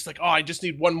comp and you're just like, oh, I just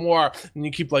need one more, and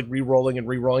you keep like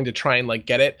re-rolling to try and like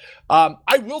get it.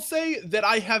 I will say that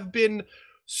I have been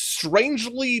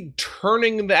strangely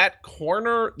turning that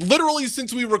corner literally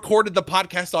since we recorded the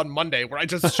podcast on Monday, where I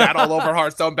just chat all over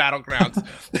Hearthstone Battlegrounds.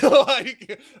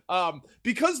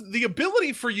 Because the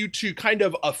ability for you to kind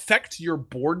of affect your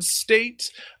board state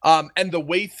and the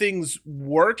way things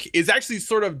work is actually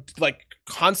sort of like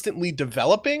constantly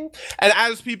developing. And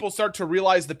as people start to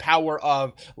realize the power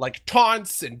of like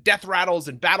taunts and death rattles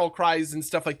and battle cries and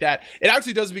stuff like that, it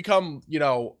actually does become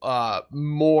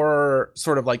more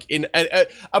sort of like in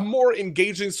a more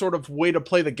engaging sort of way to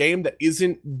play the game that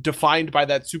isn't defined by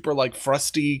that super like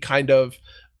frusty kind of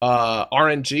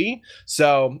RNG.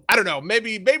 So I don't know,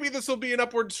 maybe this will be an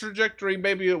upward trajectory,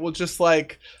 maybe it will just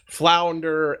like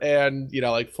flounder and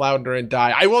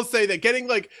die. I will say that getting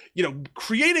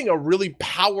creating a really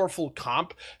powerful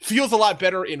comp feels a lot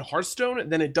better in Hearthstone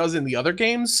than it does in the other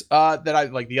games that I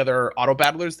like, the other auto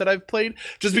battlers that I've played,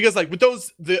 just because like with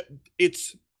those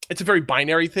it's a very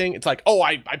binary thing. It's like, oh,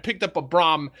 I picked up a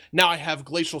Braum, now I have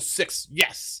Glacial 6.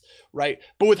 Yes, right?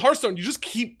 But with Hearthstone, you just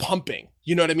keep pumping.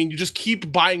 You know what I mean? You just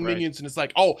keep buying minions, and it's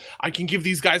like, oh, I can give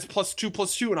these guys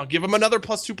 +2/+2, and I'll give them another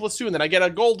 +2/+2, and then I get a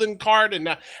golden card,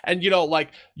 and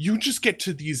you just get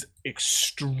to these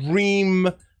extreme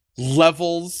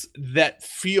levels that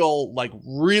feel like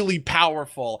really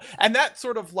powerful. And that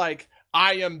sort of like,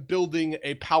 I am building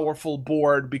a powerful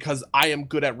board because I am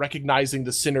good at recognizing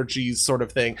the synergies sort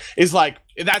of thing is like,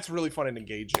 that's really fun and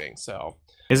engaging. So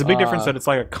is a big difference that it's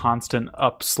like a constant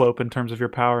upslope in terms of your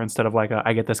power instead of like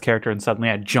I get this character and suddenly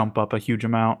I jump up a huge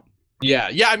amount.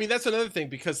 Yeah. I mean, that's another thing,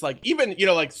 because like even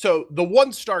so the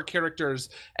 1-star characters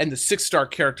and the 6-star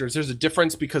characters, there's a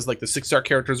difference because like the 6-star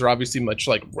characters are obviously much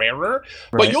like rarer,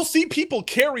 right. But you'll see people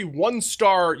carry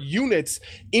 1-star units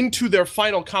into their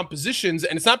final compositions,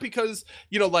 and it's not because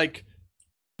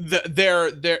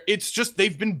it's just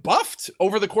they've been buffed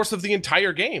over the course of the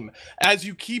entire game as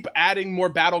you keep adding more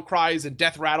battle cries and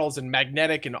death rattles and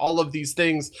magnetic and all of these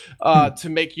things to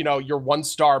make your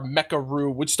 1-star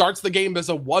Mecha-Roo, which starts the game as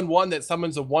a 1/1 that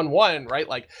summons a 1/1, right?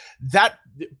 Like that,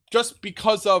 just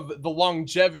because of the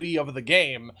longevity of the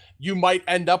game, you might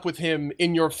end up with him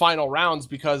in your final rounds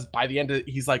because by the end of it,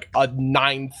 he's like a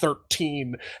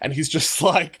 9/13 and he's just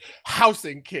like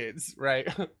housing kids, right?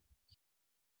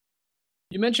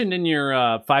 You mentioned in your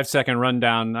 5-second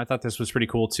rundown, I thought this was pretty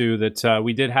cool too, that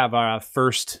we did have our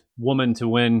first woman to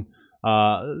win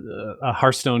a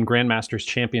Hearthstone Grandmasters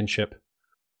Championship.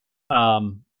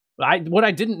 What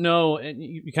I didn't know, and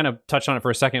you kind of touched on it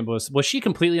for a second, was she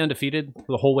completely undefeated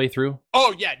the whole way through?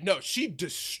 Oh yeah, no, she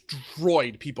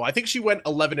destroyed people. I think she went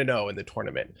 11-0 in the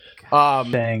tournament.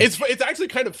 It's actually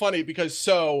kind of funny because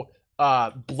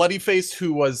Bloodyface,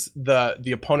 who was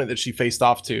the opponent that she faced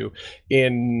off to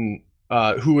in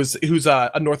who's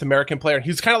a North American player, and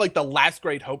he's kind of like the last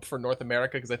great hope for North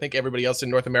America because I think everybody else in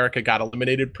North America got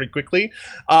eliminated pretty quickly.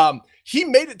 He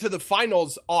made it to the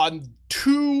finals on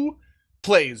 2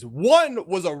 plays. One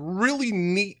was a really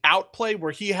neat outplay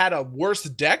where he had a worse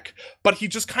deck, but he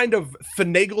just kind of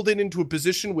finagled it into a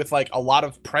position with like a lot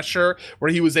of pressure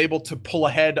where he was able to pull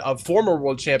ahead of former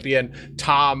world champion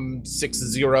Tom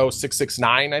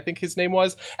 60669, I think his name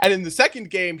was. And in the second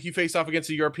game, he faced off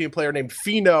against a European player named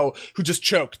Fino, who just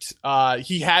choked.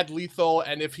 He had lethal,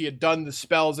 and if he had done the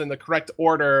spells in the correct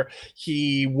order,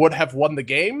 he would have won the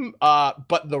game.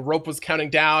 But the rope was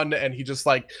counting down, and he just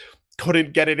like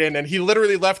couldn't get it in, and he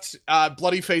literally left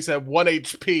Bloodyface at 1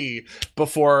 HP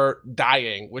before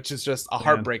dying, which is just a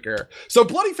heartbreaker. So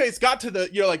Bloodyface got to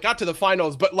the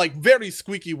finals, but like very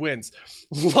squeaky wins.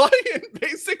 Lion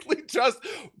basically just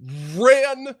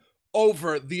ran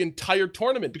over the entire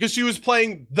tournament because she was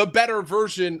playing the better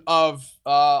version of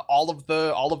all of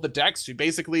the decks. She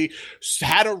basically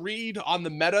had a read on the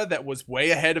meta that was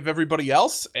way ahead of everybody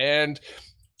else, and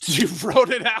she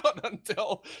wrote it out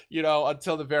until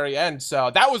the very end. So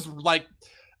that was like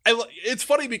It's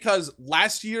funny because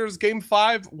last year's Game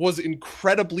 5 was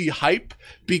incredibly hype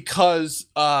because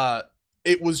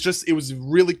it was a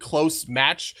really close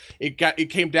match. It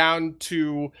came down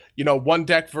to, one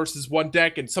deck versus one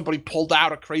deck, and somebody pulled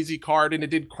out a crazy card and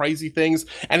it did crazy things,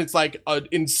 and it's like an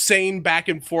insane back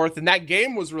and forth, and that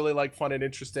game was really like fun and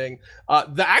interesting.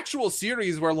 The actual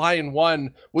series where Lion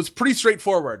won was pretty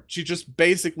straightforward. She just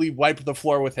basically wiped the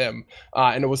floor with him,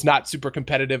 and it was not super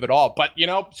competitive at all. But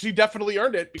she definitely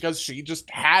earned it because she just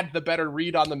had the better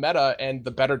read on the meta and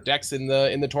the better decks in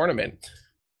the tournament.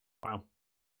 Wow.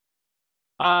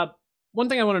 One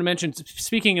thing I wanted to mention,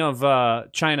 speaking of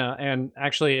China, and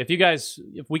actually,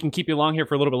 if we can keep you along here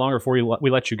for a little bit longer before we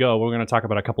let you go, we're going to talk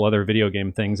about a couple other video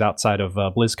game things outside of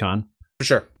BlizzCon. For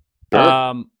sure.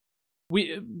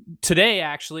 Today,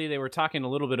 actually, they were talking a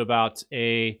little bit about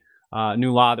a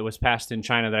new law that was passed in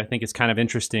China that I think is kind of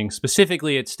interesting.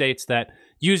 Specifically, it states that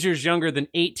users younger than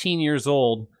 18 years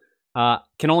old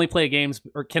cannot play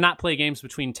games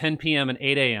between 10 p.m. and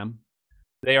 8 a.m.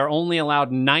 They are only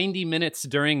allowed 90 minutes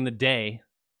during the day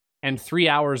and 3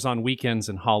 hours on weekends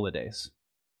and holidays.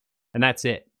 And that's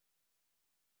it.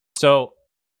 So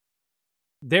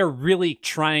they're really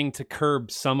trying to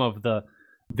curb some of the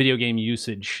video game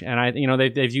usage. And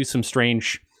they've used some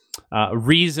strange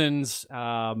reasons,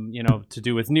 to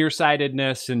do with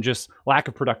nearsightedness and just lack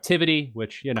of productivity,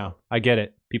 which, I get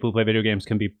it. People who play video games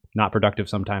can be not productive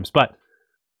sometimes, but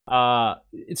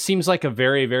it seems like a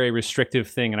very, very restrictive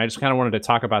thing, and I just kind of wanted to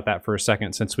talk about that for a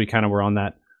second, since we kind of were on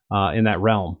that in that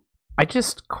realm. I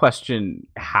just question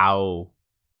how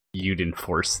you'd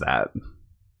enforce that.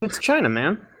 It's China,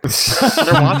 man.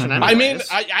 They're watching anyways. I mean,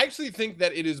 I actually think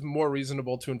that it is more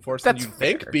reasonable to enforce than you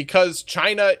think, because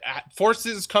China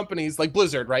forces companies like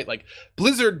Blizzard, right? Like,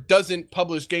 Blizzard doesn't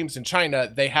publish games in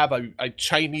China. They have a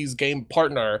Chinese game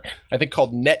partner, I think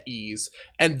called NetEase,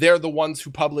 and they're the ones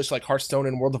who publish like Hearthstone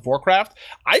and World of Warcraft.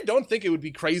 I don't think it would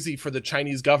be crazy for the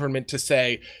Chinese government to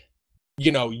say,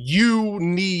 you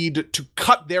need to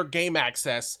cut their game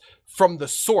access from the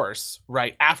source,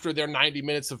 right, after their 90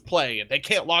 minutes of play, and they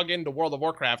can't log into World of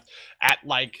Warcraft at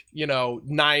 9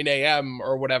 a.m.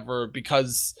 or whatever,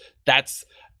 because that's,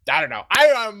 I don't know. I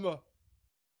am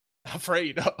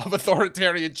afraid of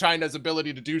authoritarian China's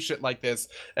ability to do shit like this,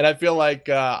 and I feel like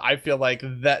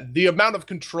that the amount of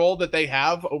control that they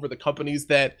have over the companies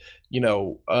that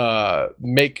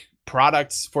make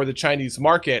products for the Chinese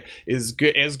market is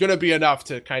going to be enough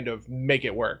to kind of make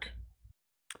it work.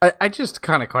 I just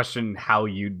kind of question how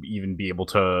you'd even be able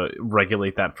to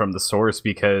regulate that from the source,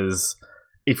 because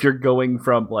if you're going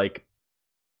from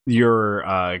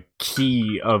your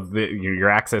key of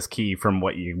your access key from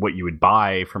what you would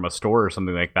buy from a store or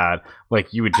something like that,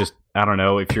 you would just, I don't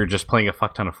know, if you're just playing a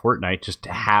fuck ton of Fortnite, just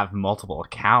to have multiple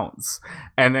accounts,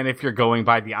 and then if you're going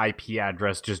by the IP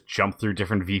address, just jump through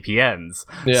different VPNs.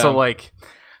 Yeah. So I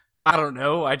don't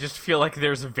know, I just feel like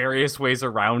there's various ways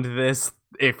around this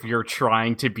if you're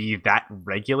trying to be that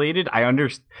regulated.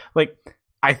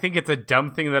 I think it's a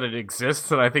dumb thing that it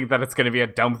exists, and I think that it's going to be a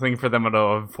dumb thing for them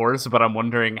to enforce, but I'm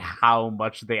wondering how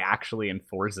much they actually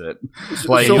enforce it.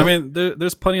 I mean,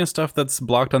 there's plenty of stuff that's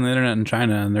blocked on the internet in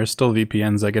China, and there's still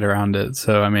VPNs that get around it.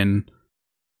 So, I mean,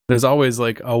 there's always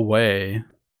a way.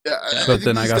 Yeah, but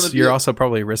then I guess you're also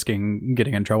probably risking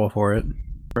getting in trouble for it.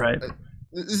 Right.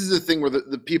 This is a thing where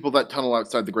the people that tunnel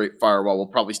outside the Great Firewall will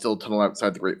probably still tunnel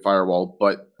outside the Great Firewall,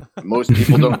 but most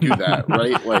people don't do that,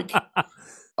 right?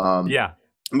 Yeah.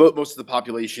 Most of the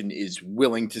population is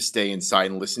willing to stay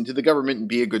inside and listen to the government and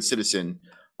be a good citizen.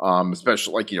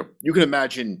 Especially, you can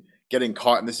imagine getting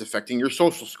caught and this affecting your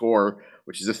social score,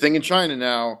 which is a thing in China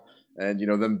now. And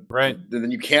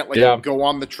then you can't go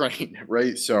on the train,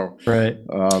 right? So right.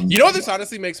 What this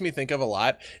honestly makes me think of a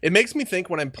lot? It makes me think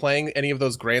when I'm playing any of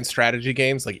those grand strategy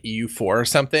games like EU4 or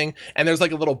something, and there's a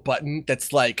little button that's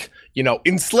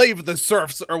enslave the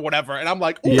serfs or whatever, and I'm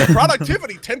like, ooh, yeah.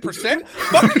 Productivity 10%.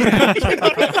 Fuck yeah.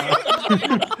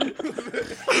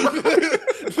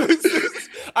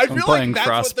 I feel like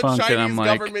that's what the Chinese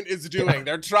government is doing.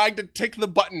 They're trying to tick the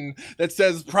button that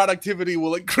says productivity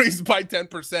will increase by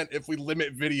 10% if we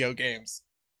limit video games.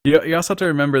 You also have to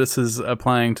remember this is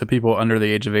applying to people under the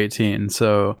age of 18.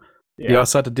 So you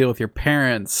also have to deal with your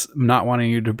parents not wanting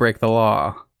you to break the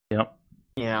law. Yep.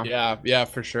 Yeah,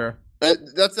 for sure.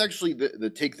 That's actually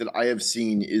the take that I have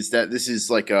seen, is that this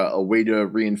is a way to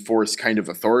reinforce kind of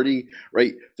authority,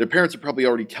 right? Their parents are probably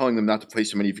already telling them not to play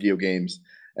so many video games.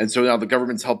 And so now the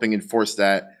government's helping enforce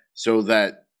that so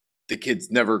that the kids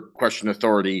never question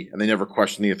authority and they never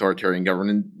question the authoritarian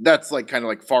government. And that's kind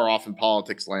of far off in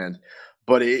politics land.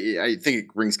 But I think it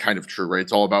rings kind of true, right?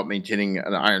 It's all about maintaining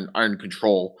an iron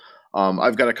control.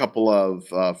 I've got a couple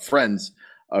of friends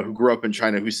who grew up in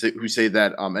China who say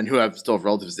that, and who still have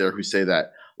relatives there who say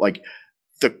that, like,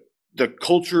 the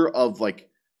culture of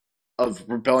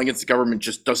rebelling against the government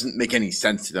just doesn't make any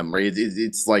sense to them, right?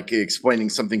 It's like explaining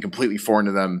something completely foreign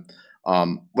to them,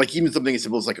 like even something as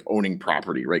simple as like owning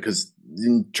property, right? Because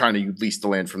in China you lease the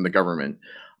land from the government,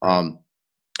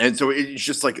 and so it's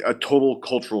just like a total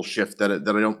cultural shift that I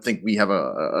don't think we have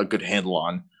a good handle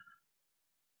on.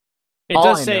 It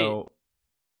does say.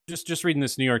 Just reading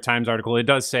this New York Times article, it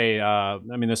does say,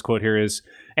 this quote here is,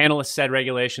 analysts said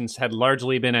regulations had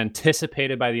largely been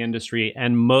anticipated by the industry,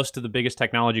 and most of the biggest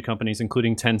technology companies,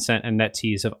 including Tencent and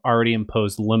NetEase, have already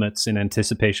imposed limits in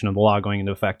anticipation of the law going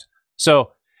into effect.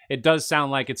 So it does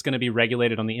sound like it's going to be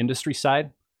regulated on the industry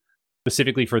side,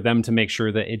 specifically for them to make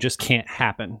sure that it just can't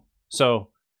happen. So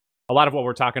a lot of what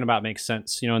we're talking about makes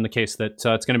sense, in the case that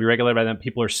it's going to be regulated by them,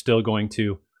 people are still going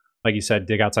to, like you said,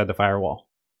 dig outside the firewall.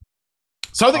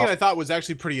 Something that I thought was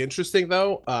actually pretty interesting,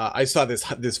 though, I saw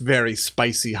this very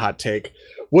spicy hot take,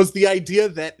 was the idea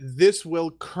that this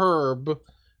will curb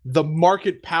the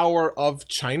market power of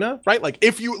China, right? Like,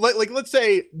 if you like let's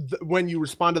say when you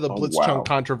respond to the Blitzchung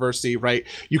controversy, right,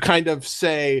 you kind of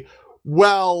say,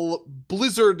 well,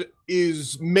 Blizzard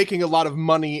is making a lot of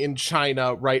money in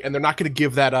China, right, and they're not going to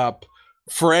give that up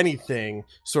for anything,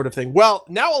 sort of thing. Well,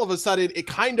 now all of a sudden, it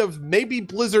kind of, maybe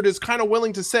Blizzard is kind of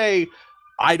willing to say,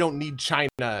 I don't need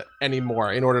China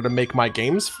anymore in order to make my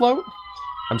games float.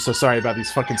 I'm so sorry about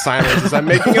these fucking silences. I'm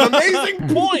making an amazing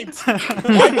point.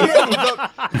 The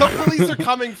police are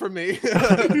coming for me.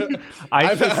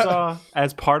 I just saw,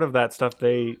 as part of that stuff,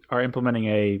 they are implementing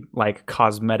a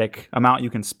cosmetic amount you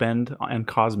can spend on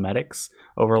cosmetics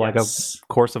over a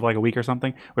course of a week or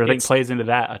something, which I think plays into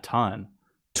that a ton.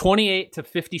 $28 to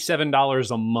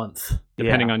 $57 a month,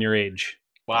 depending on your age.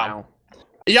 Wow.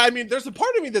 Yeah, there's a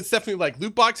part of me that's definitely like,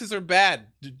 loot boxes are bad.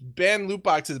 Ban loot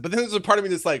boxes. But then there's a part of me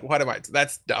that's like, what am I?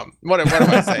 That's dumb. What am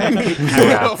I saying?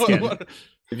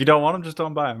 If you don't want them, just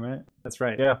don't buy them, right? That's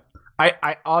right. Yeah.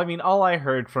 All I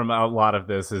heard from a lot of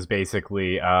this is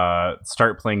basically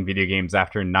start playing video games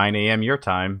after 9 a.m. your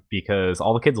time, because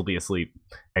all the kids will be asleep,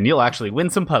 and you'll actually win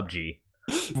some PUBG.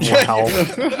 Wow.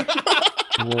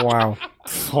 Wow.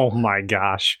 Oh my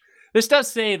gosh. This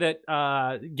does say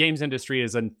that games industry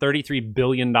is a $33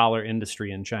 billion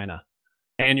industry in China,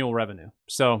 annual revenue.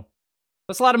 So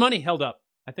that's a lot of money held up.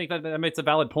 I think that makes a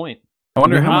valid point. I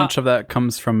wonder how much of that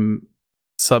comes from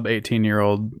sub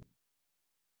 18-year-old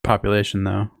population,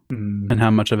 though, and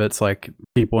how much of it's like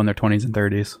people in their 20s and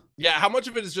 30s. Yeah, how much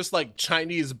of it is just like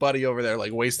Chinese buddy over there,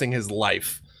 like wasting his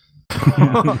life?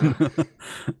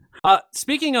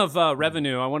 Speaking of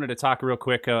revenue, I wanted to talk real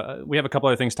quick. We have a couple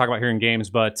other things to talk about here in games,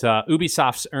 but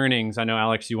Ubisoft's earnings, I know,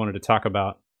 Alex, you wanted to talk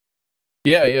about.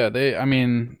 Yeah.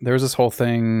 There was this whole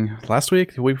thing last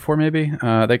week, the week before maybe.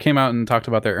 They came out and talked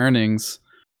about their earnings.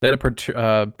 They had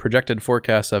a projected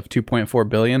forecast of 2.4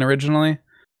 billion originally,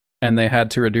 and they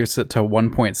had to reduce it to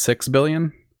 1.6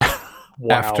 billion.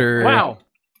 Wow.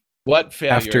 What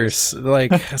failures?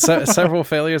 After several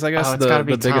failures, I guess. It's gotta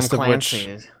be the biggest Tom Clancy,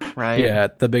 of which, right? Yeah,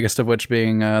 the biggest of which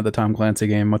being the Tom Clancy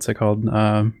game. What's it called?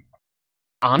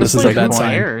 Honestly, who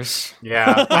cares?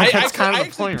 Yeah, that's kind of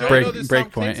the point.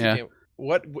 Breakpoint. Yeah. Game.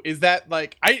 What is that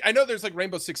like? I know there's like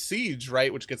Rainbow Six Siege,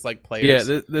 right, which gets like players.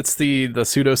 Yeah, that's the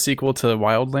pseudo sequel to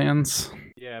Wildlands.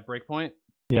 Yeah, Breakpoint.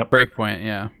 Yep, Breakpoint.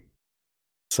 Yeah.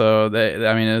 So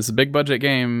it was a big budget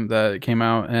game that came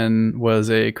out and was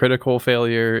a critical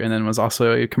failure, and then was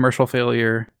also a commercial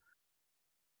failure.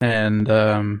 And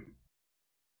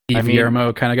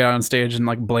Guillermo kind of got on stage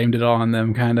and blamed it all on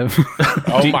them, kind of.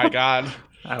 Oh my god.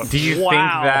 Do you think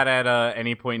that at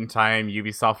any point in time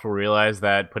Ubisoft will realize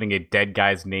that putting a dead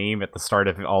guy's name at the start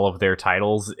of all of their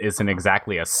titles isn't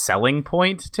exactly a selling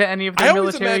point to any of their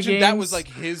military games? I always imagined that was like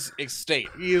his estate.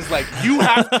 He is like, you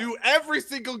have to, every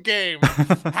single game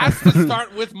has to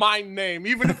start with my name,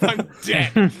 even if I'm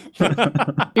dead.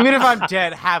 Even if I'm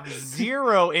dead, have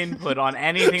zero input on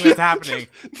anything that's happening.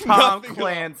 Tom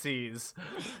Clancy's.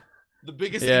 The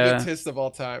biggest egotist of all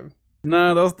time.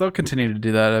 No, they'll continue to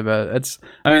do that. I bet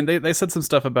they said some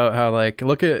stuff about how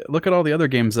look at all the other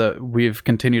games that we've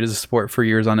continued to support for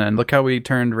years on end. Look how we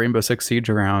turned Rainbow Six Siege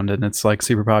around, and it's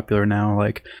super popular now.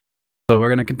 So we're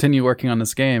gonna continue working on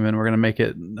this game, and we're gonna make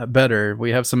it better.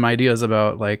 We have some ideas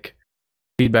about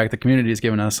feedback the community has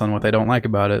given us on what they don't like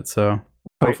about it. So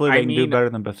hopefully they can do better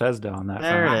than Bethesda on that.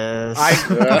 There it is. I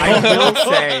will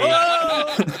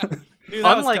say.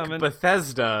 Unlike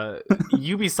Bethesda,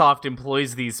 Ubisoft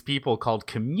employs these people called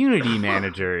community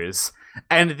managers,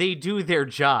 and they do their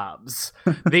jobs.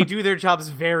 They do their jobs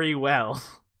very well.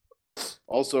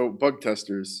 Also, bug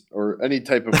testers or any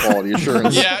type of quality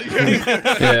assurance.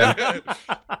 Yeah.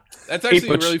 That's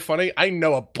actually really funny. I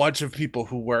know a bunch of people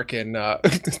who work in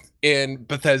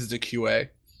Bethesda QA.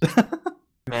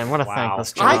 Man, what a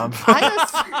thankless job.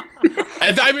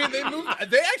 And I mean,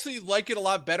 they actually like it a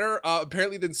lot better,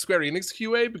 apparently, than Square Enix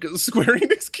QA, because Square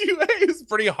Enix QA is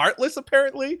pretty heartless,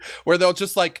 apparently, where they'll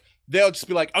just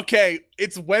be like, okay,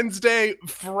 it's Wednesday,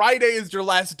 Friday is your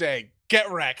last day,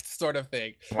 get wrecked, sort of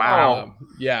thing. Wow.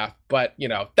 Yeah, but,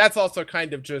 that's also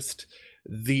kind of just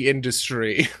the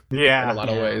industry in a lot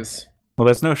of ways. Well,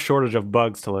 there's no shortage of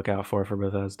bugs to look out for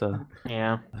Bethesda.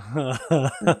 Yeah.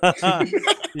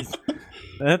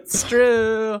 That's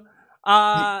true.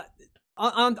 On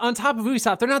top of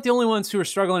Ubisoft, they're not the only ones who are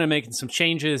struggling and making some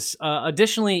changes.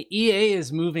 Additionally, EA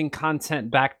is moving content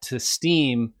back to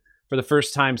Steam for the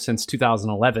first time since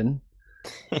 2011,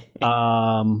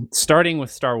 starting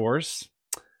with Star Wars.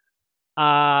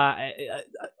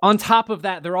 On top of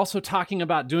that, they're also talking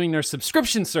about doing their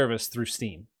subscription service through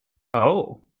Steam.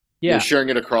 Oh. Yeah, sharing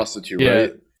it across the two, Yeah.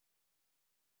 right?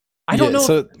 I don't know.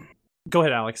 So Go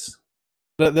ahead, Alex.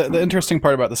 the interesting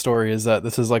part about the story is that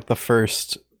this is like the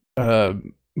first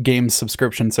game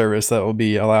subscription service that will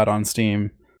be allowed on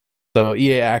Steam. So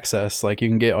EA Access, like you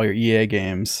can get all your EA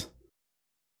games,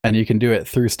 and you can do it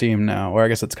through Steam now, or I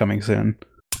guess it's coming soon.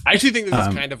 I actually think this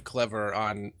is kind of clever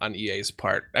on EA's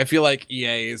part. I feel like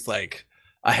EA is like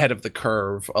ahead of the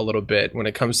curve a little bit when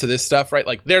it comes to this stuff, right?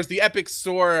 Like there's the Epic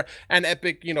store and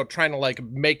Epic, trying to like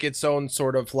make its own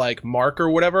sort of like mark or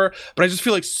whatever. But I just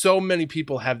feel like so many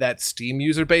people have that Steam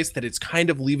user base that it's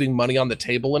kind of leaving money on the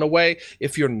table in a way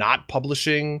if you're not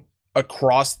publishing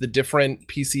across the different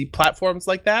PC platforms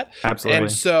like that. Absolutely.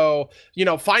 And so,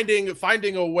 finding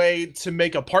a way to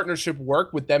make a partnership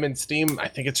work with them and Steam, I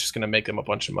think it's just going to make them a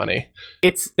bunch of money.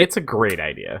 It's a great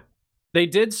idea. They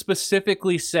did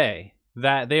specifically say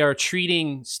that they are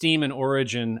treating Steam and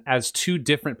Origin as two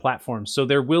different platforms. So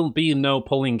there will be no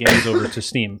pulling games over to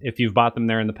Steam if you've bought them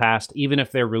there in the past, even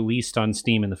if they're released on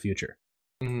Steam in the future.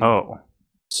 Oh.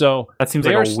 So that seems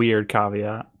like a weird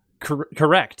caveat.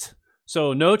 Correct.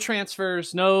 So no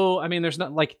transfers, there's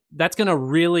not like that's going to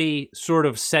really sort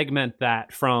of segment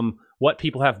that from what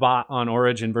people have bought on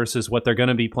Origin versus what they're going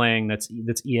to be playing that's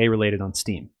EA related on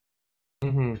Steam.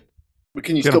 Mm-hmm. But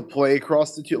can you still play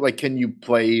across the two? Like, can you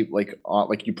play like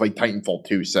you play Titanfall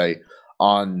 2, say,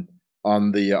 on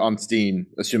Steam,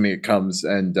 assuming it comes,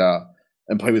 and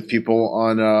play with people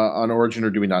on Origin, or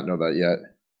do we not know that yet?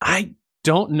 I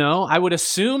don't know. I would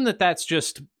assume that that's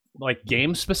just like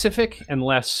game specific,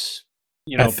 unless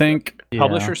I think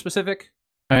publisher specific.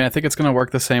 I think it's going to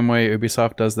work the same way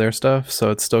Ubisoft does their stuff.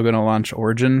 So it's still going to launch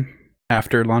Origin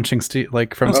after launching Steam,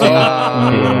 like from Steam.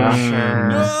 Sure.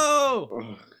 No.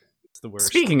 The worst.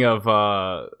 Speaking of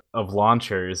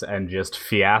launchers and just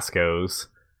fiascos,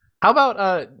 how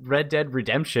about Red Dead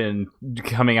Redemption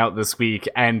coming out this week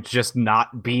and just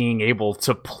not being able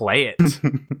to play it?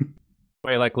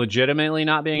 Wait, like legitimately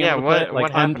not being able to play it? Like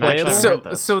what happened?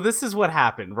 unplayable? So this is what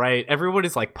happened, right? Everyone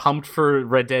is like pumped for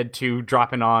Red Dead 2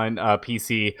 dropping on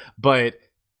PC, but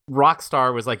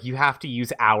Rockstar was like, you have to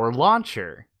use our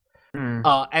launcher.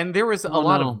 And there was a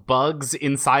lot of bugs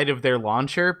inside of their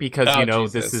launcher because,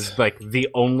 this is like the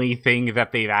only thing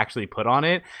that they've actually put on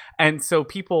it. And so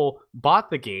people bought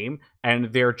the game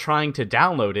and they're trying to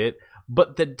download it,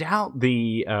 but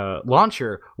the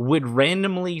launcher would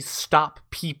randomly stop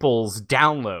people's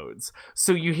downloads.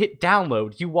 So you hit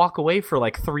download, you walk away for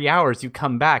like 3 hours, you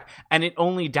come back, and it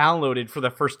only downloaded for the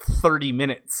first 30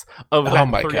 minutes of that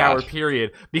 3-hour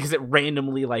period because it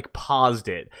randomly like paused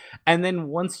it. And then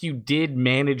once you did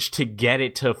manage to get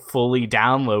it to fully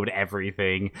download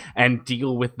everything and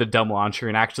deal with the dumb launcher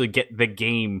and actually get the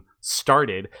game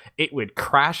started, it would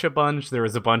crash a bunch. There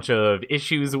was a bunch of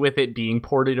issues with it being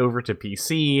ported over to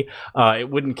PC. It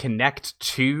wouldn't connect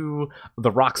to the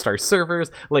Rockstar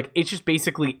servers. Like, it's just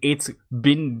basically, it's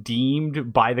been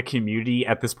deemed by the community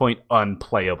at this point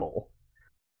unplayable.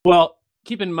 Well,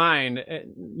 keep in mind,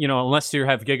 unless you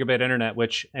have gigabit internet,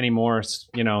 which anymore,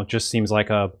 just seems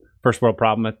like a first world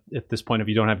problem at this point if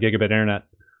you don't have gigabit internet.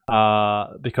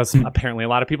 Because apparently a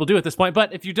lot of people do at this point.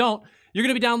 But if you don't, you're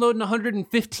going to be downloading a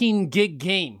 115 gig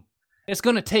game. It's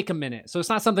going to take a minute. So it's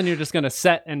not something you're just going to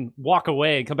set and walk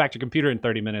away and come back to your computer in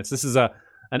 30 minutes. This is an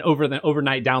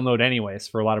overnight download anyways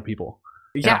for a lot of people.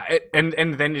 Yeah, and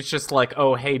then it's just like,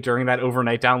 oh, hey, during that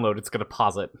overnight download, it's going to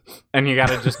pause it. And you got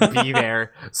to just be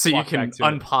there so you can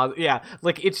unpause. Yeah,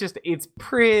 like, it's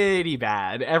pretty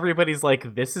bad. Everybody's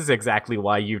like, this is exactly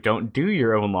why you don't do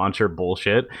your own launcher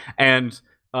bullshit. And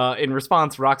in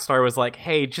response, Rockstar was like,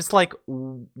 hey, just like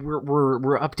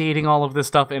we're updating all of this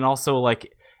stuff, and also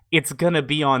like it's gonna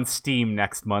be on Steam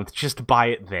next month. Just buy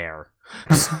it there.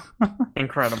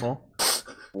 Incredible.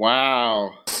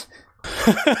 Wow.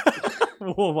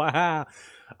 Wow.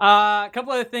 A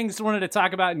couple other things I wanted to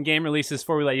talk about in game releases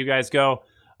before we let you guys go.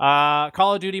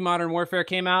 Call of Duty Modern Warfare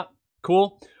came out.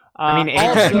 Cool. I mean,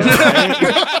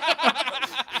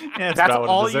 Yeah, That's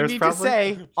all you need to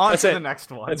say. On That's to it. the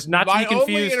next one. It's not to My be only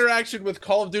confused. interaction with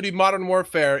Call of Duty Modern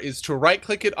Warfare is to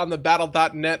right-click it on the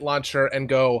Battle.net launcher and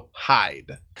go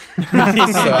hide. So,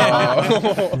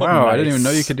 Wow, I didn't even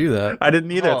know you could do that. I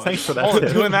didn't either. Oh, Thanks for that. Oh,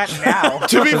 tip. doing that now.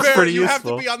 to be That's fair, pretty you have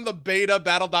useful. to be on the beta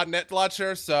Battle.net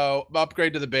launcher, so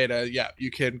upgrade to the beta. Yeah,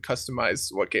 you can customize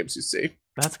what games you see.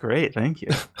 That's great. Thank you.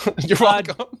 You're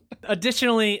welcome.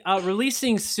 Additionally,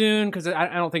 releasing soon, because I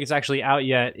don't think it's actually out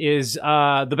yet, is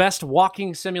the best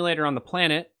walking simulator on the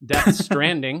planet, Death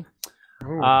Stranding.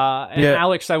 And Yeah.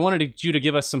 Alex, I wanted you to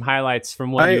give us some highlights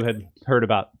from what you had heard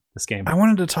about this game. I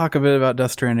wanted to talk a bit about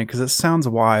Death Stranding because it sounds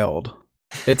wild.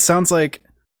 It sounds like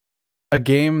a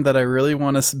game that I really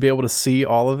want to be able to see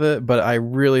all of it, but I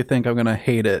really think I'm gonna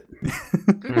hate it.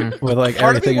 With like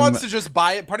Part of me everything. wants to just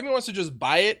buy it. Part of me wants to just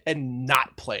buy it and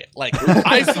not play it. Like,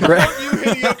 I support you,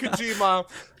 Hideo Kojima.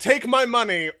 Take my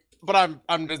money, but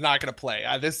I'm just not gonna play.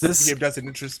 This game doesn't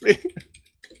interest me.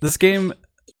 This game,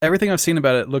 everything I've seen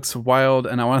about it looks wild,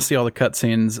 and I want to see all the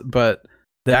cutscenes. But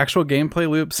the actual gameplay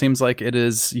loop seems like it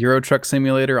is Euro Truck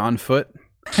Simulator on foot,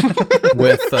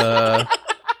 with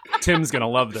Tim's gonna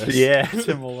love this. Yeah,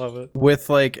 Tim will love it. with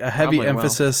like a heavy Probably will.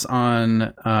 emphasis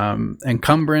on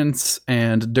encumbrance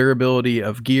and durability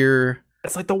of gear.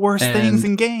 It's like the worst And, things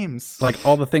in games. Like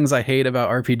all the things I hate about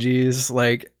RPGs.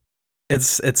 Like it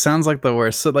sounds like the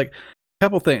worst. So like a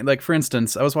couple things. Like for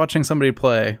instance, I was watching somebody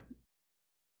play,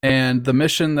 and the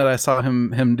mission that I saw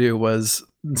him do was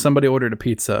somebody ordered a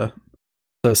pizza,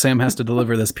 so Sam has to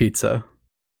deliver this pizza,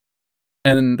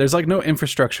 and there's like no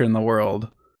infrastructure in the world,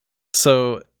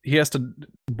 so he has to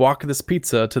walk this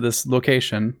pizza to this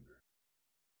location.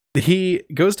 He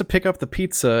goes to pick up the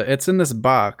pizza. It's in this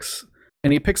box,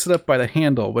 and he picks it up by the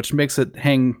handle, which makes it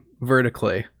hang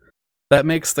vertically. That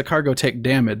makes the cargo take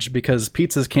damage because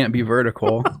pizzas can't be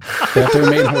vertical. They have to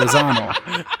remain horizontal.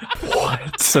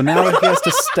 What? So now he has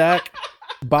to stack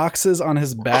boxes on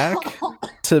his back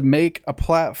to make a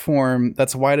platform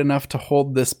that's wide enough to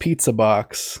hold this pizza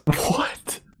box.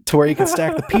 What? To where he can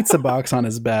stack the pizza box on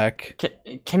his back.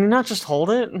 Can you not just hold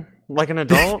it like an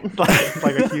adult?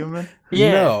 like a human?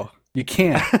 Yeah. No, you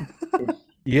can't.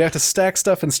 You have to stack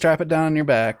stuff and strap it down on your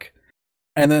back,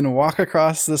 and then walk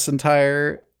across this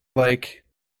entire like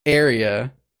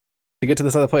area to get to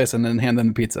this other place, and then hand them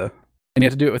the pizza. And you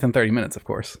have to do it within 30 minutes, of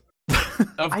course.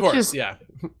 Of I course, just- yeah.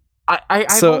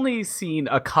 I've So- only seen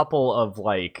a couple of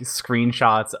like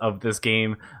screenshots of this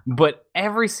game, but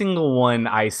every single one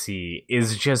I see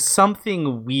is just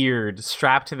something weird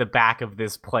strapped to the back of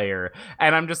this player,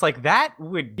 and I'm just like, that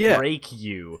would Yeah. break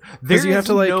you. There's you have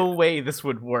to, like- no way this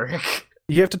would work.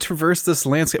 You have to traverse this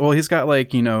landscape. Well, he's got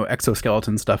like,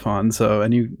 exoskeleton stuff on, so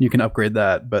and you can upgrade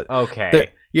that, but Okay.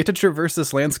 you have to traverse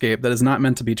this landscape that is not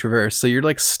meant to be traversed. So you're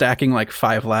like stacking like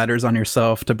 5 ladders on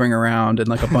yourself to bring around and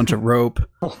like a bunch of rope.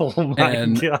 Oh my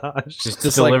And- gosh. Just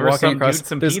just, like, deliver walking some across- dude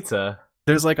some there's- pizza.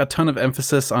 There's like a ton of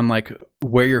emphasis on like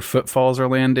where your footfalls are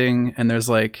landing, and there's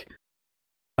like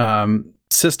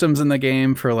systems in the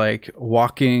game for like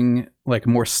walking like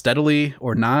more steadily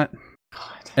or not,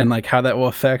 and like how that will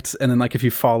affect. And then like if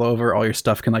you fall over, all your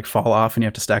stuff can like fall off, and you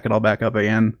have to stack it all back up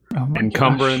again. Oh my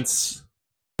Encumbrance.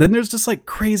 Then there's just like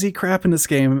crazy crap in this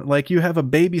game. Like you have a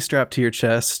baby strapped to your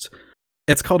chest.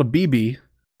 It's called a BB,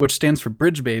 which stands for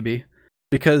bridge baby,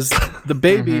 because the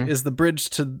baby Mhm. is the bridge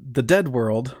to the dead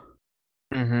world,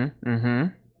 Mm-hmm.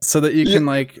 so that you can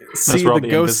like see where all the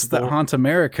the ghosts that invisible- haunt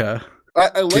America.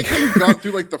 I like how you got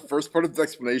through like the first part of the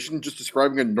explanation, just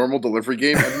describing a normal delivery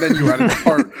game, and then you added the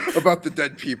part about the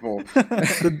dead people.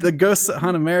 the ghosts that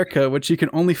haunt America, which you can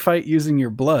only fight using your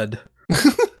blood.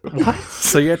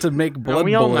 So you have to make blood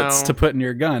we all bullets know. to put in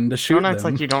your gun to shoot Don't them. act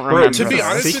like you don't Wait, remember. To be Is it a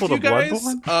honest sequel with you to guys,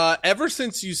 Bloodborne? ever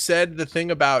since you said the thing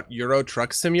about Euro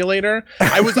Truck Simulator,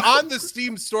 I was on the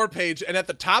Steam store page, and at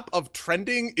the top of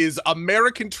trending is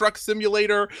American Truck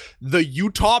Simulator, the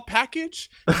Utah package.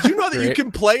 Did you know that you Great.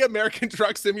 can play American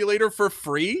Truck Simulator for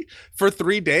free for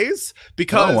 3 days?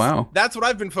 Because Oh, wow. that's what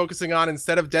I've been focusing on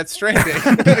instead of Death Stranding.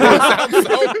 It sounds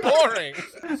so boring.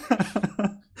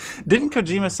 Didn't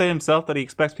Kojima say himself that he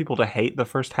expects people to hate the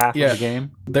first half Yeah. of the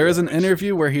game? There is an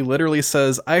interview where he literally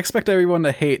says, "I expect everyone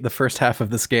to hate the first half of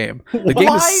this game. The game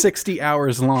What? is 60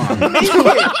 hours long."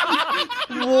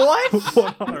 What?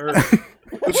 What on earth?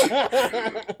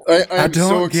 I'm so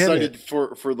don't get excited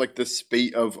for like the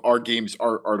spate of our games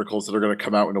art articles that are going to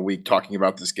come out in a week talking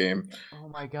about this game. Oh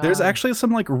my god. There's actually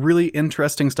some like really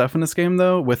interesting stuff in this game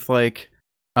though, with like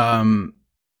asynchronous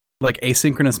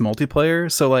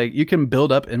multiplayer. So like you can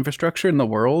build up infrastructure in the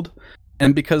world,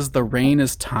 and because the rain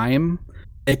is time,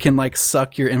 it can like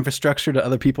suck your infrastructure to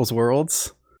other people's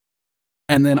worlds.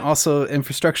 And then also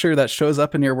infrastructure that shows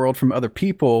up in your world from other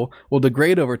people will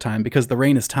degrade over time because the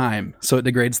rain is time, so it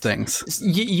degrades things.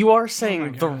 You are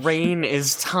saying the rain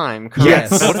is time,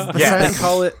 correct? Yes. Yes. They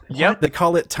call it Yep. They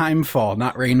call it timefall,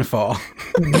 not rainfall.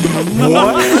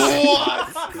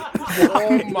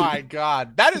 Oh my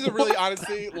god. That is a really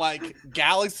honestly like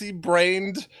galaxy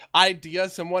brained idea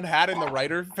someone had in the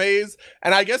writer phase.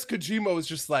 And I guess Kojima was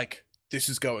just like, this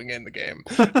is going in the game.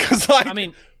 Because like I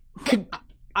mean,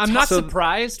 I'm not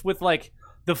surprised with like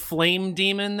the flame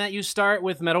demon that you start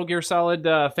with Metal Gear Solid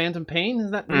Phantom Pain.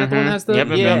 Is that the one that has the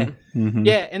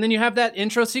yeah? And then you have that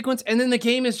intro sequence, and then the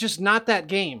game is just not that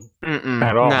game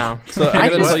at all. No. So I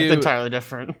gotta tell you, entirely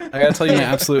different. I gotta tell you my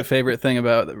absolute favorite thing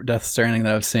about Death Stranding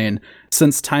that I've seen.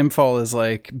 Since Timefall is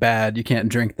like bad, you can't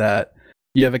drink that.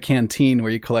 You have a canteen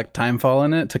where you collect Timefall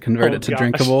in it to convert it to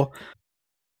drinkable.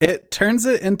 It turns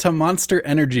it into Monster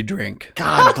Energy drink.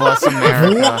 God bless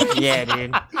America. Yeah,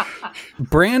 dude.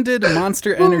 Branded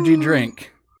Monster Energy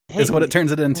drink is what it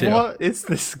turns it into. What is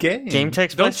this game? Game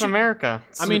takes place in America.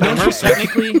 I mean,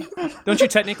 don't you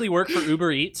technically work for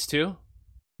Uber Eats too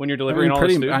when you're delivering all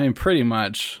this food? I mean, pretty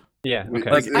much. Yeah. Okay.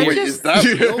 Like, is that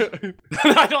real?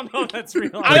 I don't know if that's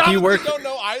real. Like I you work, don't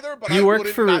know either, but you I work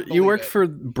wouldn't for not you work believe it. for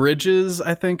Bridges,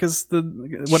 I think is the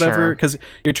whatever, because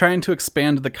you're trying to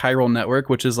expand the chiral network,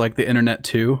 which is like the internet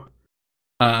too,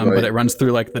 but it runs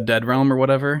through like the Dead Realm or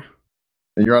whatever.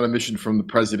 And you're on a mission from the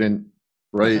president,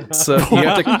 right? So you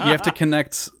have to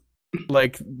connect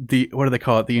like the, what do they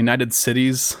call it, the United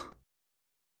Cities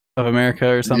of America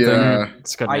or something. Yeah.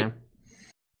 It's a good name.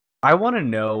 I want to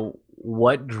know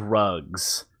what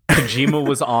drugs Kojima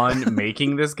was on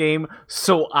making this game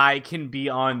so I can be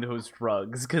on those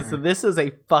drugs, because this is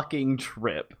a fucking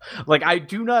trip. Like, I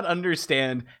do not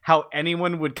understand how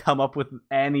anyone would come up with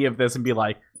any of this and be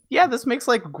like, yeah, this makes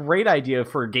like a great idea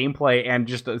for gameplay and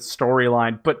just a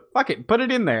storyline, but fuck it, put it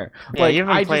in there. Yeah, like, you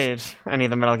haven't played any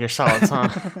of the Metal Gear Solids, huh?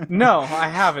 No, I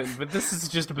haven't, but this is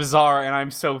just bizarre and I'm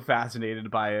so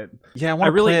fascinated by it. Yeah, I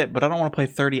want to play it, but I don't want to play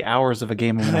 30 hours of a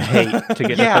game I'm going to hate to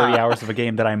get to 30 hours of a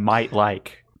game that I might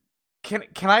like. Can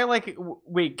I like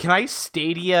wait? Can I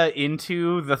Stadia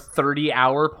into the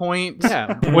 30-hour point?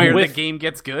 Yeah, where the game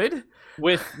gets good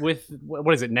with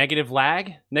what is it? Negative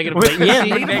lag, negative With- latency. yeah,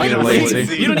 negative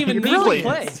latency. You don't even need to Really?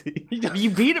 play. You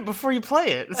beat it before you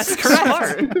play it. That's correct.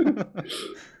 smart.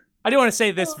 I do want to say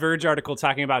this Verge article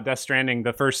talking about Death Stranding,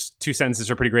 the first two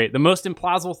sentences are pretty great. The most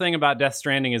implausible thing about Death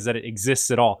Stranding is that it exists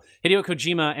at all. Hideo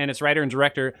Kojima and its writer and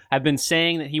director have been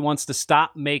saying that he wants to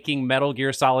stop making Metal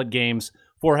Gear Solid games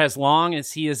for as long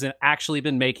as he has actually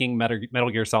been making Metal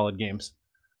Gear Solid games.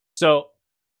 So,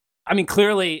 I mean,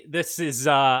 clearly this is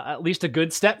at least a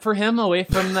good step for him away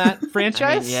from that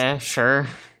franchise. I mean, yeah, sure.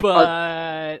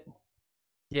 But,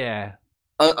 yeah.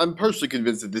 I'm partially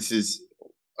convinced that this is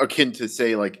akin to,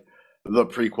 say, like, the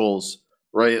prequels,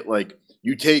 right? Like,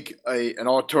 you take an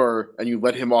auteur and you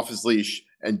let him off his leash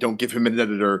and don't give him an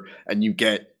editor, and you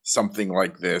get something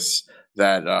like this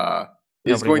that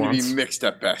is Nobody going to wants. be mixed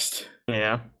at best.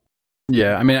 Yeah.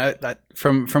 Yeah, I mean,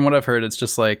 from what I've heard, it's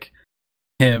just like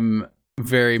him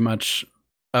very much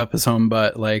up his own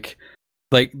butt. Like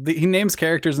he names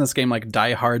characters in this game like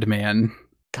Die Hard Man,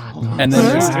 God. and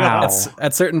then Wow.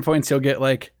 at certain points you'll get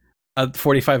like a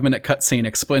 45-minute cutscene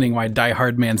explaining why Die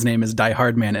Hard Man's name is Die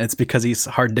Hard Man, and it's because he's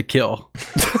hard to kill.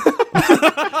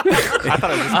 I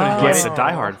thought I was just going to get a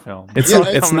Die Hard film. It's Yeah,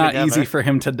 it's coming not together. easy for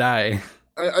him to die.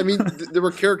 I mean, there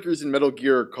were characters in Metal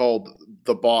Gear called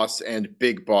the Boss and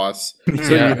Big Boss. So,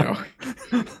 Yeah. you know.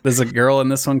 There's a girl in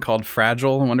this one called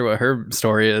Fragile. I wonder what her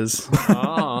story is.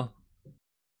 Oh.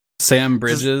 Sam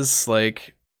Bridges,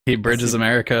 like he bridges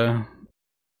America.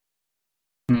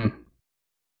 Well,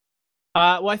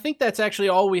 I think that's actually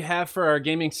all we have for our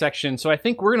gaming section. So I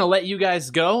think we're going to let you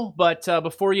guys go. But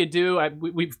before you do,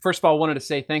 we first of all wanted to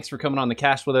say thanks for coming on the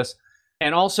cast with us.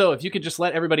 And also, if you could just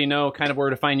let everybody know kind of where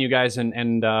to find you guys and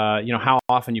you know, how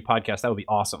often you podcast, that would be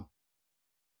awesome.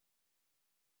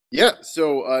 Yeah,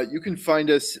 so you can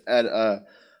find us at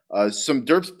some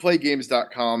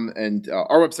derpsplaygames.com, and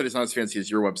our website is not as fancy as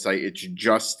your website. It's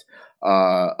just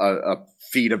a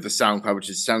feed of the SoundCloud, which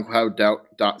is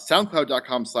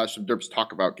soundcloud.com/some derps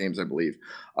talk about games, I believe.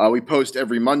 We post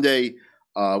every Monday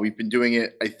We've been doing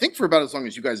it, I think, for about as long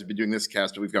as you guys have been doing this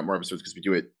cast, but we've got more episodes because we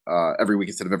do it every week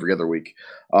instead of every other week.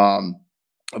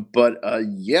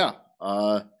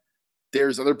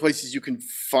 There's other places you can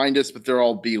find us, but there'll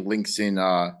all be links on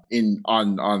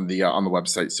the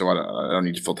website, so I don't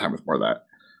need to fill time with more of that.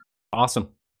 Awesome.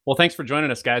 Well, thanks for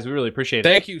joining us, guys. We really appreciate it.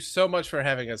 Thank you so much for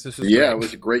having us. This was great. great. It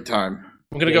was a great time.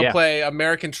 I'm gonna go play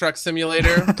American Truck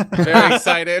Simulator. Very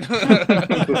excited.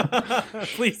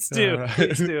 Please do.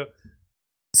 Please do.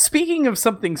 Speaking of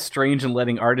something strange and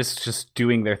letting artists just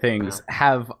doing their things,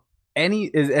 has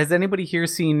anybody here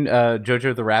seen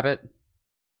Jojo the Rabbit?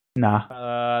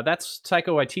 Nah. That's Taika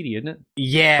Waititi, isn't it?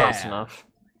 Yeah. Close enough.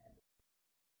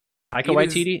 Taika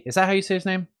Waititi? Is that how you say his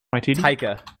name? Waititi?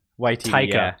 Taika Waititi.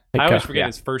 Taika. Yeah. I always forget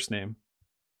his first name.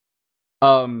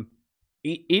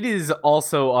 It is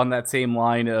also on that same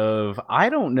line of, I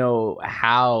don't know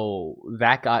how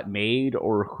that got made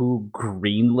or who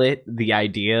greenlit the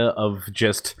idea of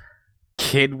just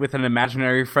kid with an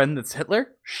imaginary friend that's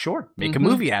Hitler. Sure, make a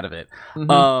movie out of it.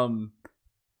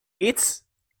 It's,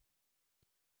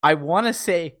 I want to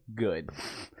say good,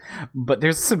 but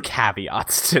there's some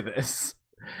caveats to this.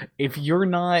 If you're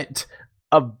not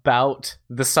about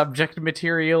the subject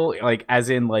material, like as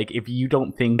in like if you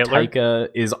don't think Hitler? Taika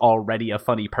is already a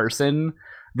funny person,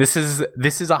 this is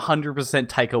 100%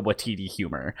 Taika Waititi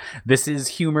humor. This is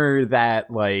humor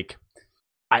that like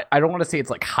I don't want to say it's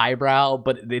like highbrow,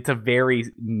 but it's a very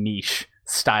niche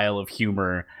style of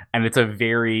humor, and it's a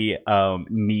very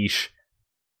niche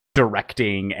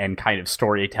directing and kind of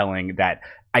storytelling that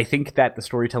I think that the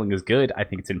storytelling is good. I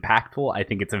think it's impactful. I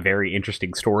think it's a very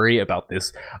interesting story about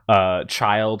this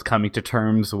child coming to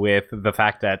terms with the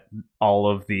fact that all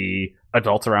of the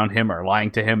adults around him are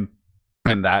lying to him,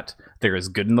 and that there is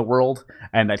good in the world,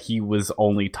 and that he was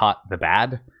only taught the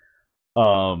bad.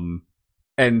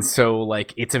 And so,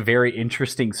 like, it's a very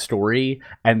interesting story,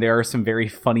 and there are some very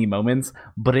funny moments,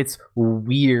 but it's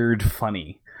weird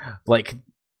funny. Like,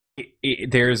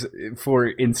 there's, for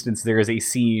instance, there is a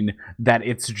scene that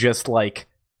it's just like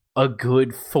a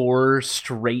good 4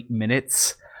 straight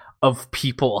minutes of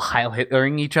people Heil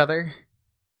Hitlering each other,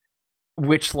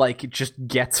 which like just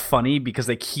gets funny because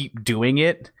they keep doing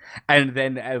it, and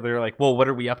then they're like, well, what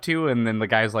are we up to? And then the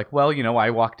guy's like, well, you know, I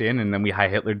walked in and then we Heil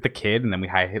Hitlered the kid, and then we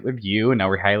Heil Hitlered you, and now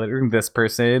we're Heil Hitlering this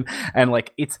person, and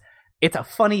like it's a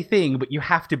funny thing, but you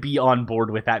have to be on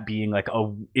board with that being like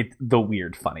the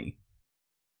weird funny.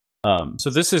 So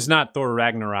this is not Thor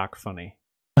Ragnarok funny.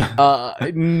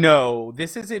 No,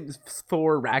 this isn't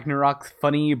Thor Ragnarok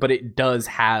funny, but it does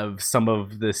have some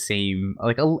of the same,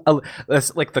 like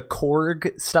like the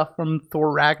Korg stuff from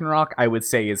Thor Ragnarok, I would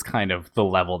say is kind of the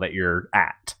level that you're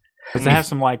at. Does it have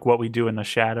some like What We Do in the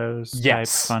Shadows type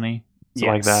funny? It's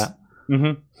like that.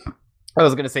 I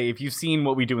was gonna say, if you've seen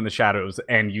What We Do in the Shadows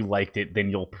and you liked it, then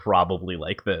you'll probably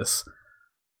like this.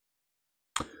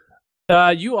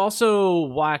 You also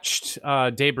watched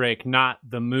Daybreak, not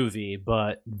the movie,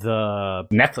 but the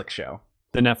Netflix show.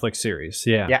 The Netflix series,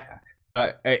 yeah.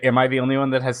 Yeah. Am I the only one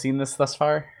that has seen this thus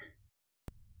far?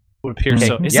 Would appear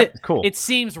so. Is Yep, it cool. It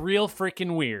seems real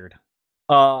freaking weird.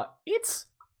 It's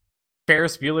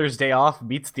Ferris Bueller's Day Off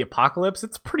meets the apocalypse.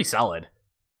 It's pretty solid.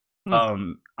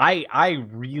 I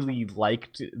really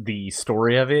liked the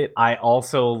story of it. I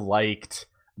also liked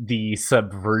the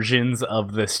subversions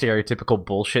of the stereotypical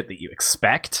bullshit that you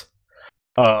expect.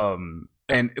 And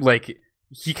like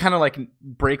he kind of like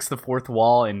breaks the fourth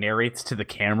wall and narrates to the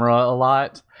camera a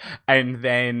lot, and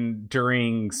then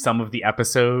during some of the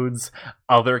episodes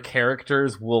other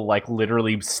characters will like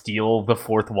literally steal the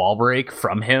fourth wall break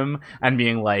from him and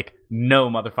being like, no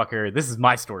motherfucker, this is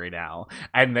my story now,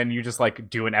 and then you just like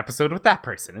do an episode with that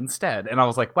person instead. And I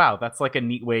was like, wow, that's like a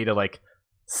neat way to like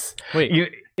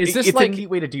is this it's like a neat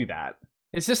way to do that.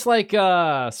 Is this like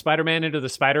Spider-Man Into the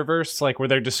Spider-Verse, like where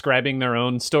they're describing their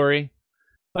own story?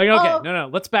 Like, okay, no,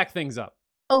 let's back things up.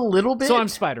 A little bit. So I'm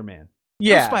Spider-Man.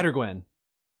 Yeah. I'm Spider-Gwen.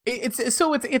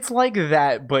 It's like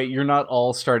that, but you're not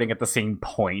all starting at the same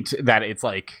point. That it's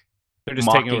like they're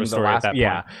just taking over the story at that point.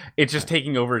 Yeah, it's just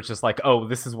taking over. It's just like, oh,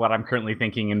 this is what I'm currently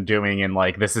thinking and doing, and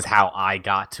like this is how I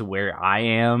got to where I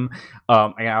am.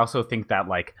 And I also think that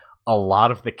like a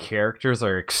lot of the characters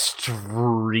are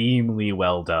extremely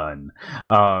well done.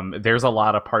 There's a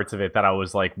lot of parts of it that I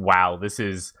was like, wow, this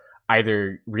is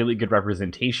either really good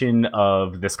representation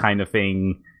of this kind of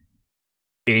thing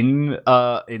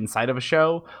inside of a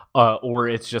show, or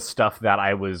it's just stuff that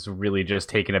I was really just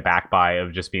taken aback by,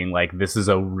 of just being like, this is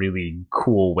a really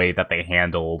cool way that they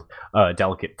handled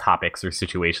delicate topics or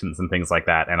situations and things like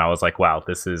that. And I was like, wow,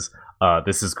 this is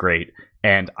great.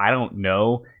 And I don't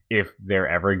know if they're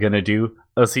ever gonna do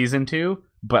a season 2,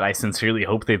 but I sincerely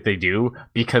hope that they do,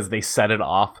 because they set it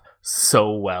off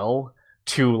so well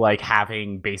to like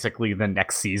having basically the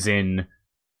next season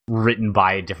written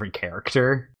by a different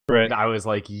character. Right. I was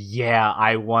like, yeah,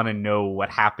 I want to know what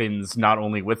happens not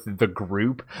only with the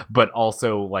group, but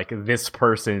also like this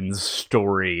person's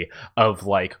story of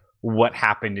like what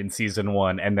happened in season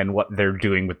 1 and then what they're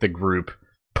doing with the group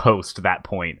post that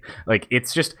point. Like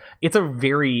it's a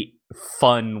very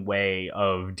fun way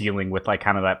of dealing with like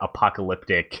kind of that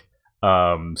apocalyptic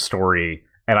story,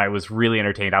 and I was really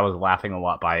entertained. I was laughing a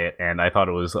lot by it, and I thought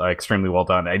it was extremely well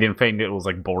done. I didn't find it was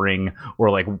like boring or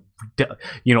like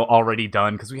already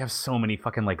done, because we have so many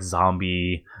fucking like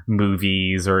zombie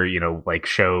movies or like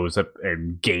shows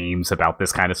and games about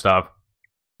this kind of stuff,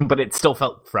 but it still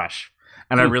felt fresh.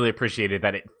 And I really appreciated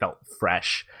that it felt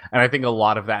fresh. And I think a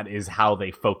lot of that is how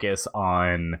they focus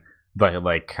on the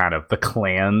like kind of the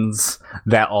clans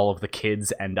that all of the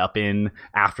kids end up in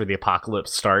after the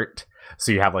apocalypse start.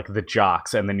 So you have like the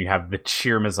jocks, and then you have the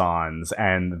cheermazons,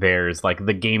 and there's like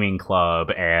the gaming club,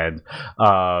 and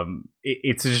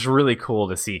it's just really cool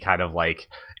to see kind of like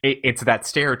it's that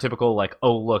stereotypical like,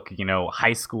 oh look,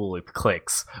 high school it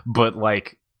clicks, but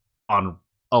like on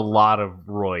a lot of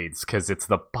roids, because it's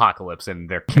the apocalypse and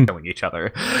they're killing each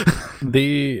other.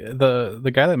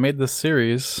 The guy that made this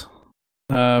series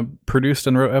produced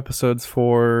and wrote episodes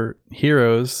for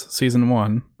Heroes season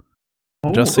 1.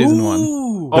 Just season 1. The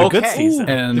Okay. good season.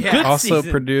 And Good also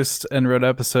season. produced and wrote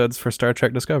episodes for Star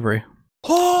Trek Discovery.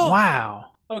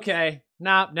 Wow. Okay.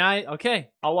 Okay.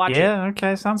 I'll watch it. Yeah,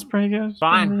 okay, sounds pretty good.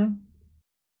 Fine.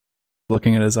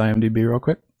 Looking at his IMDb real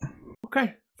quick.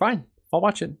 Okay. Fine. I'll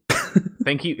watch it.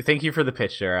 Thank you for the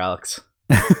pitch there, Alex.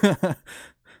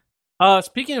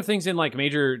 Speaking of things in like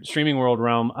major streaming world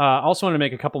realm, I also want to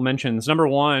make a couple mentions. Number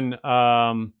one,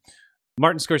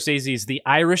 Martin Scorsese's The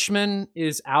Irishman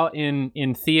is out in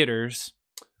theaters,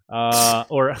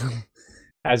 or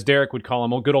as Derek would call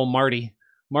him, good old Marty.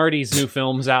 Marty's new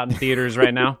film's out in theaters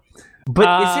right now.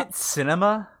 But is it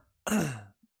cinema?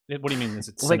 What do you mean? Is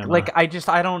it cinema? Like I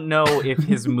don't know if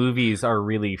his movies are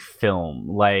really film.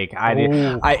 Like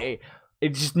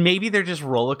it just, maybe they're just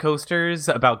roller coasters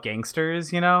about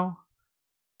gangsters,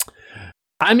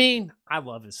 I mean, I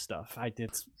love his stuff.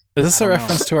 Is this a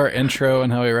reference to our intro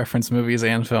and how we reference movies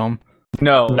and film?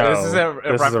 No, No, this is a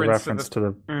reference to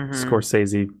the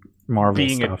Scorsese Marvel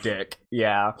being stuff. a dick.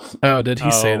 Yeah. Oh, did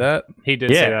he say that? He did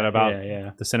say that about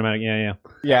the cinematic. Yeah.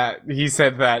 Yeah, he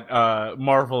said that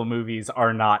Marvel movies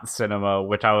are not cinema,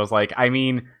 which I was like, I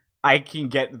mean, I can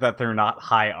get that they're not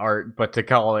high art, but to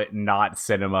call it not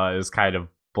cinema is kind of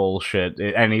bullshit.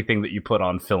 Anything that you put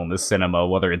on film is cinema,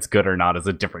 whether it's good or not is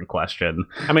a different question.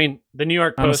 I mean, the New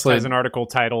York Post Honestly, has an article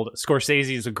titled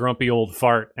 "Scorsese is a grumpy old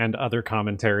fart" and other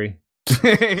commentary.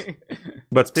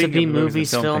 But speaking To be of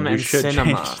movies, and film, thing, we and should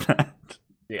cinema. change that.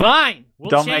 Fine, we'll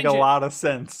Don't change make a it. lot of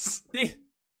sense. The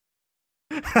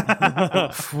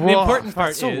important part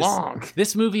That's so is long.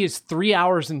 this movie is 3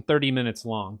 hours and 30 minutes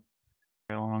long.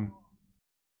 Very long.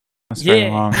 That's very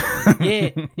long. Yeah,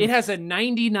 it has a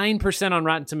 99% on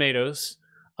Rotten Tomatoes,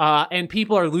 and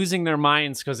people are losing their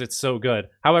minds because it's so good.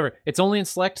 However, it's only in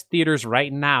select theaters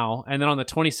right now, and then on the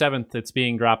 27th, it's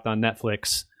being dropped on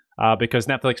Netflix because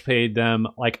Netflix paid them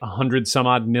like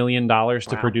 $100 million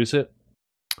to produce it,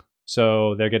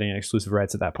 so they're getting exclusive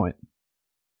rights at that point.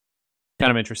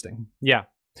 Kind of interesting, yeah.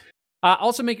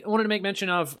 Also, wanted to make mention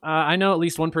of. I know at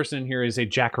least one person in here is a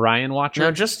Jack Ryan watcher.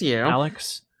 No, just you.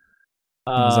 Alex.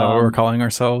 Is that what we're calling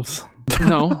ourselves?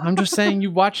 No, I'm just saying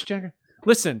you watch Jack.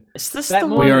 Listen, Is this that the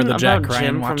movie- one We are the about Jack Ryan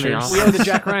Jim from watchers. The Office? we are the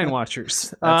Jack Ryan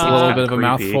watchers. That's a little bit of a creepy.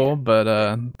 mouthful,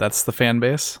 but that's the fan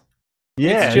base.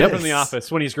 It's Jim from The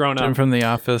Office when he's grown Jim up. from The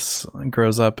Office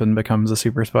grows up and becomes a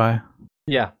super spy.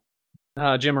 Yeah,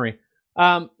 Jimmery.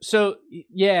 So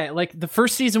yeah, like the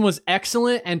first season was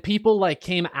excellent, and people like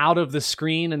came out of the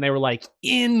screen and they were like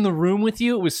in the room with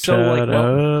you. It was so Shut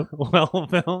up. well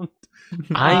filmed.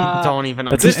 I don't even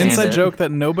That's understand an inside it. joke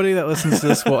that nobody that listens to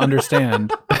this will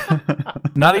understand.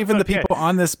 Not even the people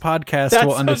on this podcast That's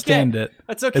will understand okay. it.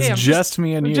 That's okay. It's I'm just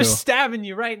me and I'm you. just stabbing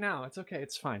you right now. It's okay.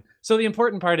 It's fine. So the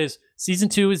important part is season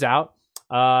 2 is out.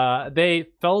 They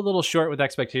fell a little short with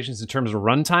expectations in terms of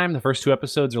runtime. The first 2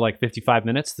 episodes are like 55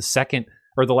 minutes.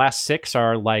 The last 6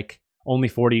 are like only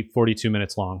 42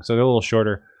 minutes long. So they're a little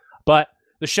shorter. But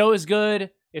the show is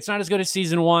good. It's not as good as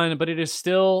season 1, but it is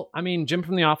still, I mean, Jim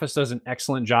from The Office does an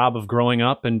excellent job of growing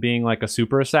up and being like a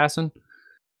super assassin,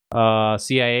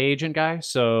 CIA agent guy.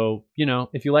 So,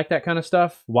 if you like that kind of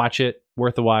stuff, watch it.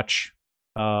 Worth a watch.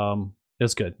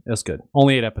 It's good. It's good.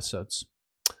 Only 8 episodes.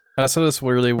 I also just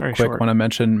really Very quick short. want to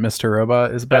mention Mr.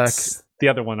 Robot is back. the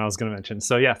other one I was going to mention.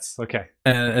 So yes, okay.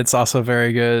 And it's also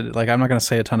very good. Like, I'm not going to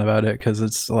say a ton about it because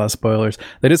it's a lot of spoilers.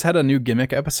 They just had a new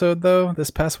gimmick episode though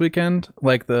this past weekend.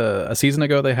 Like a season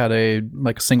ago, they had a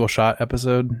single shot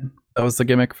episode. That was the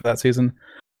gimmick for that season.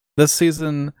 This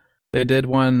season, they did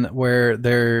one where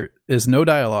there is no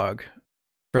dialogue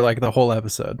for like the whole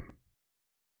episode.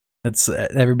 It's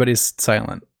everybody's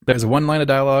silent. There's one line of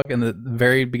dialogue in the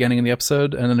very beginning of the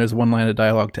episode, and then there's one line of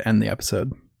dialogue to end the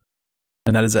episode,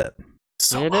 and that is it.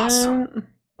 So awesome.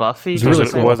 Buffy. Was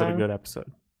it a good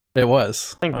episode? It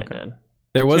was. I think they did.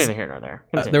 There was neither here nor there.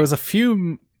 There was a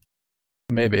few,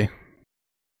 maybe.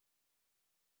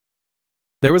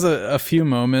 There was a few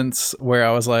moments where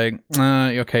I was like,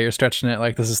 okay, you're stretching it.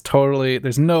 Like, this is totally.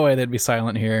 There's no way they'd be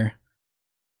silent here.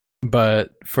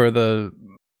 But for the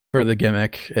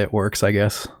gimmick, it works, I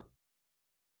guess.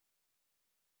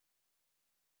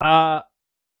 Hopping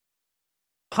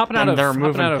out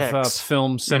of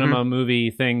film, cinema,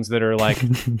 movie things that are like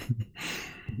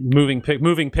moving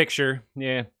picture.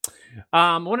 Yeah.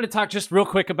 I wanted to talk just real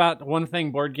quick about one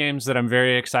thing, board games, that I'm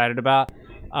very excited about.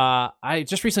 I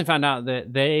just recently found out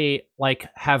that they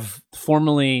have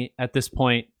formally at this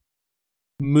point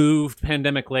moved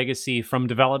Pandemic Legacy from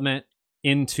development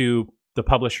into the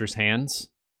publisher's hands.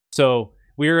 So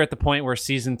we're at the point where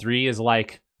season 3 is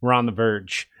we're on the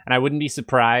verge, and I wouldn't be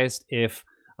surprised if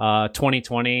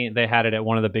 2020 they had it at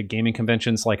one of the big gaming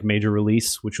conventions, like major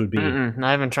release, which would be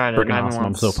I haven't tried it. Awesome.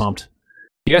 I'm so pumped.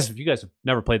 You guys have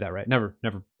never played that, right? Never.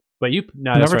 But you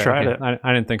never tried it.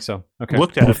 I didn't think so. Okay,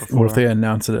 looked at it before. What if they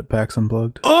announced it at PAX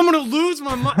Unplugged? Oh, I'm gonna lose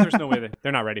my mind. There's no way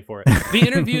they're not ready for it. The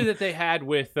interview that they had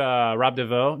with Rob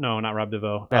DeVoe. No, not Rob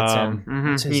DeVoe. That's him.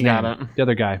 What's his You name? got it. The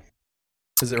other guy.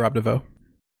 Is it Rob DeVoe?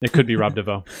 It could be Rob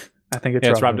DeVoe. I think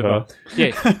it's Rob DeVoe.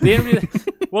 Yeah, the interview.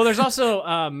 Well, there's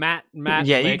also Matt.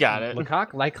 Yeah, you got it.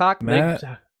 Laycock. Matt.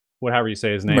 Whatever you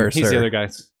say his name. Mercer. He's the other guy.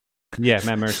 Yeah,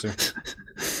 Matt Mercer.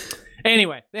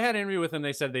 Anyway, they had an interview with him.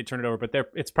 They said they'd turn it over, but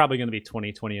it's probably going to be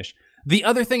 2020-ish. The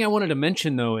other thing I wanted to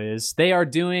mention, though, is they are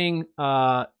doing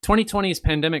 2020's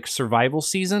Pandemic Survival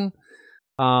season,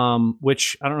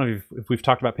 which I don't know if we've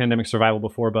talked about Pandemic Survival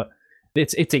before, but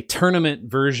it's a tournament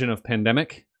version of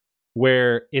Pandemic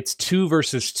where it's 2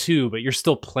 versus 2, but you're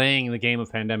still playing the game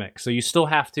of Pandemic. So you still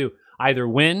have to either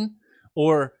win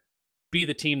or be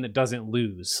the team that doesn't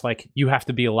lose. Like, you have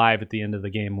to be alive at the end of the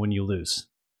game when you lose.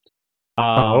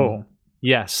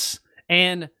 Yes.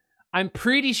 And I'm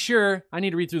pretty sure, I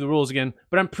need to read through the rules again,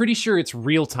 but I'm pretty sure it's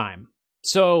real time.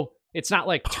 So it's not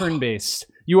like turn-based.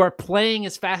 You are playing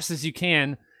as fast as you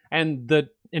can, and the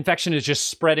infection is just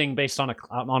spreading based on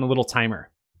a little timer.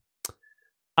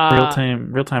 Real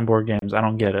time board games. I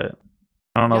don't get it.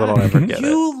 I don't know that I'll ever get it.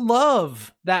 You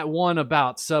love that one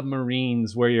about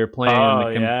submarines where you're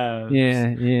playing. Yeah.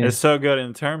 Yeah. It's so good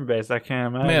in turn-based. I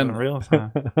can't imagine in real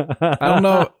time. I don't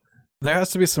know. There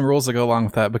has to be some rules that go along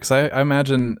with that, because I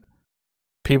imagine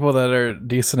people that are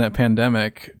decent at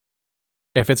Pandemic,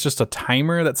 if it's just a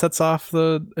timer that sets off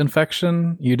the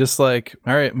infection, you just all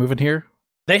right, moving here.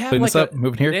 They have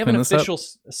moving here. They have an official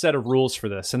set of rules for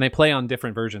this, and they play on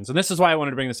different versions. And this is why I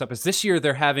wanted to bring this up. Is this year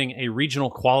they're having a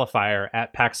regional qualifier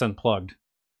at PAX Unplugged,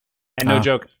 and no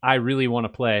joke, I really want to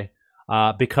play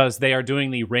because they are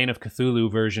doing the Reign of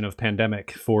Cthulhu version of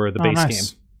Pandemic for the base game.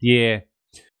 Yeah.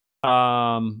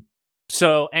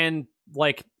 So, and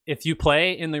if you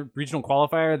play in the regional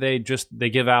qualifier, they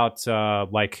give out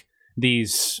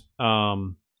these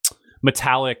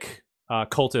metallic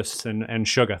cultists and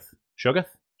Shoggoth.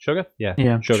 Shoggoth? Yeah.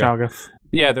 Shoggoth.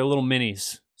 Yeah, they're little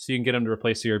minis, so you can get them to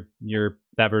replace your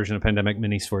that version of Pandemic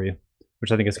minis for you,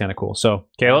 which I think is kind of cool. So,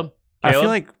 Caleb, I feel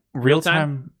like real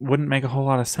time wouldn't make a whole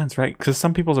lot of sense, right? Because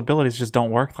some people's abilities just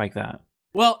don't work like that.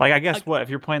 Well, I guess if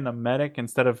you're playing the medic,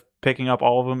 instead of picking up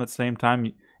all of them at the same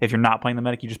time, if you're not playing the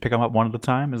medic, you just pick them up one at a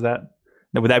time. Would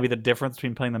that be the difference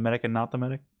between playing the medic and not the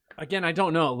medic? Again, I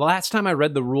don't know. The last time I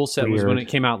read the rule set was when it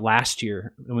came out last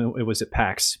year. It was at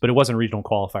PAX, but it wasn't a regional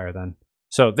qualifier then.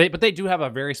 So they do have a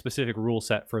very specific rule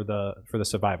set for the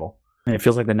survival. And it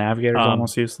feels like the navigator is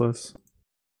almost useless.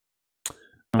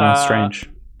 Strange.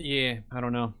 Yeah, I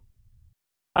don't know.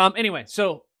 Anyway,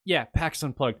 so yeah, PAX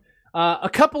Unplugged. A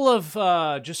couple of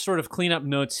just sort of cleanup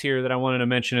notes here that I wanted to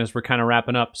mention as we're kind of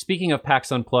wrapping up. Speaking of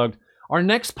PAX Unplugged, our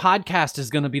next podcast is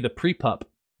going to be the pre-pup.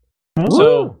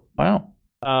 So, wow.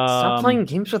 Stop playing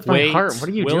games with my heart. What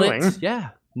are you doing? Yeah.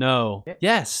 No.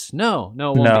 Yes. No.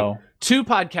 No. No. 2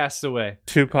 podcasts away.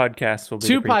 2 podcasts will be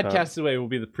 2 podcasts away will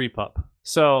be the pre-pup.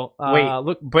 So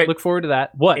look forward to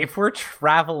that. What if we're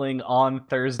traveling on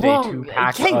Thursday to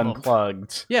PAX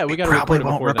Unplugged? Yeah, we got to probably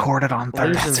won't record it on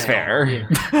Thursday. That's fair.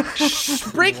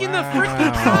 Breaking the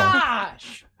freaking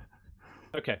gosh.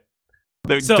 Okay.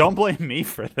 So- Don't blame me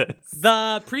for this.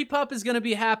 The pre-pup is going to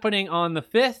be happening on the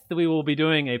 5th. We will be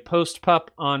doing a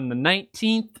post-pup on the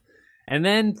 19th. And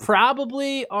then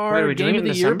probably Wait, are our we doing Game it of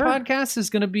the in Year December? podcast is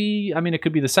going to be, I mean, it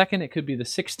could be the 2nd, it could be the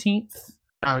 16th.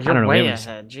 Oh, don't you're know, we way haven't-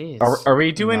 ahead. Jeez. Are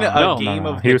we doing a No, game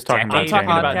no. of He the was talking about I'm decade talking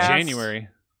about podcast? January.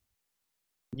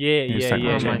 Yeah, He was yeah, talking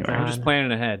yeah. about yeah. January. I'm just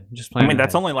planning ahead. I mean,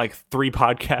 that's only like 3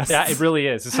 podcasts. Yeah, it really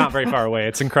is. It's not very far away.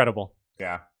 It's incredible.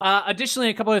 Yeah. Additionally,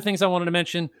 a couple other things I wanted to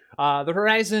mention. The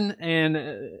Horizon and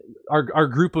our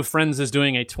group of friends is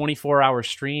doing a 24-hour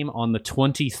stream on the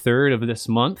 23rd of this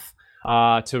month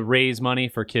to raise money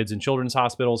for kids in children's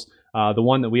hospitals. The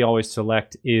one that we always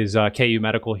select is KU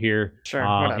Medical here Sure,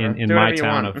 whatever. in Do my whatever you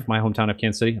town want. of my hometown of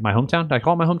Kansas City. My hometown? Did I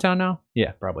call it my hometown now?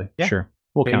 Yeah, probably. Yeah. Sure.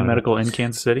 We'll KU count it. Medical in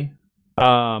Kansas City.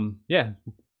 Yeah,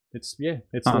 it's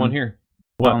the one here.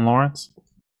 What? On Lawrence.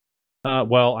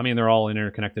 Well, I mean, they're all an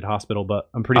interconnected hospital, but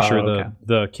I'm pretty sure okay.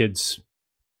 the kids'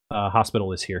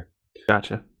 hospital is here.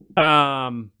 Gotcha.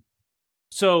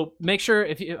 So make sure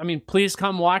please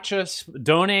come watch us,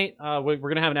 donate. We're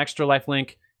gonna have an extra life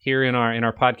link here in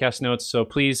our podcast notes. So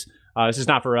please, this is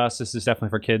not for us. This is definitely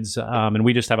for kids, and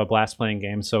we just have a blast playing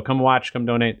games. So come watch, come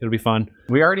donate. It'll be fun.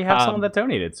 We already have someone that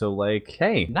donated, so like,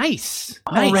 hey, Nice.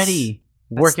 already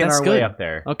working that's our good. way up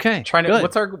there. Okay. Trying to. good.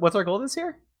 What's our goal this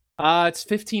year? It's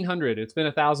 1,500. It's been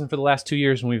 1,000 for the last 2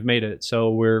 years, and we've made it.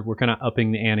 So we're kind of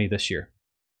upping the ante this year.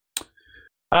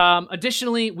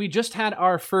 Additionally, we just had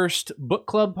our first book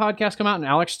club podcast come out, and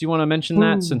Alex, do you want to mention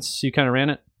that since you kind of ran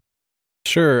it?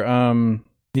 Sure.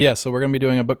 Yeah, so we're going to be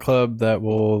doing a book club that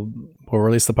we'll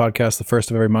release the podcast the first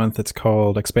of every month. It's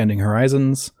called Expanding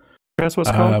Horizons. That's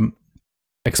what's called.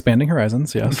 Expanding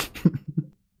Horizons, yes.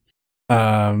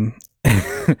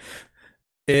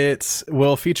 It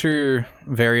will feature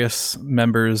various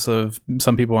members of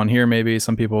some people on here, maybe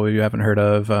some people you haven't heard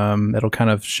of. It'll kind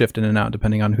of shift in and out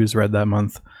depending on who's read that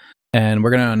month. And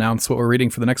we're going to announce what we're reading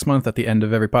for the next month at the end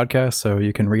of every podcast, so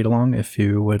you can read along if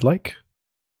you would like.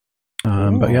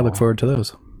 But yeah, look forward to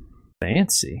those.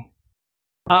 Fancy.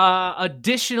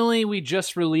 Additionally, we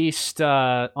just released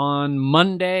on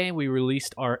Monday, we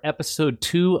released our episode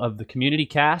 2 of the community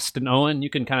cast. And Owen, you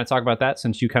can kind of talk about that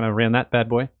since you kind of ran that bad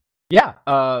boy. Yeah,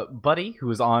 Buddy, who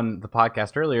was on the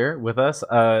podcast earlier with us,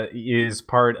 is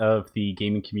part of the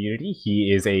gaming community.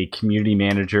 He is a community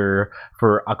manager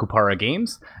for Akupara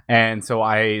Games, and so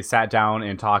I sat down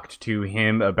and talked to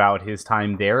him about his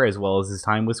time there as well as his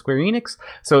time with Square Enix.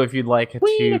 So if you'd like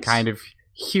to kind of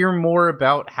hear more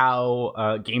about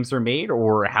how games are made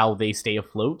or how they stay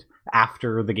afloat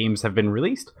after the games have been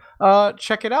released,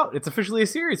 check it out. It's officially a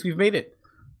series. We've made it.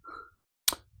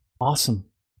 Awesome.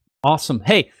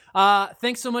 Hey,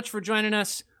 thanks so much for joining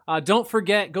us. Don't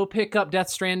forget, go pick up Death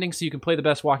Stranding so you can play the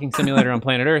best walking simulator on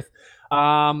planet Earth.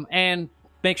 And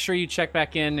make sure you check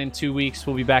back in 2 weeks.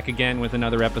 We'll be back again with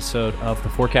another episode of The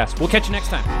Forecast. We'll catch you next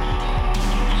time.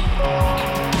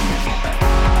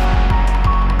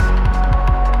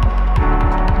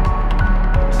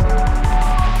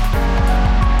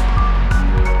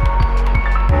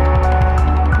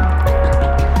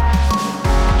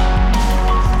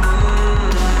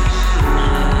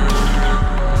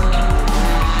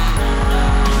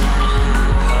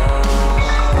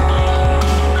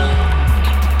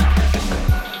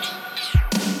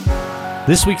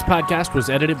 This week's podcast was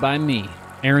edited by me,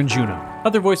 Aaron Juno.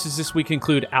 Other voices this week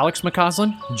include Alex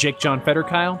McCausland, Jake John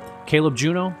Federkyle, Caleb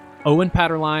Juno, Owen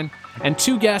Patterline, and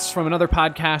 2 guests from another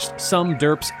podcast, Some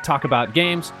Derps Talk About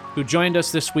Games, who joined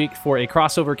us this week for a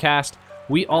crossover cast.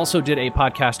 We also did a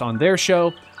podcast on their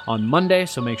show on Monday,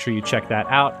 so make sure you check that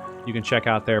out. You can check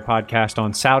out their podcast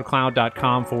on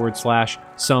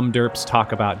soundcloud.com/Some Derps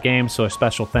Talk About Games, so a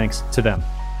special thanks to them.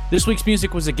 This week's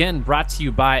music was again brought to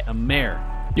you by Amer.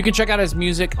 You can check out his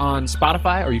music on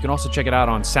Spotify, or you can also check it out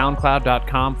on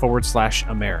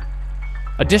soundcloud.com/Amer.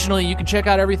 Additionally, you can check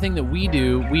out everything that we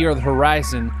do, We Are the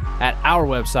Horizon, at our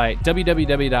website,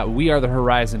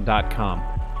 www.wearethehorizon.com.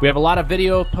 We have a lot of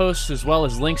video posts as well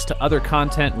as links to other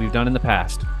content we've done in the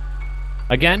past.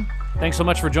 Again, thanks so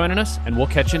much for joining us, and we'll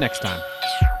catch you next time.